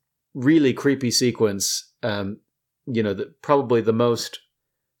this really creepy sequence, probably the most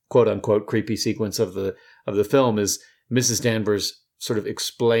quote unquote creepy sequence of the film is Mrs. Danvers sort of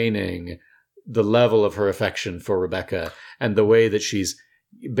explaining the level of her affection for Rebecca and the way that she's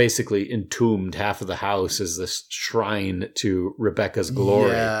basically entombed half of the house as this shrine to Rebecca's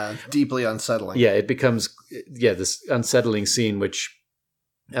glory. Yeah, deeply unsettling. Yeah, it becomes this unsettling scene, which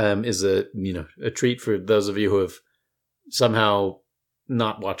is a treat for those of you who have somehow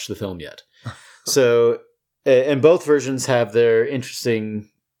not watched the film yet. So, and both versions have their interesting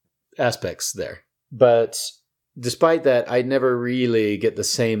aspects there, but despite that, I never really get the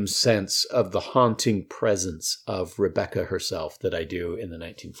same sense of the haunting presence of Rebecca herself that I do in the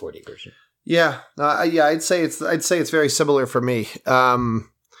 1940 version. Yeah, I'd say it's very similar for me.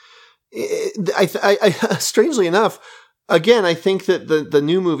 Strangely enough, again, I think that the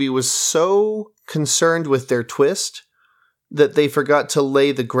new movie was so concerned with their twist that they forgot to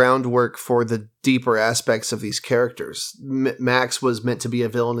lay the groundwork for the deeper aspects of these characters. Max was meant to be a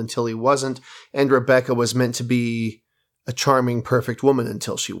villain until he wasn't, and Rebecca was meant to be a charming, perfect woman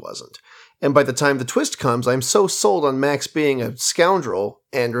until she wasn't. And by the time the twist comes, I'm so sold on Max being a scoundrel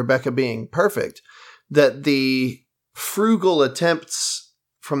and Rebecca being perfect that the frugal attempts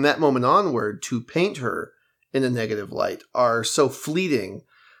from that moment onward to paint her in a negative light are so fleeting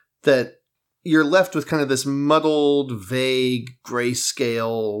that you're left with kind of this muddled, vague,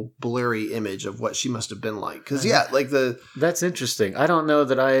 grayscale, blurry image of what she must have been like. Because, That's interesting. I don't know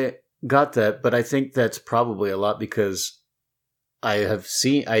that I got that, but I think that's probably a lot because I had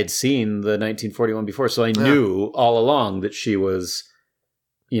seen the 1941 before, so I knew all along that she was,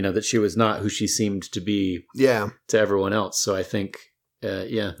 that she was not who she seemed to be to everyone else. So I think,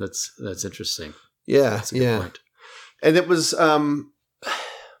 that's interesting. Yeah, that's a good point. And it was...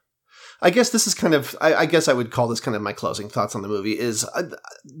 I guess this is kind of, I guess I would call this kind of my closing thoughts on the movie, is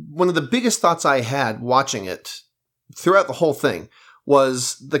one of the biggest thoughts I had watching it throughout the whole thing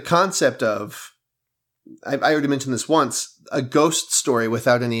was the concept of, I already mentioned this once, a ghost story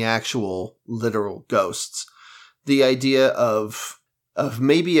without any actual literal ghosts. The idea of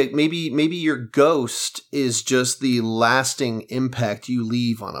maybe your ghost is just the lasting impact you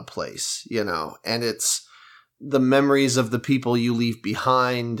leave on a place, and it's the memories of the people you leave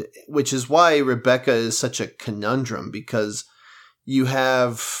behind, which is why Rebecca is such a conundrum, because you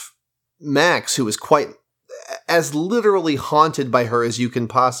have Max, who is quite as literally haunted by her as you can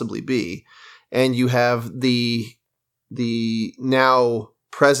possibly be, and you have the now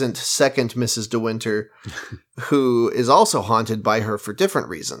present second Mrs. De Winter, who is also haunted by her for different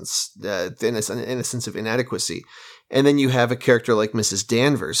reasons, in a sense of inadequacy. And then you have a character like Mrs.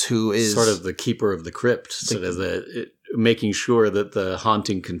 Danvers, who is sort of the keeper of the crypt, sort of making sure that the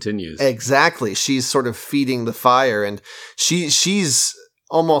haunting continues. Exactly. She's sort of feeding the fire, and she's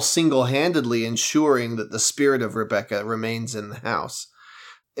almost single-handedly ensuring that the spirit of Rebecca remains in the house.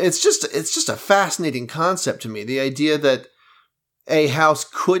 It's just a fascinating concept to me. The idea that a house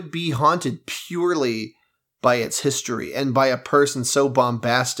could be haunted purely by its history and by a person so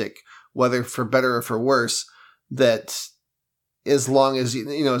bombastic, whether for better or for worse, that as long as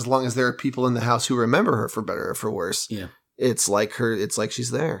there are people in the house who remember her for better or for worse, it's like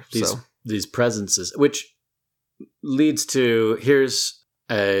she's there. These presences, which leads to here's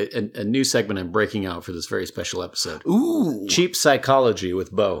a new segment I'm breaking out for this very special episode. Ooh, Cheap Psychology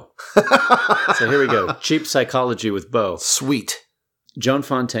with Beau. So here we go. Cheap Psychology with Beau. Sweet. Joan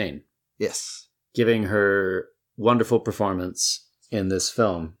Fontaine. Yes. Giving her wonderful performance in this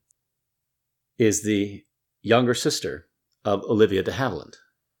film is the younger sister of Olivia de Havilland.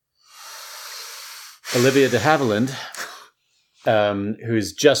 Olivia de Havilland,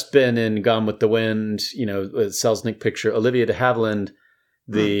 who's just been in Gone with the Wind, Selznick picture. Olivia de Havilland,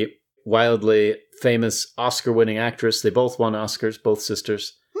 the wildly famous Oscar-winning actress. They both won Oscars, both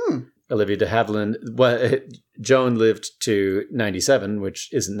sisters. Olivia de Havilland. Well, Joan lived to 97, which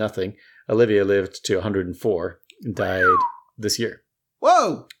isn't nothing. Olivia lived to 104 and died this year.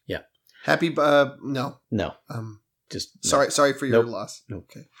 Whoa! Yeah. Happy, no. No. Just sorry for your loss. Nope.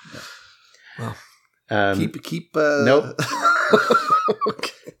 Okay. No. Well, keep. Nope.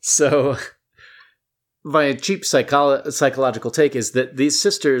 Okay. So, my cheap psychological take is that these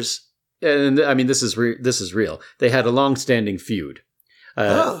sisters, and I mean this is real. They had a long-standing feud,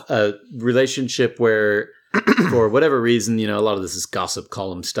 a relationship where, for whatever reason, a lot of this is gossip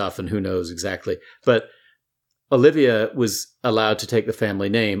column stuff, and who knows exactly, but Olivia was allowed to take the family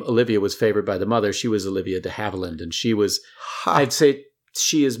name. Olivia was favored by the mother. She was Olivia de Havilland, and she was, I'd say,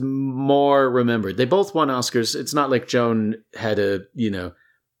 she is more remembered. They both won Oscars. It's not like Joan had a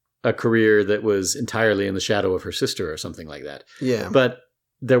career that was entirely in the shadow of her sister or something like that. Yeah. But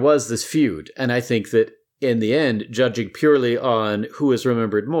there was this feud, and I think that in the end, judging purely on who is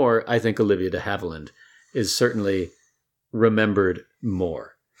remembered more, I think Olivia de Havilland is certainly remembered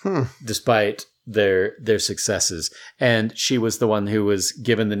more, despite their successes. And she was the one who was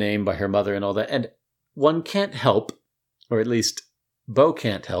given the name by her mother and all that. And one can't help, or at least Beau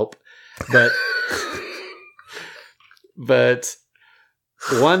can't help, but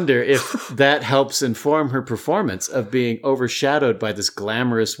wonder if that helps inform her performance of being overshadowed by this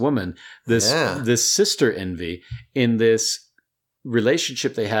glamorous woman, this sister envy in this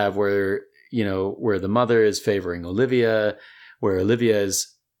relationship they have where the mother is favoring Olivia, where Olivia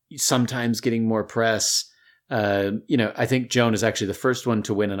is sometimes getting more press. I think Joan is actually the first one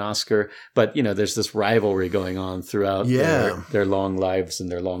to win an Oscar, but there's this rivalry going on throughout their long lives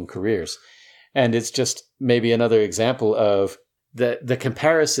and their long careers. And it's just maybe another example of the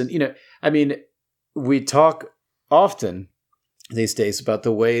comparison. We talk often these days about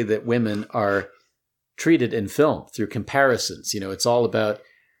the way that women are treated in film through comparisons. It's all about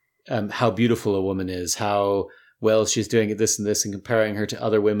how beautiful a woman is, how well she's doing this and this, and comparing her to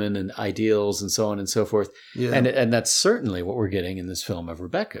other women and ideals and so on and so forth. Yeah. And that's certainly what we're getting in this film of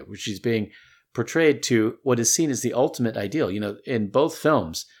Rebecca, which she's being portrayed to what is seen as the ultimate ideal. In both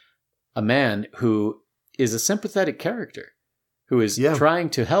films, a man who is a sympathetic character, who is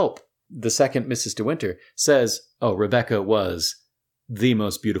trying to help the second Mrs. De Winter, says, "Oh, Rebecca was the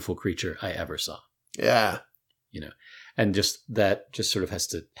most beautiful creature I ever saw." Yeah. And that sort of has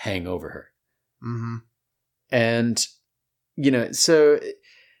to hang over her. Mm-hmm. And, so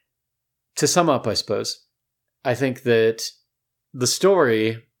to sum up, I suppose, I think that the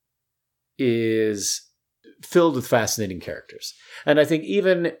story is filled with fascinating characters. And I think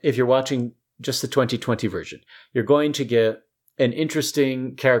even if you're watching just the 2020 version, you're going to get an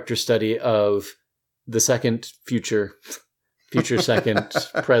interesting character study of the future second,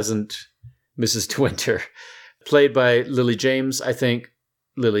 present Mrs. De Winter, played by Lily James. I think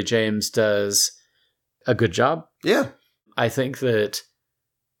Lily James does a good job. Yeah. I think that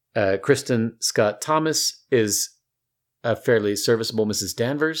Kristen Scott Thomas is a fairly serviceable Mrs.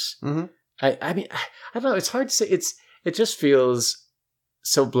 Danvers. Mm-hmm. I mean, I don't know. It's hard to say. It just feels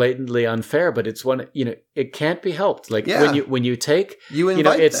so blatantly unfair, but it's one, it can't be helped. Like when you take,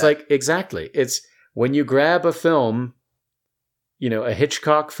 it's like, exactly. It's when you grab a film, a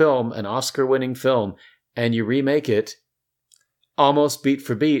Hitchcock film, an Oscar-winning film, and you remake it almost beat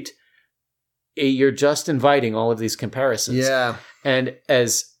for beat, you're just inviting all of these comparisons. Yeah. And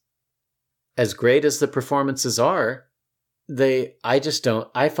as great as the performances are,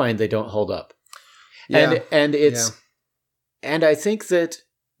 I find they don't hold up. Yeah. And I think that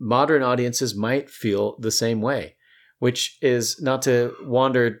modern audiences might feel the same way, which is not to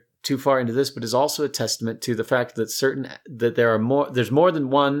wander too far into this, but is also a testament to the fact that there's more than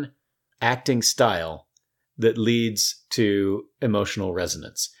one acting style that leads to emotional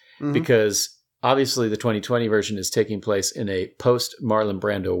resonance. Mm-hmm. Because obviously the 2020 version is taking place in a post Marlon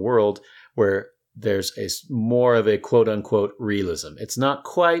Brando world where there's more of a quote unquote realism. It's not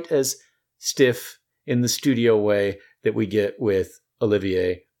quite as stiff in the studio way that we get with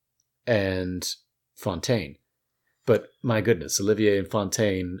Olivier and Fontaine. But my goodness, Olivier and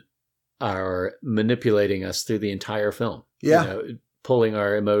Fontaine are manipulating us through the entire film. Yeah. Pulling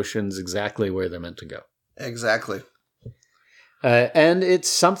our emotions exactly where they're meant to go. Exactly. And it's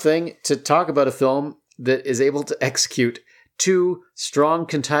something to talk about a film that is able to execute two strong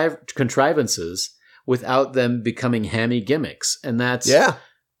contrivances without them becoming hammy gimmicks. And that's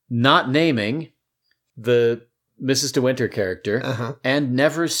not naming the Mrs. De Winter character and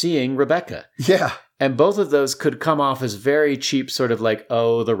never seeing Rebecca. Yeah. And both of those could come off as very cheap, sort of like,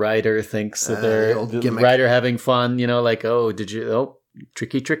 oh, the writer thinks that they're the writer having fun, you know, like, oh,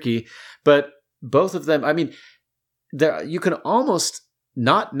 tricky. But both of them, I mean, you can almost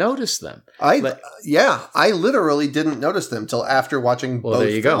not notice them. I literally didn't notice them till after watching both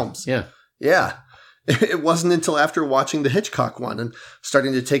films. Go. Yeah. It wasn't until after watching the Hitchcock one and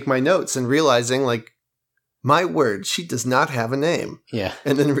starting to take my notes and realizing, like, my word, she does not have a name. Yeah.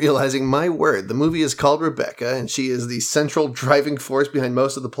 And then realizing, my word, the movie is called Rebecca, and she is the central driving force behind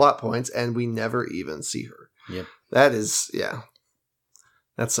most of the plot points, and we never even see her. Yep. That is,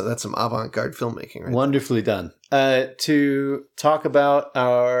 that's some avant-garde filmmaking, right? Wonderfully done. To talk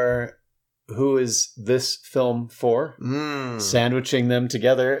about who is this film for? Sandwiching them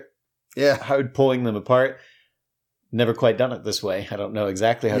together. Yeah. How pulling them apart. Never quite done it this way. I don't know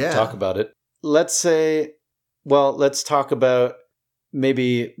exactly how to talk about it. Let's talk about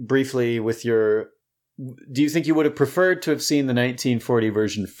maybe briefly with do you think you would have preferred to have seen the 1940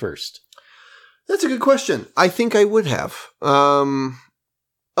 version first? That's a good question. I think I would have.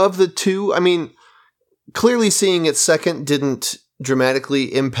 Of the two, I mean, clearly seeing it second didn't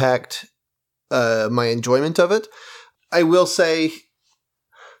dramatically impact my enjoyment of it. I will say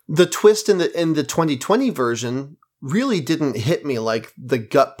the twist in the 2020 version really didn't hit me like the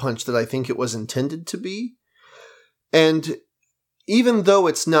gut punch that I think it was intended to be. And even though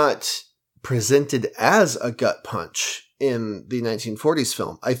it's not presented as a gut punch in the 1940s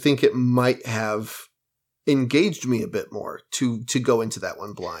film, I think it might have engaged me a bit more to go into that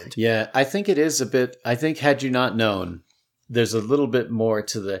one blind. Yeah, I think it is a bit, I think had you not known, there's a little bit more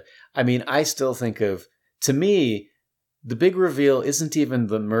to I still think of, to me, the big reveal isn't even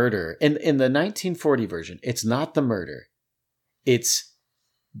the murder. In the 1940 version, it's not the murder. It's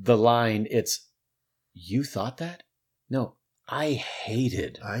the line, you thought that? No, I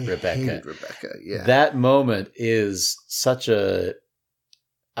hated Rebecca. Yeah. That moment is such a...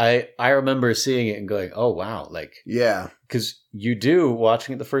 I remember seeing it and going, oh, wow. Like, yeah. Because you do,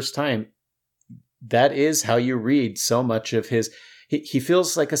 watching it the first time, that is how you read so much of his... He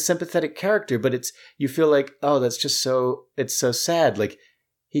feels like a sympathetic character, but you feel like, oh, that's just it's so sad. Like,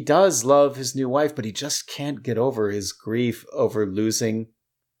 he does love his new wife, but he just can't get over his grief over losing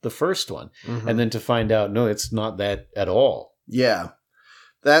the first one. Mm-hmm. And then to find out, no, it's not that at all. Yeah.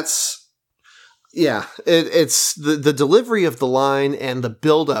 It's the delivery of the line and the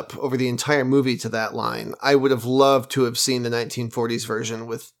build-up over the entire movie to that line. I would have loved to have seen the 1940s version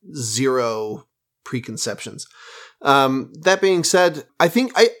with zero preconceptions. That being said,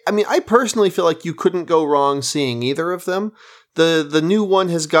 I personally feel like you couldn't go wrong seeing either of them. The new one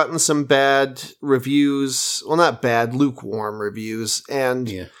has gotten some bad reviews. Well, not bad, lukewarm reviews.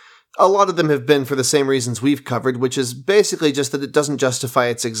 And a lot of them have been for the same reasons we've covered, which is basically just that it doesn't justify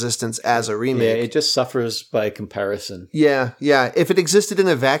its existence as a remake. Yeah, it just suffers by comparison. Yeah. If it existed in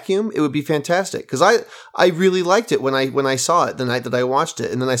a vacuum, it would be fantastic. Because I really liked it when I saw it the night that I watched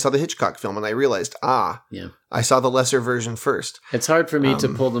it. And then I saw the Hitchcock film and I realized, I saw the lesser version first. It's hard for me to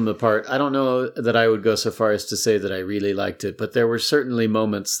pull them apart. I don't know that I would go so far as to say that I really liked it, but there were certainly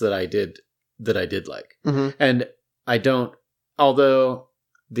moments that I did like. Mm-hmm. And I don't, although...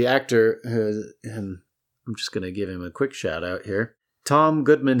 The actor, I'm just going to give him a quick shout out here. Tom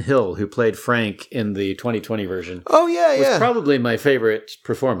Goodman Hill, who played Frank in the 2020 version. Oh, yeah, was probably my favorite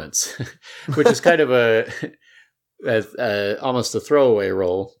performance, which is kind of almost a throwaway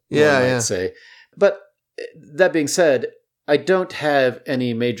role, I might say. But that being said, I don't have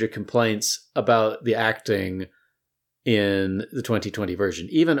any major complaints about the acting in the 2020 version.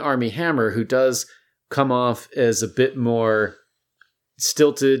 Even Armie Hammer, who does come off as a bit more...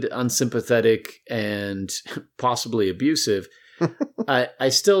 stilted, unsympathetic, and possibly abusive. I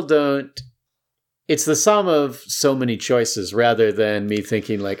still don't... It's the sum of so many choices rather than me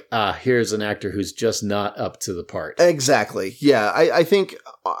thinking like, here's an actor who's just not up to the part. Exactly. Yeah,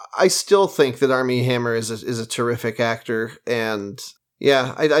 I still think that Armie Hammer is a terrific actor. And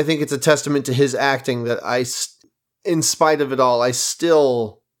yeah, I think it's a testament to his acting that in spite of it all, I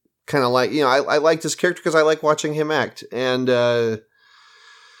still kind of like, I like this character because I like watching him act. And,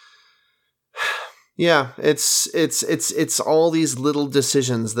 yeah, it's all these little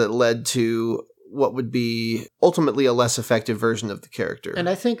decisions that led to what would be ultimately a less effective version of the character. And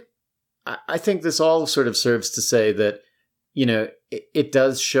I think this all sort of serves to say that, it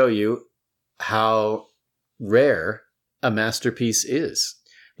does show you how rare a masterpiece is.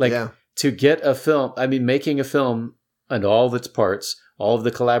 Like to get a film, making a film and all of its parts, all of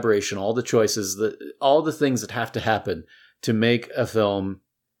the collaboration, all the choices, all the things that have to happen to make a film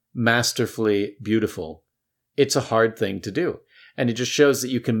masterfully beautiful, it's a hard thing to do. And it just shows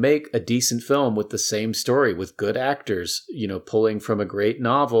that you can make a decent film with the same story, with good actors, pulling from a great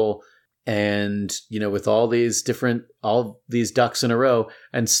novel, and, with all these ducks in a row,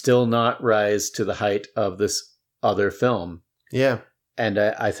 and still not rise to the height of this other film. Yeah. And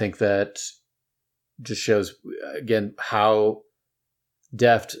I think that just shows, again, how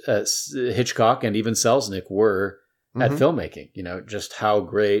deft Hitchcock and even Selznick were at filmmaking. Just how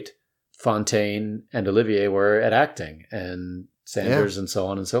great Fontaine and Olivier were at acting, and Sanders and so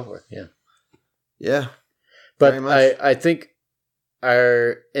on and so forth. Yeah. Yeah. But I think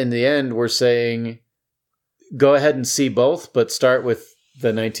in the end, we're saying go ahead and see both, but start with the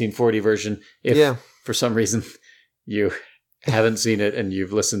 1940 version. If for some reason you haven't seen it and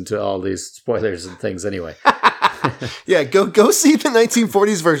you've listened to all these spoilers and things anyway. Yeah, go see the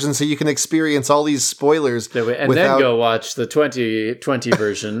 1940s version so you can experience all these spoilers. And then go watch the 2020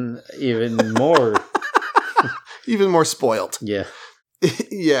 version, even more. Even more spoiled. Yeah.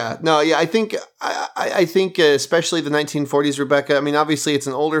 Yeah. No, yeah, I think especially the 1940s, Rebecca, I mean, obviously it's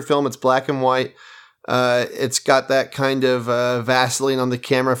an older film. It's black and white. It's got that kind of Vaseline on the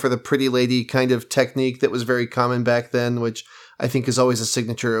camera for the pretty lady kind of technique that was very common back then, which I think is always a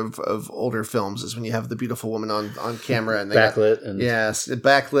signature of older films, is when you have the beautiful woman on camera. And backlit.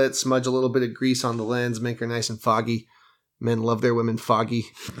 Backlit, smudge a little bit of grease on the lens, make her nice and foggy. Men love their women foggy.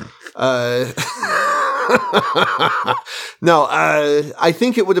 No, I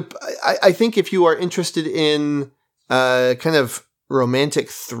think it would. I think if you are interested in kind of romantic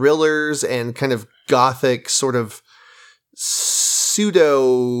thrillers and kind of gothic sort of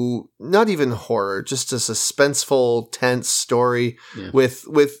pseudo, not even horror, just a suspenseful, tense story with.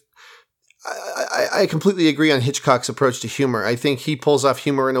 I completely agree on Hitchcock's approach to humor. I think he pulls off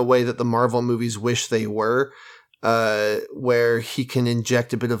humor in a way that the Marvel movies wish they were. Where he can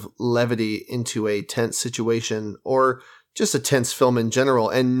inject a bit of levity into a tense situation or just a tense film in general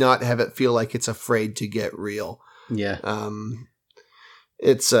and not have it feel like it's afraid to get real. Yeah.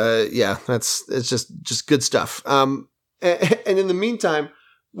 It's just good stuff. And in the meantime,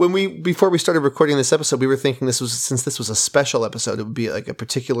 before we started recording this episode, we were thinking since this was a special episode, it would be like a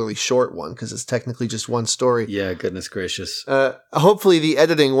particularly short one because it's technically just one story. Yeah, goodness gracious. Hopefully the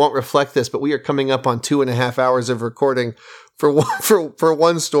editing won't reflect this, but we are coming up on 2.5 hours of recording for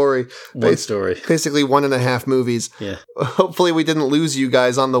one story. One story. Basically 1.5 movies. Yeah. Hopefully we didn't lose you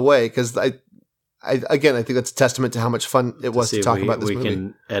guys on the way, because I think that's a testament to how much fun it was to talk about this movie. We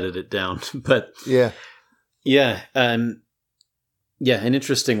can edit it down, but yeah. Yeah, an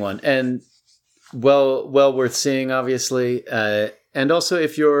interesting one, and well worth seeing, obviously. And also,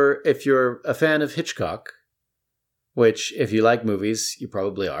 if you're a fan of Hitchcock, which if you like movies, you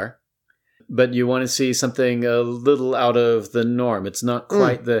probably are, but you want to see something a little out of the norm. It's not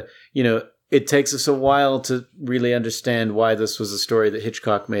quite it takes us a while to really understand why this was a story that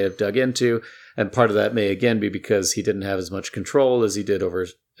Hitchcock may have dug into, and part of that may again be because he didn't have as much control as he did over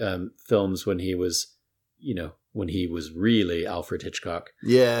films when he was, when he was really Alfred Hitchcock.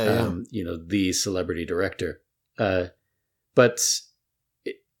 The celebrity director. But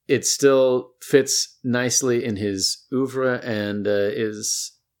it still fits nicely in his oeuvre and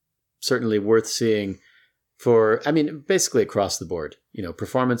is certainly worth seeing basically across the board.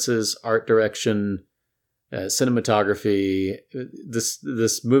 Performances, art direction, cinematography.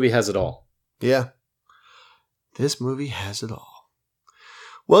 This movie has it all. Yeah. This movie has it all.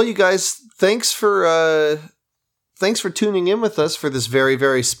 Well, you guys, thanks for tuning in with us for this very,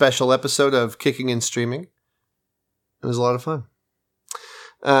 very special episode of Kicking and Streaming. It was a lot of fun.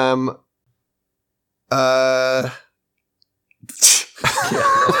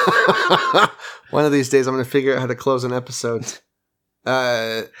 One of these days I'm going to figure out how to close an episode.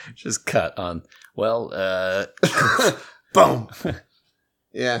 Just cut on. Boom.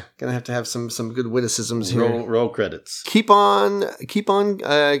 Yeah, gonna have to have some good witticisms here. Roll credits. Keep on kicking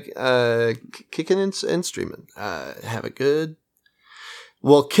and streaming. Have it good.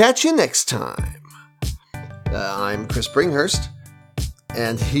 We'll catch you next time. I'm Chris Bringhurst,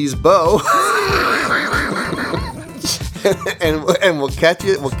 and he's Beau. and we'll catch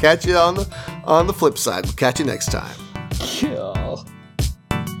you on the flip side. We'll catch you next time. Yeah.